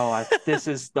 Wes. This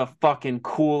is the fucking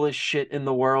coolest shit in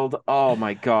the world. Oh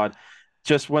my God."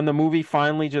 Just when the movie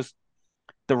finally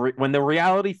when the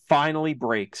reality finally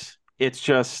breaks, it's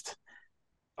just,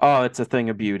 oh, it's a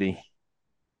thing of beauty.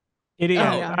 It is. Oh,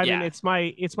 yeah. I mean, yeah. it's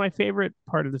my favorite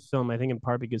part of the film. I think in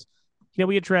part because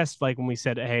we addressed, like, when we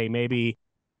said, hey, maybe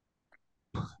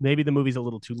the movie's a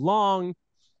little too long.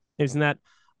 Isn't that?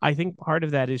 I think part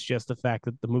of that is just the fact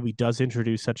that the movie does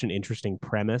introduce such an interesting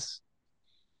premise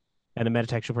and a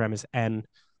metatextual premise, and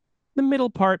the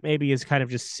middle part maybe is kind of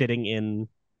just sitting in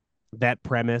that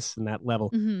premise and that level.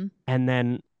 Mm-hmm. And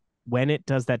then when it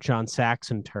does that John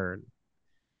Saxon turn,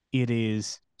 it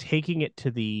is taking it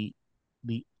to the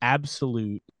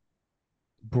absolute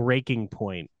breaking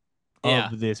point Yeah.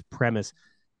 of this premise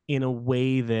in a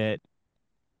way that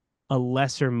a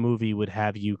lesser movie would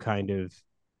have you kind of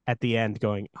at the end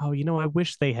going, "Oh, I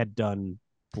wish they had done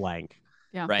blank."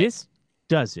 Yeah. Right. This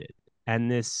does it,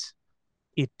 and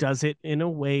it does it in a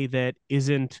way that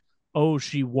isn't, "Oh,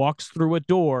 she walks through a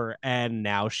door and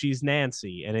now she's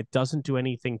Nancy," and it doesn't do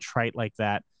anything trite like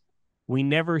that. We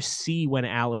never see when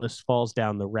Alice falls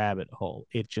down the rabbit hole.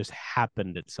 It just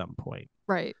happened at some point.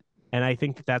 Right. And I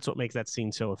think that's what makes that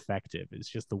scene so effective. It's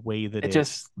just the way that It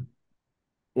just,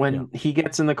 when he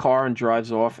gets in the car and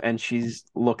drives off and she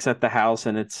looks at the house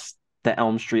and it's the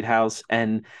Elm Street house,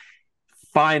 and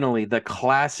finally the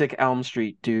classic Elm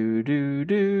Street do do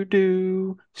do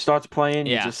do starts playing.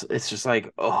 Yeah. It's just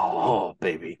like, oh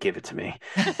baby, give it to me.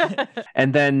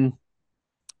 And then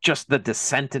just the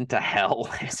descent into hell.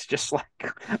 It's just like,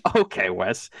 okay,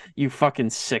 Wes, you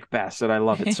fucking sick bastard. I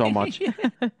love it so much.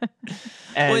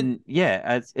 And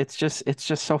yeah, it's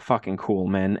just so fucking cool,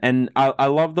 man. And I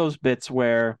love those bits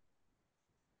where,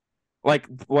 like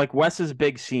Wes's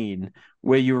big scene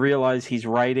where you realize he's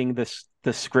writing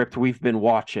the script we've been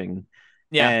watching,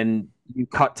 Yeah. and you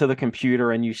cut to the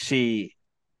computer and you see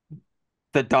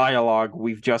the dialogue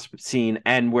we've just seen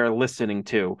and we're listening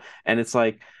to, and it's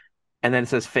like, and then it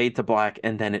says fade to black,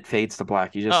 and then it fades to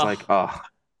black. You're just Oh, like, oh,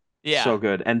 yeah. so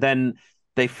good. And then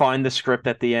they find the script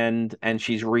at the end and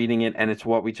she's reading it and it's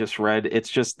what we just read. It's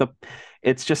just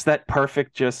that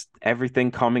perfect, just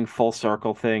everything coming full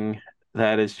circle thing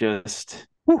that is just,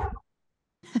 whew,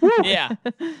 whew. Yeah.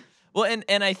 Well,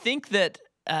 and I think that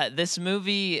this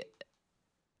movie,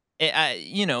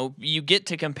 you get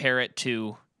to compare it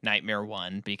to Nightmare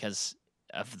 1 because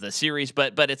of the series,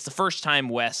 but it's the first time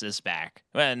Wes is back.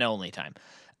 Well, the only time,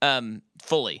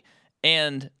 fully.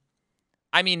 And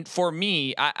I mean, for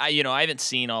me, I haven't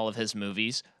seen all of his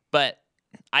movies, but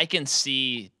I can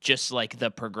see just like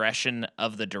the progression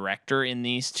of the director in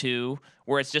these two,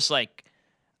 where it's just like,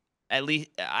 at least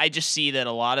I just see that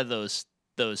a lot of those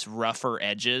rougher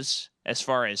edges as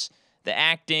far as the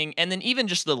acting, and then even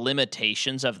just the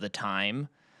limitations of the time.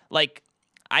 Like,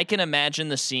 I can imagine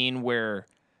the scene where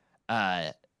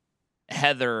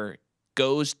Heather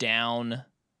goes down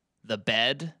the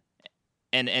bed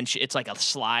and it's like a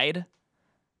slide.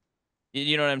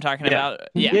 You know what I'm talking about?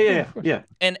 Yeah.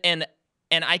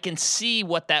 And I can see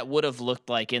what that would have looked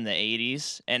like in the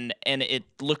 80s, and it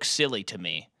looks silly to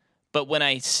me. But when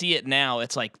I see it now,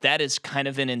 it's like, that is kind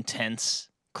of an intense,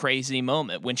 crazy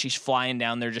moment when she's flying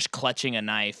down there just clutching a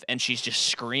knife and she's just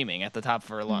screaming at the top of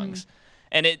her lungs.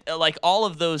 And it, like, all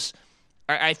of those,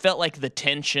 I felt like the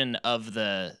tension of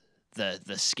the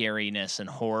scariness and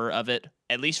horror of it,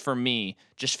 at least for me,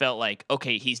 just felt like,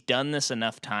 okay, he's done this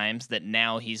enough times that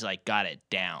now he's like got it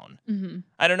down. Mm-hmm.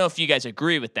 I don't know if you guys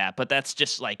agree with that, but that's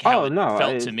just like how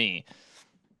felt to me.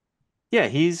 Yeah,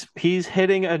 he's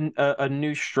hitting a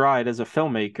new stride as a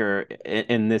filmmaker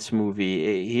in this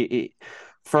movie.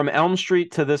 From Elm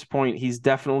Street to this point, he's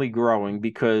definitely growing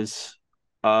because,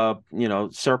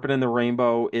 Serpent and the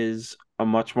Rainbow is a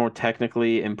much more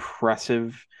technically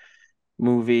impressive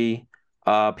movie.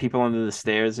 People Under the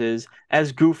Stairs is,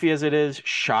 as goofy as it is,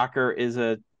 Shocker is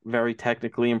a very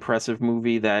technically impressive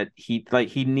movie that he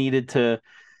needed to.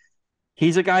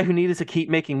 He's a guy who needed to keep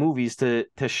making movies to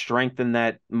strengthen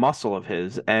that muscle of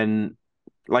his. And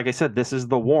like I said, this is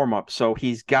the warm up. So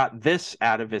he's got this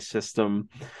out of his system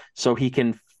so he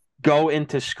can go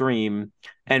into Scream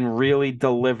and really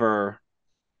deliver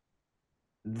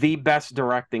the best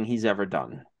directing he's ever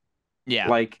done. Yeah,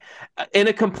 Like in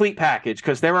a complete package,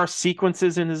 because there are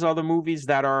sequences in his other movies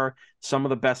that are some of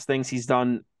the best things he's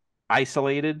done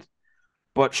isolated,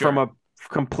 but from sure. a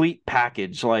complete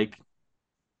package, like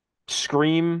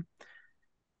Scream,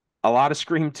 a lot of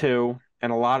Scream 2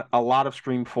 and a lot of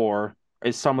Scream 4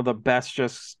 is some of the best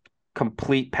just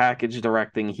complete package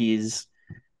directing he's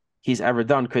ever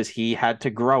done because he had to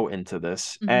grow into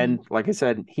this. Hmm. And like I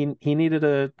said, he needed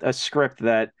a script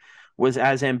that was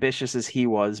as ambitious as he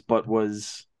was, but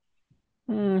was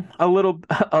a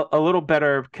little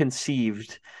better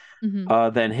conceived Hmm.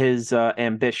 than his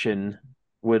ambition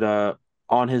would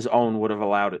on his own would have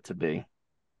allowed it to be.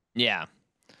 Yeah.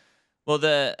 Well,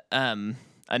 the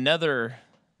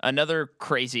another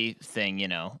crazy thing,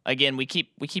 again, we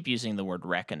keep using the word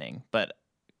reckoning, but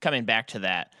coming back to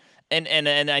that, and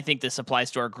I think this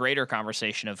applies to our greater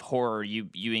conversation of horror. You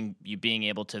being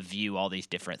able to view all these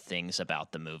different things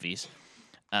about the movies.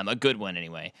 A good one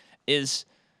anyway is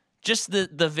just the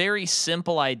very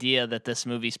simple idea that this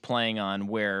movie's playing on,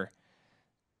 where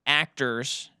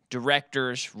actors,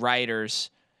 directors, writers,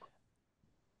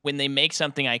 when they make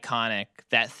something iconic,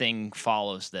 that thing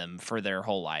follows them for their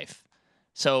whole life.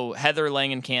 So Heather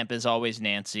Langenkamp is always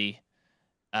Nancy.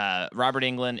 Robert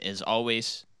Englund is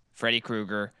always Freddy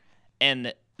Krueger.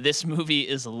 And this movie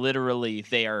is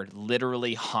they are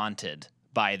literally haunted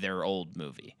by their old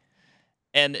movie.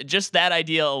 And just that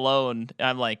idea alone,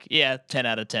 I'm like, yeah, 10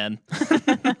 out of 10.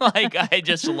 Like, I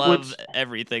just love Which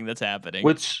everything that's happening.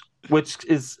 which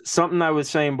is something I was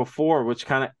saying before, which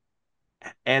kind of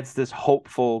adds this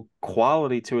hopeful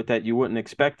quality to it that you wouldn't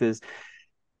expect is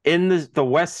in the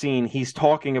West scene, he's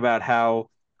talking about how,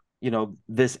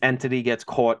 this entity gets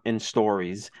caught in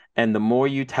stories, and the more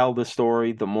you tell the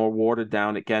story, the more watered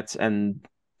down it gets, and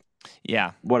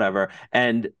Yeah. whatever.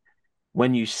 And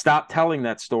when you stop telling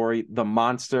that story, the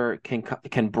monster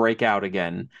can break out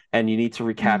again, and you need to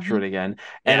recapture Hmm. it again.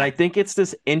 And Yeah. I think it's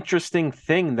this interesting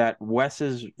thing that Wes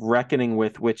is reckoning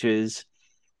with, which is,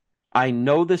 I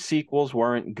know the sequels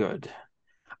weren't good.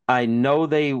 I know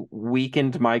they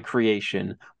weakened my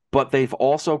creation, but they've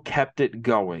also kept it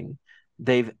going.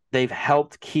 They've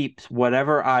helped keep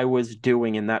whatever I was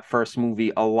doing in that first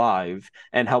movie alive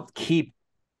and helped keep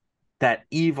that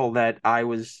evil that I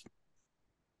was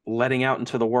letting out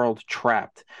into the world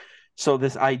trapped. So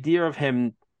this idea of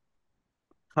him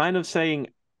kind of saying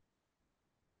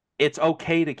it's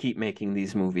okay to keep making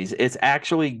these movies. It's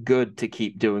actually good to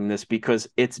keep doing this because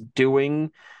it's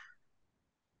doing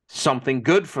something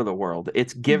good for the world.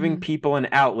 It's giving Hmm. people an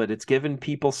outlet. It's giving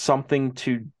people something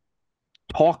to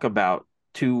talk about,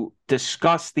 to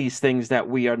discuss these things that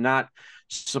we are not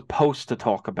supposed to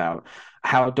talk about.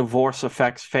 How divorce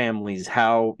affects families,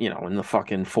 how, in the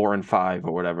fucking 4 and 5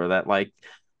 or whatever, that like,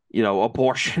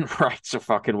 abortion rights or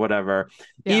fucking whatever.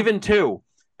 Yeah. Even too,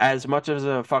 as much as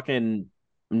a fucking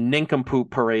nincompoop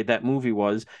parade that movie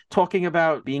was, talking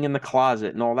about being in the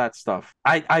closet and all that stuff.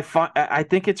 I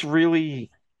think it's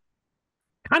really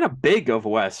kind of big of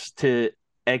Wes to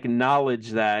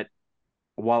acknowledge that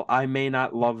while I may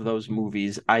not love those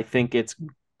movies, I think it's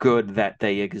good that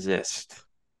they exist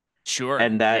Sure.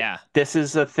 and that Yeah. this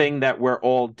is a thing that we're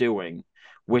all doing,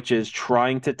 which is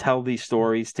trying to tell these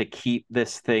stories to keep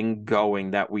this thing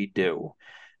going that we do.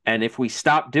 And if we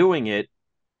stop doing it,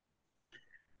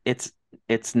 it's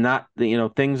it's not,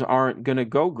 things aren't going to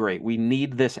go great. We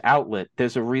need this outlet.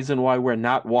 There's a reason why we're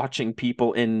not watching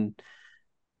people in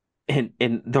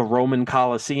the Roman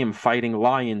Colosseum fighting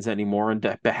lions anymore and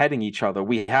beheading each other.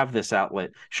 We have this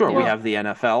outlet. Sure, we Yeah. Well, have the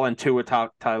NFL, and Tua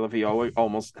Tagovailoa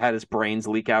almost had his brains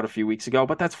leak out a few weeks ago,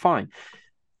 but that's fine.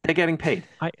 They're getting paid.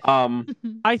 I Um,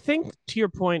 I think to your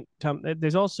point, Tom,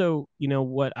 there's also,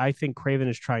 what I think Craven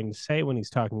is trying to say when he's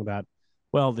talking about,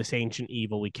 well, this ancient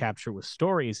evil we capture with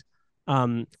stories.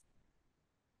 Um,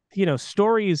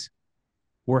 stories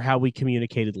were how we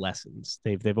communicated lessons.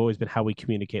 They've always been how we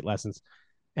communicate lessons.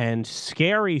 And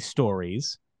scary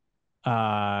stories,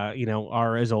 are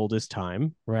as old as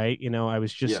time, right? yeah, I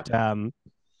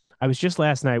was just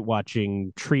last night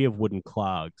watching Tree of Wooden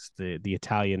Clogs, the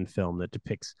Italian film that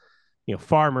depicts,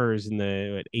 farmers in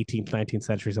the 18th, 19th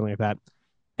century, something like that.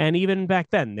 And even back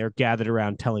then, they're gathered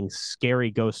around telling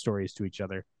scary ghost stories to each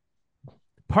other.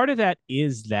 Part of that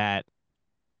is that,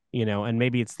 and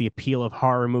maybe it's the appeal of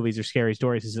horror movies or scary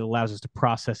stories, is it allows us to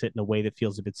process it in a way that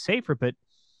feels a bit safer. But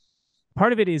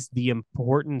part of it is the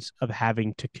importance of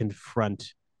having to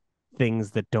confront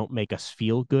things that don't make us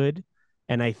feel good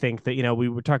And I think that, we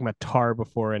were talking about Tar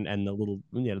before, and the little,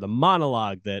 the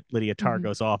monologue that Lydia Tar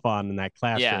goes off on in that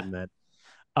classroom, that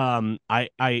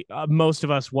I most of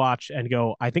us watch and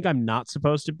go, I think I'm not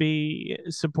supposed to be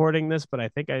supporting this, but I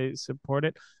think I support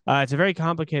it. It's a very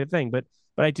complicated thing, but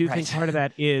I do think part of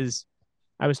that is,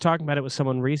 I was talking about it with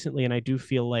someone recently, and I do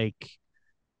feel like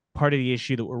part of the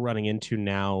issue that we're running into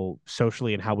now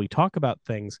socially and how we talk about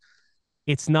things,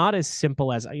 it's not as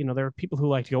simple as, there are people who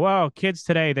like to go, oh, kids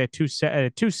today, they're too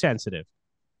sensitive.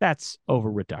 That's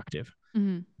over reductive.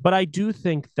 But I do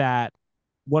think that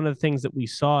one of the things that we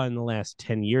saw in the last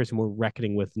 10 years and we're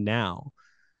reckoning with now,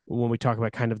 when we talk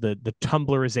about kind of the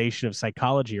Tumblrization of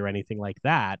psychology or anything like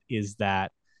that, is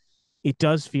that it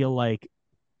does feel like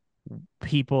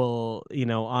people,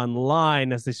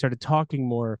 online, as they started talking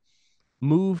more,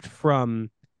 moved from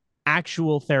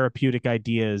actual therapeutic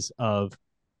ideas of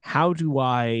how do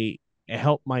I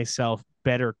help myself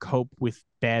better cope with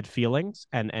bad feelings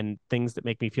and things that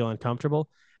make me feel uncomfortable.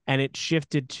 And it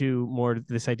shifted to more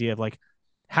this idea of like,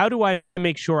 how do I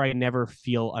make sure I never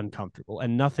feel uncomfortable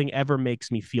and nothing ever makes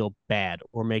me feel bad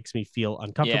or makes me feel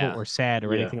uncomfortable or sad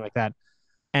or anything like that.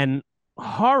 And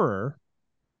horror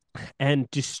and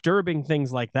disturbing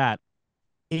things like that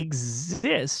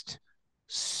exist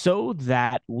so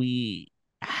that we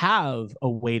have a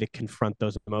way to confront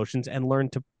those emotions and learn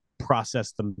to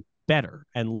process them better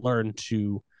and learn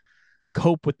to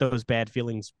cope with those bad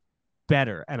feelings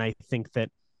better. And I think that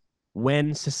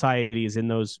when society is in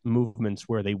those movements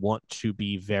where they want to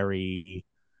be very,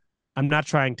 I'm not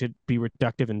trying to be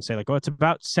reductive and say like, oh, it's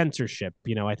about censorship.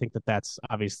 I think that that's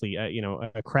obviously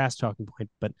a crass talking point,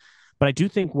 but I do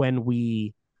think when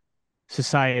we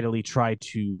societally try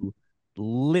to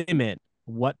limit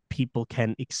what people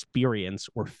can experience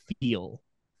or feel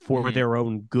for their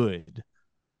own good,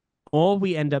 all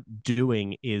we end up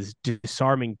doing is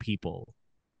disarming people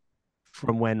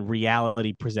from when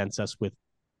reality presents us with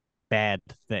bad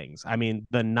things. I mean,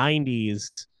 the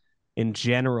 90s in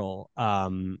general,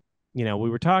 we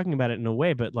were talking about it in a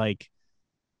way, but like,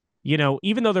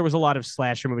 even though there was a lot of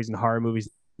slasher movies and horror movies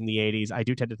in the 80s, I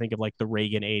do tend to think of like the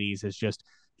Reagan 80s as just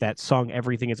that song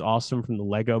Everything Is Awesome from the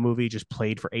Lego movie just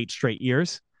played for 8 straight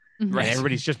years. And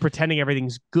everybody's just pretending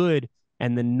everything's good.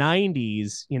 And the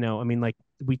 90s, I mean, like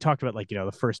we talked about, like,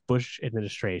 the first Bush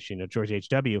administration, George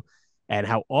H.W., and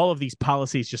how all of these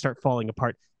policies just start falling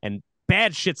apart and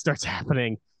bad shit starts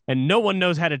happening and no one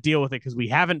knows how to deal with it because we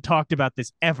haven't talked about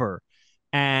this ever.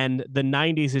 And the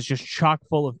 90s is just chock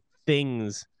full of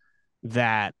things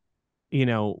that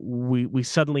we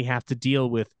suddenly have to deal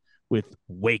with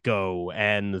Waco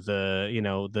and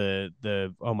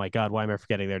the oh my god, why am I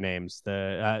forgetting their names,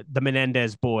 the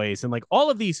Menendez boys, and like all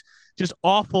of these just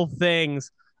awful things,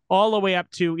 all the way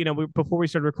up to before we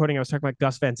started recording I was talking about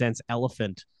Gus Van Sant's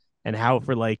Elephant and how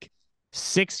for like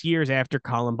 6 years after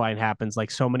Columbine happens,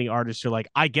 like so many artists are like,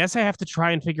 I guess I have to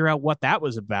try and figure out what that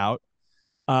was about,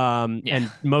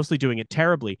 and mostly doing it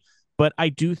terribly. But I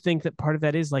do think that part of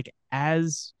that is like,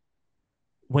 as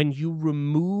when you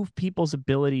remove people's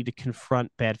ability to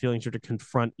confront bad feelings or to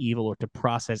confront evil or to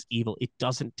process evil, it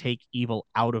doesn't take evil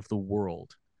out of the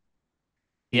world.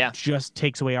 It just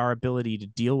takes away our ability to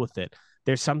deal with it.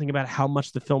 There's something about how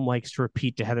much the film likes to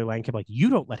repeat to Heather Langenkamp, like, you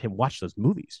don't let him watch those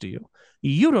movies, do you?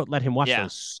 You don't let him watch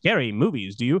those scary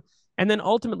movies, do you? And then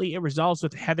ultimately it resolves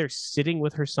with Heather sitting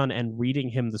with her son and reading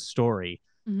him the story.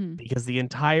 Because the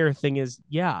entire thing is,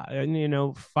 and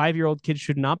 5-year-old kids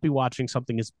should not be watching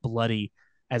something as bloody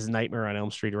as Nightmare on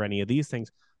Elm Street or any of these things.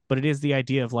 But it is the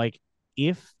idea of like,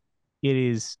 if it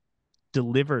is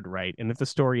delivered right, and if the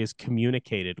story is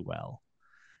communicated well,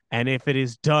 and if it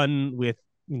is done with,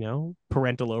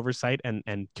 parental oversight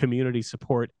and community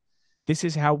support, this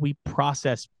is how we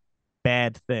process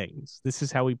bad things. This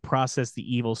is how we process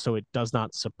the evil so it does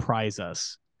not surprise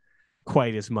us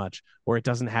quite as much, or it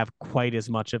doesn't have quite as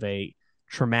much of a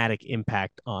traumatic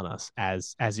impact on us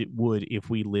as it would if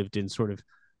we lived in sort of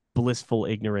blissful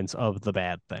ignorance of the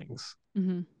bad things.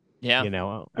 I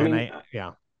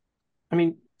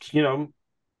mean,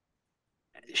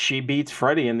 she beats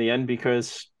Freddy in the end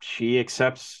because she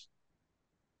accepts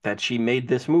that she made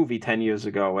this movie 10 years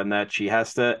ago and that she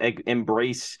has to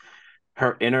embrace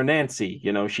her inner Nancy.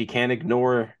 She can't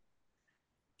ignore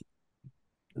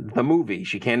the movie.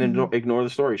 She can't ignore the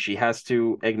story. She has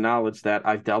to acknowledge that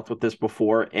I've dealt with this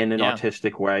before in an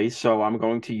artistic way, so I'm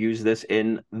going to use this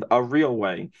in a real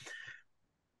way.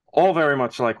 All very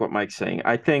much like what Mike's saying.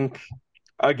 I think,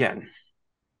 again,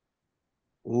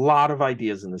 a lot of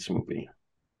ideas in this movie,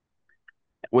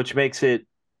 which makes it,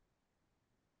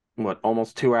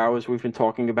 almost 2 hours we've been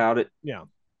talking about it? Yeah.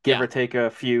 Give or take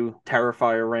a few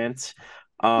Terrifier rants.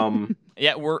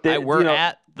 Yeah, we're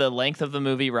at the length of the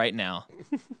movie right now.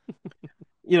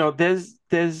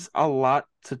 There's a lot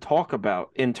to talk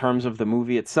about in terms of the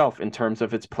movie itself, in terms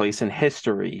of its place in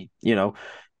history,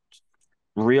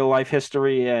 real life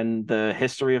history and the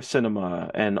history of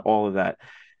cinema and all of that.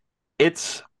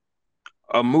 It's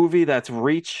a movie that's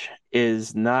reach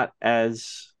is not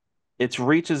as its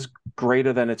reach is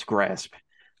greater than its grasp.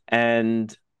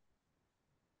 And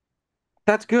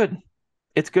that's good.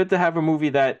 It's good to have a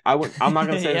movie that I'm not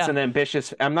going to say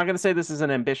I'm not going to say this is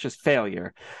an ambitious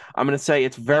failure. I'm going to say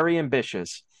it's very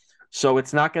ambitious. So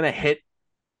it's not going to hit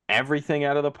everything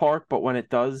out of the park, but when it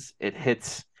does, it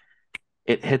hits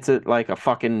it like a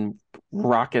fucking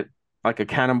rocket, like a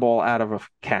cannonball out of a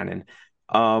cannon.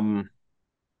 And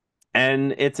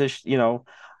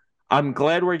I'm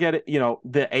glad we're getting,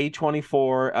 the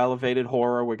A24 elevated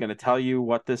horror. We're going to tell you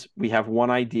we have one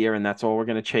idea and that's all we're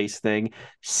going to chase thing.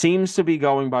 Seems to be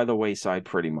going by the wayside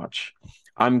pretty much.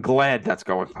 I'm glad that's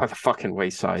going by the fucking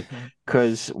wayside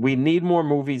because we need more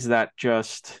movies that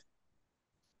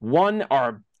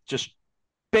are just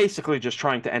basically just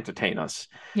trying to entertain us.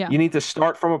 Yeah. You need to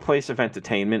start from a place of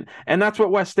entertainment. And that's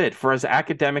what Wes did. For as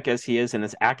academic as he is and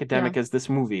as academic as this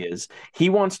movie is, he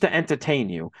wants to entertain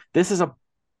you. This is a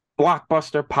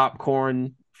blockbuster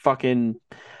popcorn, fucking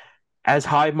as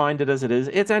high-minded as it is,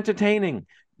 it's entertaining.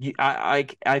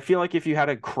 I feel like if you had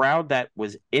a crowd that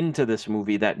was into this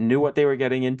movie, that knew what they were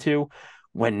getting into,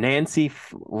 when Nancy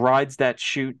rides that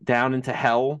chute down into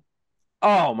hell,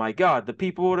 oh my God, the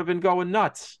people would have been going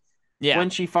nuts. Yeah. When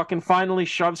she fucking finally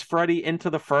shoves Freddy into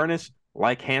the furnace,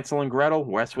 like Hansel and Gretel,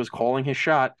 Wes was calling his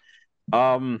shot.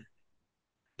 People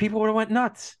would have went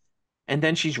nuts. And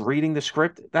then she's reading the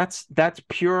script. That's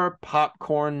pure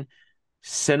popcorn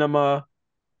cinema,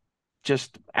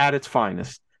 just at its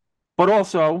finest. But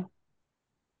also,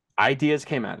 ideas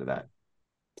came out of that.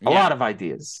 A lot of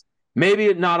ideas.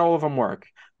 Maybe not all of them work.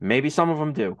 Maybe some of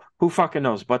them do. Who fucking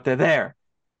knows? But they're there.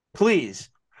 Please,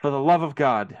 for the love of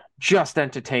God, just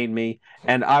entertain me,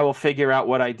 and I will figure out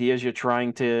what ideas you're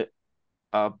trying to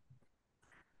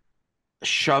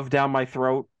shove down my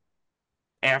throat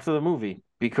after the movie,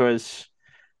 because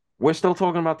we're still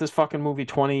talking about this fucking movie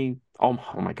oh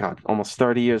my God, almost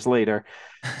 30 years later.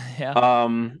 Yeah.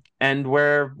 And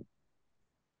we're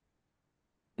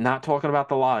not talking about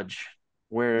The Lodge.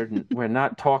 We're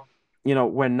not talking.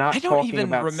 We're not. I don't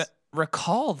even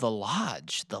recall The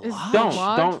Lodge. The Lodge.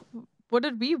 Don't. What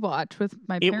did we watch with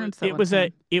my parents? It was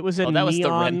a that was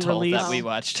the rental release that we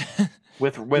watched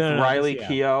with Riley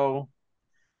Keough,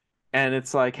 and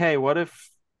it's like, hey, what if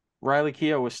Riley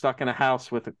Keough was stuck in a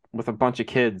house with a bunch of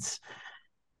kids,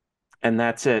 and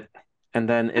that's it, and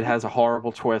then it has a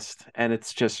horrible twist, and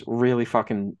it's just really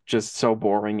fucking just so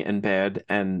boring and bad,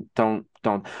 and don't.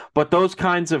 But those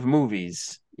kinds of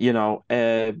movies,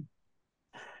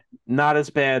 not as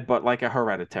bad, but like a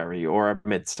Hereditary or a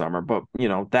Midsummer. But,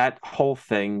 that whole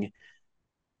thing,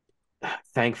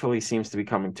 thankfully, seems to be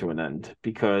coming to an end,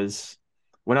 because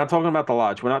we're not talking about The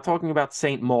Lodge. We're not talking about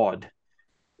Saint Maud,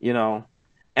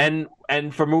 and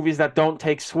for movies that don't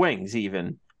take swings,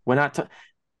 even. We're not.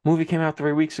 Movie came out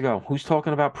 3 weeks ago. Who's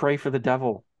talking about Pray for the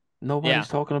Devil? Nobody's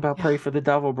talking about Pray for the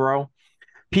Devil, bro.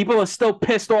 People are still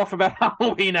pissed off about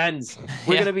Halloween Ends.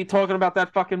 We're going to be talking about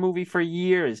that fucking movie for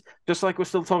years. Just like we're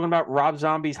still talking about Rob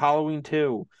Zombie's Halloween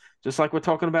 2. Just like we're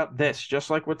talking about this. Just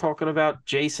like we're talking about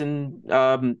Jason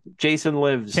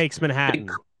Lives. Takes Manhattan.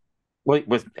 We're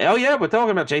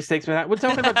talking about Jason Takes Manhattan. We're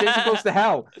talking about Jason Goes to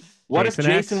Hell. What if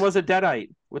Jason was a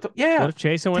Deadite? What if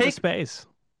Jason went to space?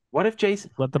 What if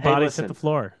Jason... Let the bodies hit the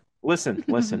floor. Listen.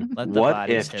 What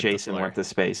if Jason went to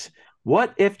space?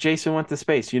 What if Jason went to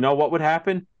space? You know what would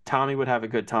happen? Tommy would have a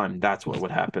good time. That's what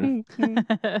would happen.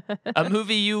 A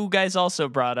movie you guys also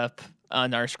brought up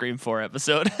on our Scream 4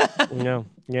 episode.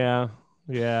 Yeah.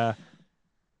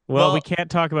 Well, we can't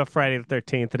talk about Friday the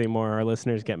 13th anymore. Our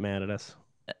listeners get mad at us.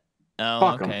 Oh,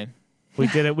 Fuck okay. 'em. We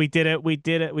did it. We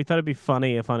thought it'd be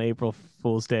funny if on April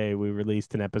Fool's Day we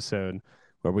released an episode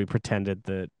where we pretended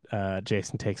that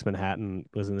Jason Takes Manhattan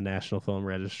was in the National Film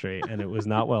Registry, and it was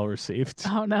not well received.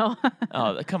 Oh no!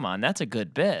 Oh, come on, that's a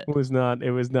good bit. It was not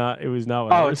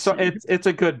well received. It's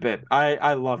a good bit.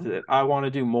 I loved it. I want to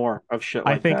do more of shit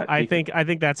like that. I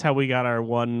think that's how we got our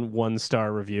one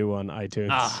star review on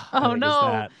iTunes. Oh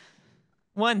no!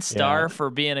 1 star for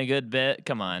being a good bit.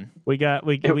 Come on. We have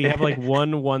like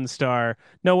one star.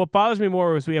 No, what bothers me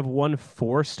more was we have 1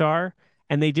 4-star.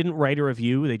 And they didn't write a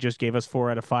review. They just gave us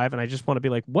 4 out of 5. And I just want to be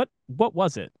like, what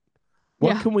was it?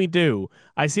 What can we do?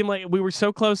 I seem like we were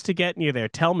so close to getting you there.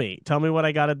 Tell me what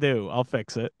I got to do. I'll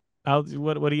fix it.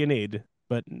 What do you need?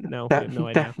 But no, we have no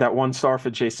idea. That 1 star for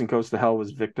Jason Goes to Hell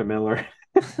was Victor Miller.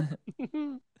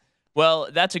 Well,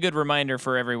 that's a good reminder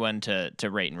for everyone to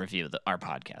rate and review our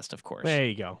podcast, of course. There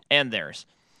you go. And theirs.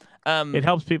 It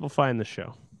helps people find the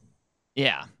show.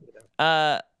 Yeah.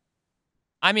 I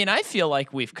mean, I feel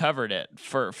like we've covered it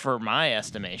for my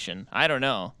estimation. I don't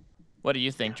know. What do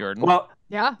you think, Jordan? Well,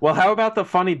 Yeah. Well, how about the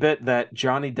funny bit that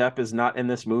Johnny Depp is not in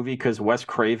this movie because Wes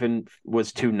Craven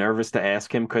was too nervous to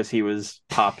ask him because he was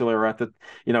popular at the,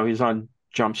 he was on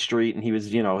Jump Street and he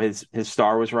was, his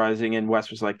star was rising, and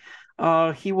Wes was like,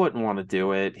 "Oh, he wouldn't want to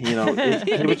do it.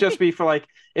 It would just be for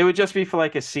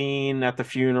like a scene at the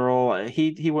funeral.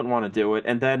 He wouldn't want to do it."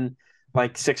 And then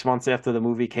like 6 months after the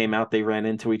movie came out, they ran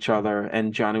into each other,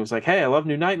 and Johnny was like, "Hey, I love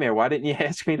New Nightmare. Why didn't you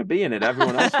ask me to be in it?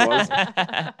 Everyone else was."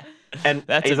 And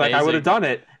That's he's like, "I would have amazing. done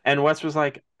it." And Wes was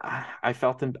like, I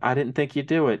felt him. I didn't think you'd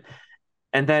do it.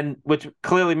 And then, which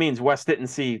clearly means Wes didn't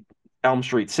see Elm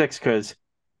Street 6 because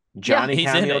Johnny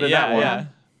He's in cameoed it. in that one. Yeah.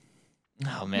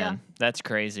 Oh man, that's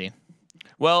crazy.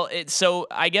 Well, so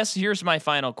I guess here's my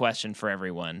final question for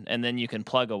everyone, and then you can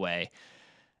plug away.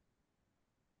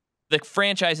 The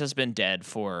franchise has been dead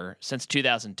since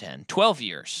 2010, 12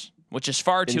 years, which is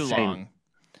far too long.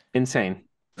 Insane.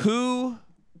 Who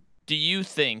do you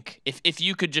think, if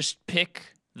you could just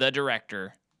pick the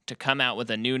director to come out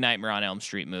with a new Nightmare on Elm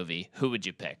Street movie, who would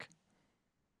you pick?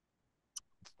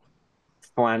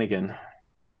 Flanagan,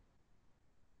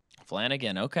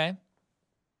 okay.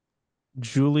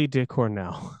 Julie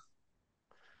DeCornell,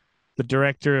 the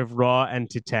director of Raw and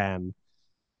Titan.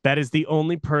 That is the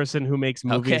only person who makes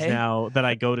movies now that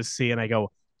I go to see and I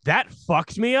go, that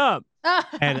fucked me up.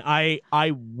 And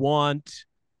I want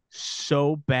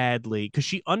so badly, because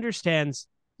she understands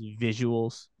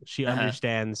visuals. She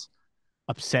understands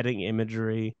upsetting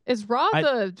imagery. Is Raw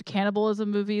the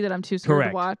cannibalism movie that I'm too scared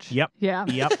to watch? Yep. Yeah.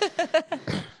 Yep.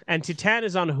 And Titan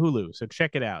is on Hulu, so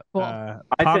check it out. Cool.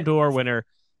 Palme d'Or winner.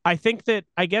 I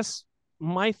guess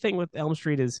my thing with Elm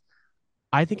Street is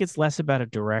I think it's less about a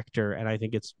director, and I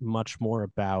think it's much more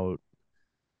about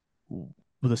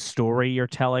the story you're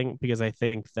telling, because I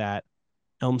think that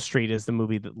Elm Street is the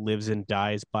movie that lives and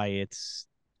dies by its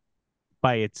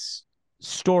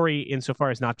story, insofar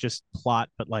as not just plot,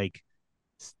 but like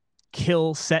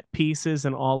kill set pieces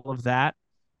and all of that.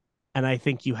 And I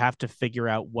think you have to figure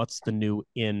out what's the new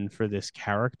in for this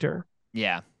character.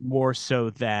 Yeah. More so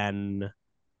than,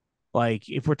 like,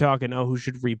 if we're talking, who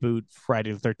should reboot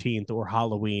Friday the 13th or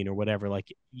Halloween or whatever,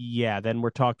 like, yeah, then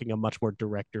we're talking a much more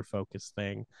director-focused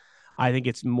thing. I think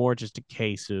it's more just a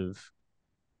case of,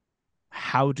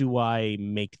 how do I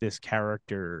make this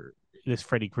character, this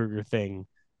Freddy Krueger thing,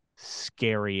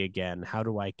 scary again? How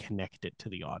do I connect it to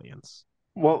the audience?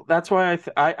 Well, that's why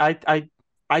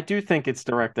I do think it's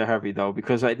director heavy, though,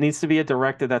 because it needs to be a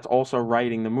director that's also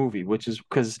writing the movie, which is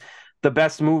because the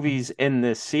best movies in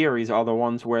this series are the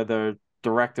ones where the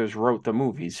directors wrote the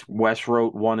movies. Wes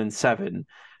wrote 1 and 7.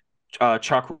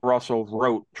 Chuck Russell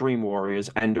wrote Dream Warriors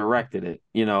and directed it.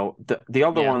 The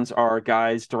other ones are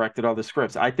guys directed other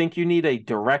scripts. I think you need a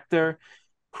director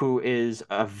who is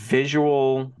a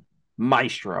visual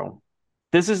maestro.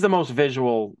 This is the most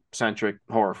visual centric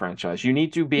horror franchise. You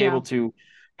need to be able to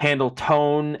handle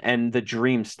tone and the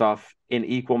dream stuff in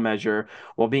equal measure,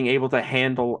 while being able to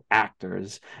handle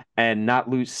actors and not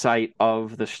lose sight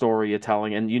of the story you're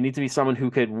telling. And you need to be someone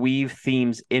who could weave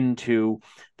themes into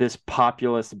this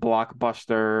populist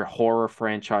blockbuster horror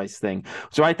franchise thing.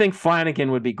 So I think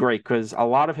Flanagan would be great, because a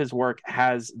lot of his work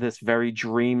has this very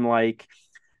dreamlike,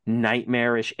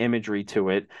 nightmarish imagery to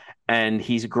it. And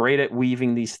he's great at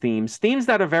weaving these themes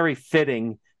that are very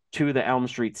fitting to the Elm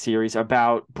Street series,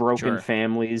 about broken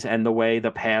families and the way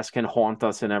the past can haunt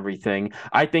us and everything.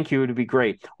 I think he would be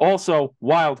great. Also,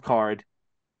 wild card,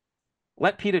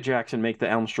 let Peter Jackson make the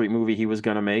Elm Street movie he was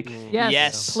going to make.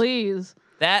 Yes, please.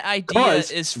 That idea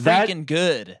is freaking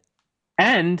good.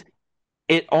 And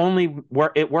it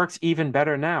works even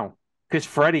better now, because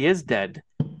Freddy is dead.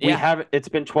 It's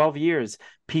been 12 years.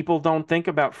 People don't think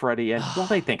about Freddy, and well,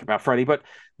 they think about Freddy, but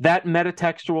that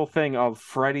metatextual thing of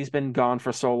Freddy's been gone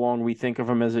for so long, we think of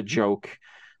him as a joke,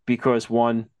 because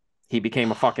one, he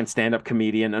became a fucking stand-up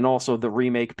comedian, and also the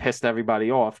remake pissed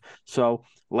everybody off. So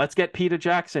let's get Peter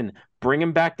Jackson, bring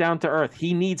him back down to earth.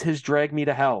 He needs his Drag Me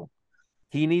to Hell.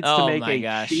 He needs to make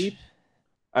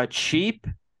a cheap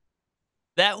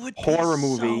that would horror be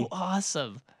movie. So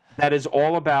awesome. That is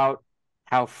all about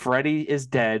how Freddy is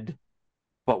dead,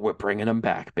 but we're bringing him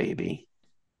back, baby.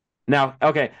 Now,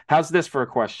 okay, how's this for a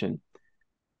question?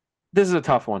 This is a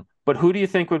tough one, but who do you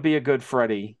think would be a good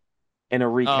Freddy in a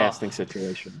recasting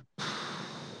situation?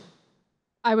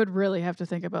 I would really have to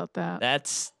think about that.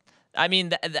 That's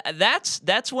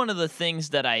one of the things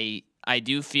that I I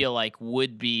do feel like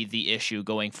would be the issue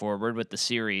going forward with the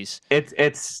series.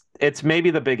 It's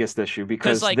maybe the biggest issue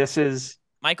because like, this is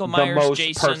Michael the Myers, most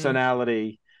Jason, most throw someone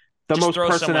in there.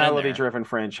 personality-driven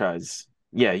franchise.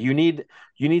 Yeah, you need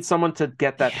someone to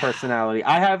get that personality.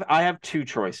 I have two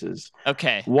choices.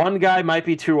 Okay. One guy might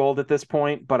be too old at this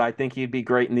point, but I think he'd be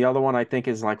great, and the other one I think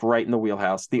is like right in the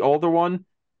wheelhouse. The older one,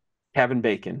 Kevin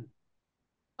Bacon.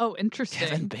 Oh, interesting.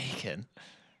 Kevin Bacon.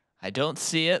 I don't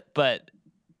see it, but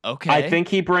okay. I think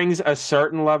he brings a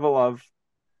certain level of,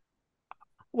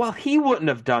 well, he wouldn't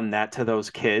have done that to those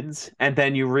kids. And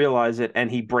then you realize it, and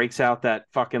he breaks out that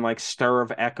fucking like Stir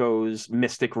of Echoes,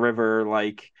 Mystic River,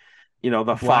 like,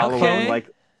 the following, like.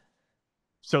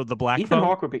 So the Black Ethan Phone?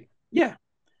 Hawke would be, yeah.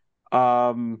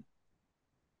 I'm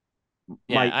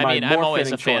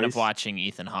always a fan of choice, watching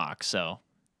Ethan Hawke, so.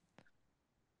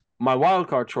 My wild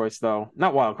card choice, though,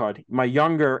 not wild card, my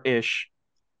younger-ish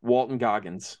Walton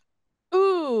Goggins.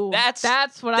 Ooh, that's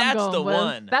what I'm going the with.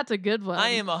 one. That's a good one. I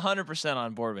am 100%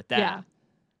 on board with that. Yeah.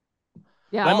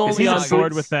 Yeah. I'm only on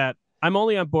board Boots? with that. I'm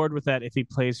only on board with that if he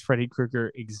plays Freddy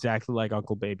Krueger exactly like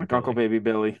Uncle Baby Like Billy. Uncle Baby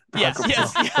Billy. Yes,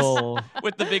 yes. Full-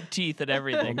 With the big teeth and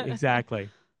everything. Exactly.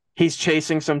 He's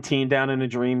chasing some teen down in a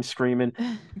dream, screaming,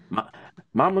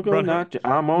 "Mama, go Run- not.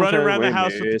 I'm on Running her around the way,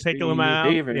 house with the tickle him out.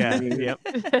 David." Yeah. Yep.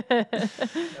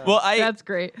 Well, that's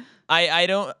great. I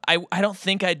don't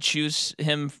think I'd choose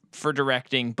him for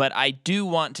directing, but I do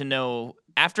want to know,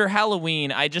 after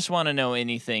Halloween, I just want to know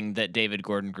anything that David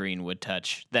Gordon Green would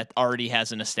touch that already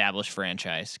has an established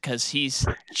franchise, because he's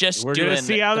just We're doing gonna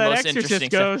see how the that most Exorcist interesting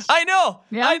goes. stuff. I know.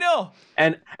 Yeah. I know.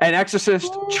 And an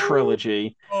Exorcist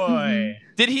trilogy. Boy.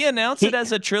 Did he announce it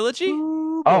as a trilogy?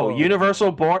 Oh,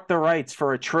 Universal bought the rights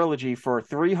for a trilogy for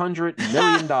 $300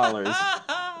 million.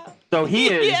 So he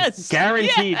is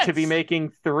guaranteed to be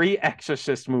making 3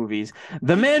 Exorcist movies.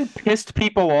 The man pissed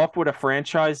people off with a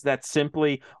franchise that's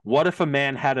simply, what if a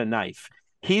man had a knife?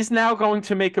 He's now going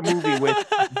to make a movie with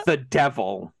the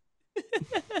devil.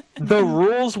 The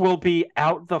rules will be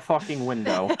out the fucking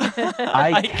window.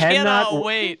 I cannot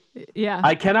wait. Yeah.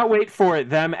 I cannot wait for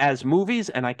them as movies,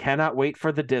 and I cannot wait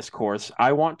for the discourse.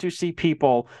 I want to see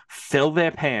people fill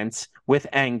their pants with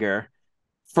anger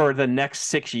for the next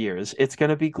 6 years. It's going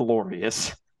to be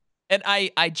glorious. And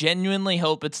I genuinely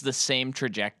hope it's the same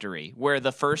trajectory, where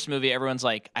the first movie, everyone's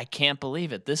like, I can't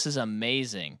believe it. This is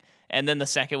amazing. And then the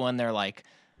second one, they're like,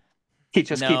 he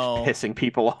just keeps pissing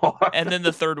people off. And then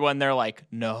the third one, they're like,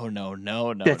 no.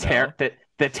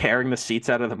 They're tearing the seats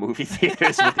out of the movie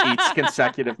theaters with each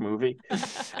consecutive movie.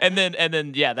 And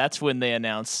then, yeah, that's when they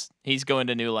announce he's going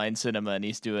to New Line Cinema and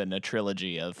he's doing a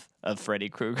trilogy of Freddy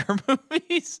Krueger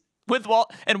movies with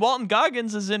Walton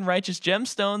Goggins is in Righteous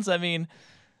Gemstones. I mean,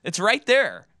 it's right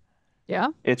there. Yeah,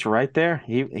 it's right there.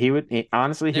 He would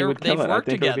honestly he would kill it. They've worked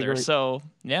together, so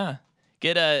yeah.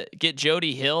 Get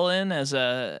Jodie Hill in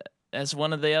as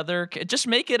one of the other. Just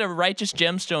make it a Righteous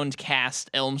Gemstones cast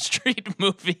Elm Street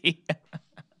movie.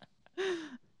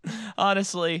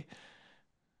 Honestly,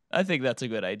 I think that's a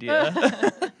good idea.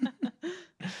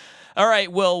 All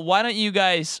right, well, why don't you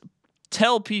guys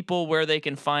tell people where they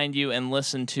can find you and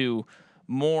listen to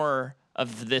more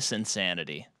of this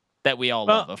insanity that we all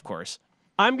love, of course.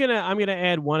 I'm gonna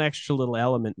add one extra little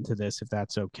element to this, if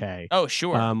that's okay. Oh,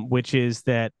 sure. Which is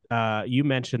that you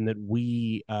mentioned that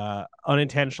we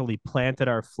unintentionally planted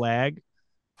our flag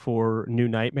for New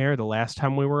Nightmare the last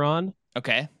time we were on.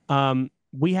 Okay.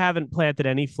 We haven't planted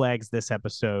any flags this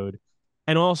episode,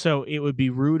 and also it would be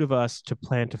rude of us to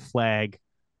plant a flag,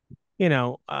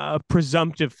 a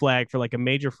presumptive flag for like a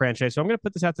major franchise. So I'm going to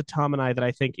put this out to Tom and I that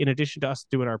I think, in addition to us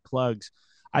doing our plugs,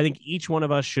 I think each one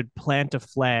of us should plant a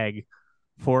flag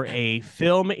for a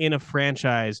film in a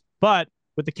franchise, but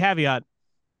with the caveat,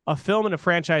 a film in a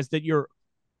franchise that you're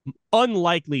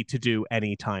unlikely to do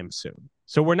anytime soon.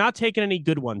 So we're not taking any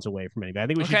good ones away from anybody. I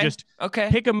think we should just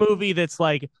pick a movie that's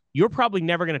like, you're probably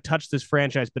never going to touch this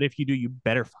franchise, but if you do, you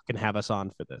better fucking have us on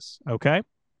for this. Okay?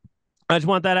 I just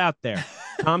want that out there.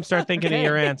 Tom, start thinking of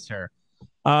your answer.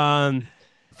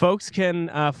 Folks can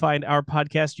find our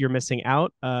podcast, You're Missing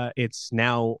Out. It's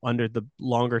now under the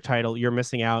longer title, You're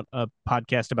Missing Out, a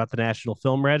podcast about the National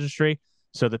Film Registry,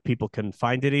 so that people can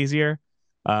find it easier,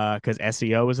 because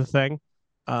SEO is a thing.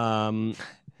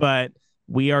 But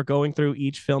we are going through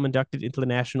each film inducted into the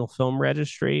National Film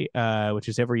Registry, which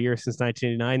is every year since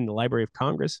 1989. The Library of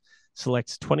Congress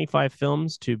selects 25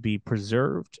 films to be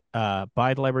preserved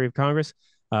by the Library of Congress.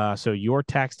 So your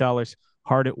tax dollars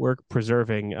hard at work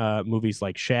preserving movies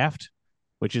like Shaft,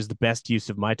 which is the best use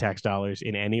of my tax dollars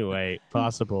in any way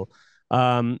possible.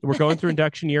 We're going through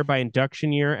induction year by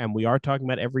induction year, and we are talking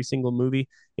about every single movie.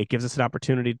 It gives us an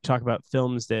opportunity to talk about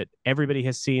films that everybody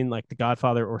has seen, like The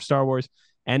Godfather or Star Wars,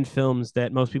 and films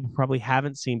that most people probably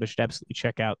haven't seen but should absolutely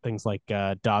check out. Things like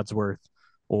Dodsworth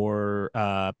or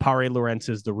Pare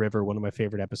Lorenz's The River, one of my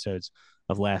favorite episodes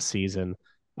of last season.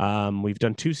 We've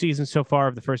done 2 seasons so far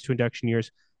of the first 2 induction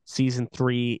years. Season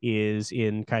 3 is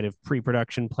in kind of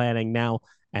pre-production planning now,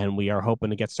 and we are hoping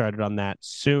to get started on that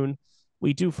soon.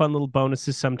 We do fun little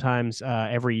bonuses sometimes.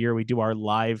 Every year we do our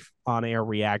live on-air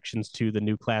reactions to the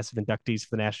new class of inductees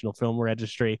for the National Film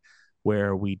Registry,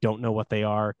 where we don't know what they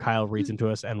are. Kyle reads them to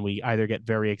us, and we either get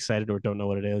very excited or don't know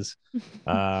what it is.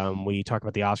 We talk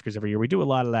about the Oscars every year. We do a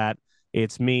lot of that.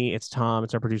 It's me, it's Tom,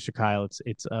 it's our producer Kyle.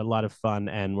 It's a lot of fun,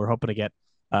 and we're hoping to get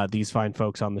these fine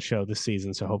folks on the show this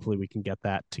season. So hopefully we can get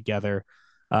that together.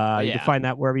 You can find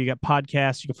that wherever you get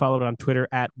podcasts. You can follow it on Twitter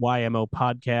at YMO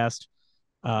Podcast.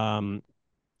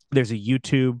 There's a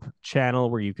YouTube channel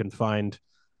where you can find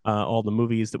all the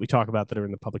movies that we talk about that are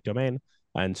in the public domain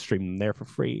and stream them there for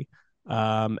free.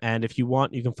 And if you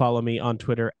want, you can follow me on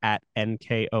Twitter at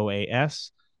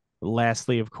NKOAS.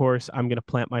 Lastly, of course, I'm going to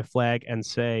plant my flag and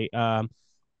say,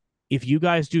 if you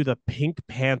guys do the Pink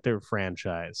Panther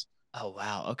franchise, oh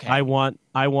wow, okay, I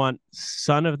want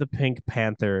Son of the Pink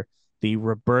Panther, the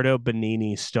Roberto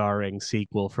Benigni starring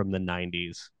sequel from the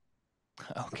 90s.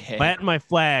 Okay, Plant my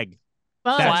flag.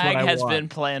 Flag has been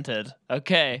planted.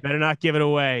 Okay, better not give it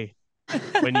away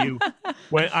when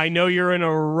I know you're in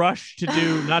a rush to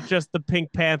do not just the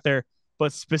Pink Panther,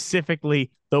 but specifically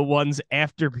the ones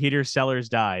after Peter Sellers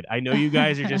died. I know you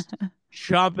guys are just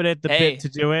chomping at the bit to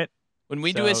do it. When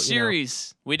we do a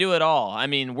series, we do it all. I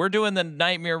mean, we're doing the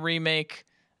Nightmare remake.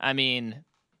 I mean,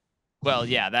 well,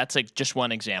 yeah, that's like just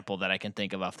one example that I can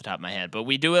think of off the top of my head, but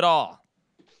we do it all.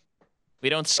 We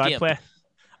don't skimp.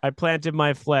 I planted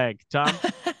my flag. Tom?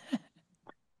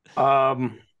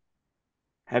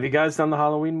 Have you guys done the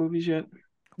Halloween movies yet?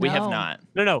 We have not.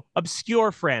 No.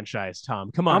 Obscure franchise,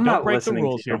 Tom. Come on, I'm don't break the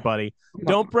rules here, buddy.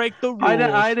 Don't break the rules.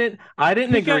 I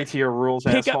didn't agree to your rules,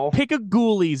 asshole. Pick a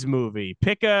Ghoulies movie.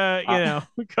 Pick a,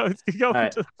 go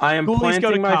right. to I am Ghoulies planting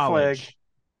go to my college.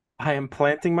 flag. I am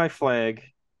planting my flag.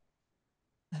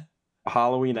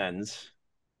 Halloween ends.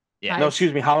 Yeah. No,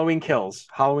 excuse me. Halloween kills.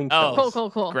 Halloween kills.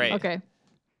 Cool. Great. Okay.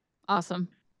 Awesome.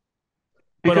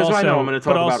 Because I know I'm going to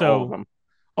talk about all of them.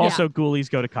 Also, Ghoulies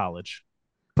go to college.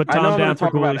 Put I know Tom I'm down going to for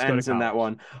talk about Ghoulies go ends to in that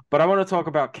one, but I want to talk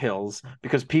about kills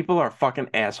because people are fucking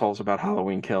assholes about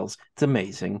Halloween kills. It's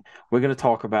amazing. We're going to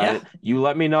talk about it. You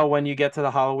let me know when you get to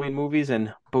the Halloween movies,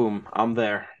 and boom, I'm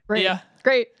there. Great. Yeah.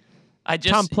 Great.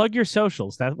 Tom, plug your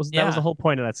socials. That was the whole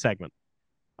point of that segment.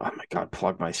 Oh my God,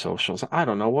 plug my socials. I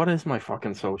don't know. What is my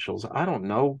fucking socials? I don't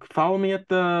know. Follow me at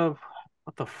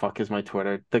what the fuck is my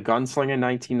Twitter? The Gunslinger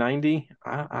 1990?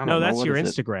 I don't know. No, that's what your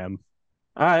is Instagram.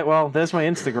 All right, well, there's my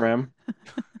Instagram.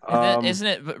 Isn't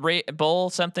it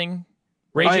Bull something?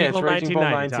 Raging Bull Raging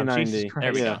 1990.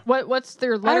 There we go. What's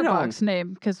their letterbox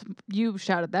name? Because you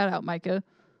shouted that out, Micah.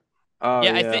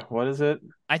 I think. What is it?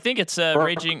 I think it's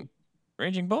Raging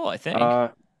Bull. I think.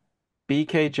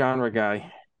 BK genre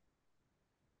guy.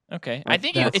 Okay, I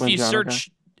think if you search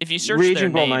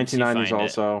Raging Bull their names, 1990s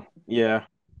also. Yeah.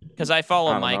 Because I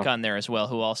follow Mike on there as well,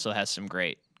 who also has some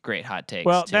great hot takes.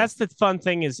 Well, too. that's the fun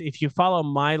thing is if you follow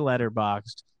my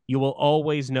Letterboxd, you will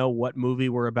always know what movie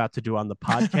we're about to do on the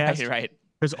podcast. Right.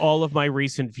 Because all of my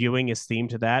recent viewing is themed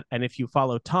to that. And if you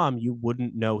follow Tom, you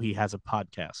wouldn't know he has a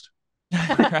podcast.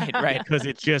 right. Because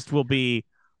it just will be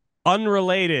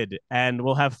unrelated. And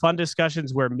we'll have fun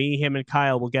discussions where me, him, and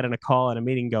Kyle will get in a call and a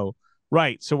meeting and go,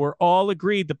 right, so we're all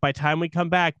agreed that by the time we come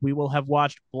back, we will have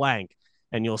watched blank.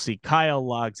 And you'll see Kyle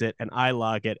logs it and I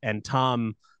log it. And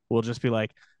Tom will just be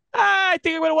like, I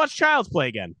think I'm going to watch Child's Play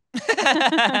again.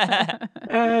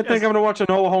 I think I'm going to watch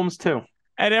Enola Holmes too.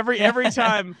 And every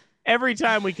time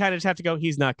we kind of just have to go,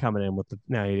 he's not coming in with the.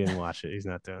 No, he didn't watch it. He's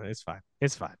not doing it.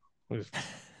 It's fine. We'll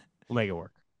make it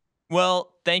work.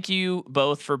 Well, thank you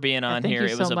both for being on here.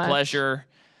 It was a pleasure.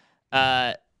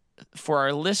 For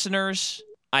our listeners,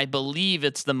 I believe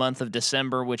it's the month of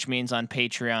December, which means on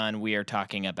Patreon we are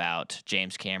talking about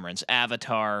James Cameron's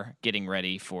Avatar, getting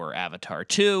ready for Avatar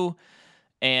 2.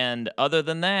 And other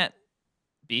than that,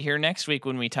 be here next week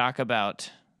when we talk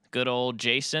about good old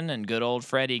Jason and good old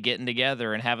Freddy getting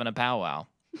together and having a powwow.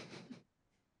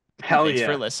 Hell Thanks yeah.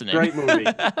 for listening. Great movie.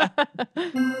 1,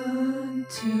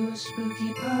 2, a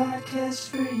spooky podcast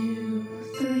for you.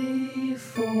 3,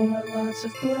 4, lots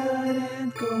of blood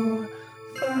and gore.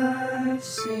 5,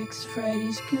 6,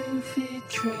 Freddy's goofy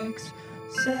tricks.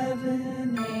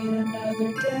 7, 8,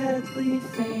 another deadly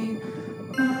fate.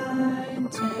 9,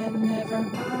 10, never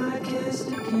podcast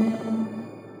again.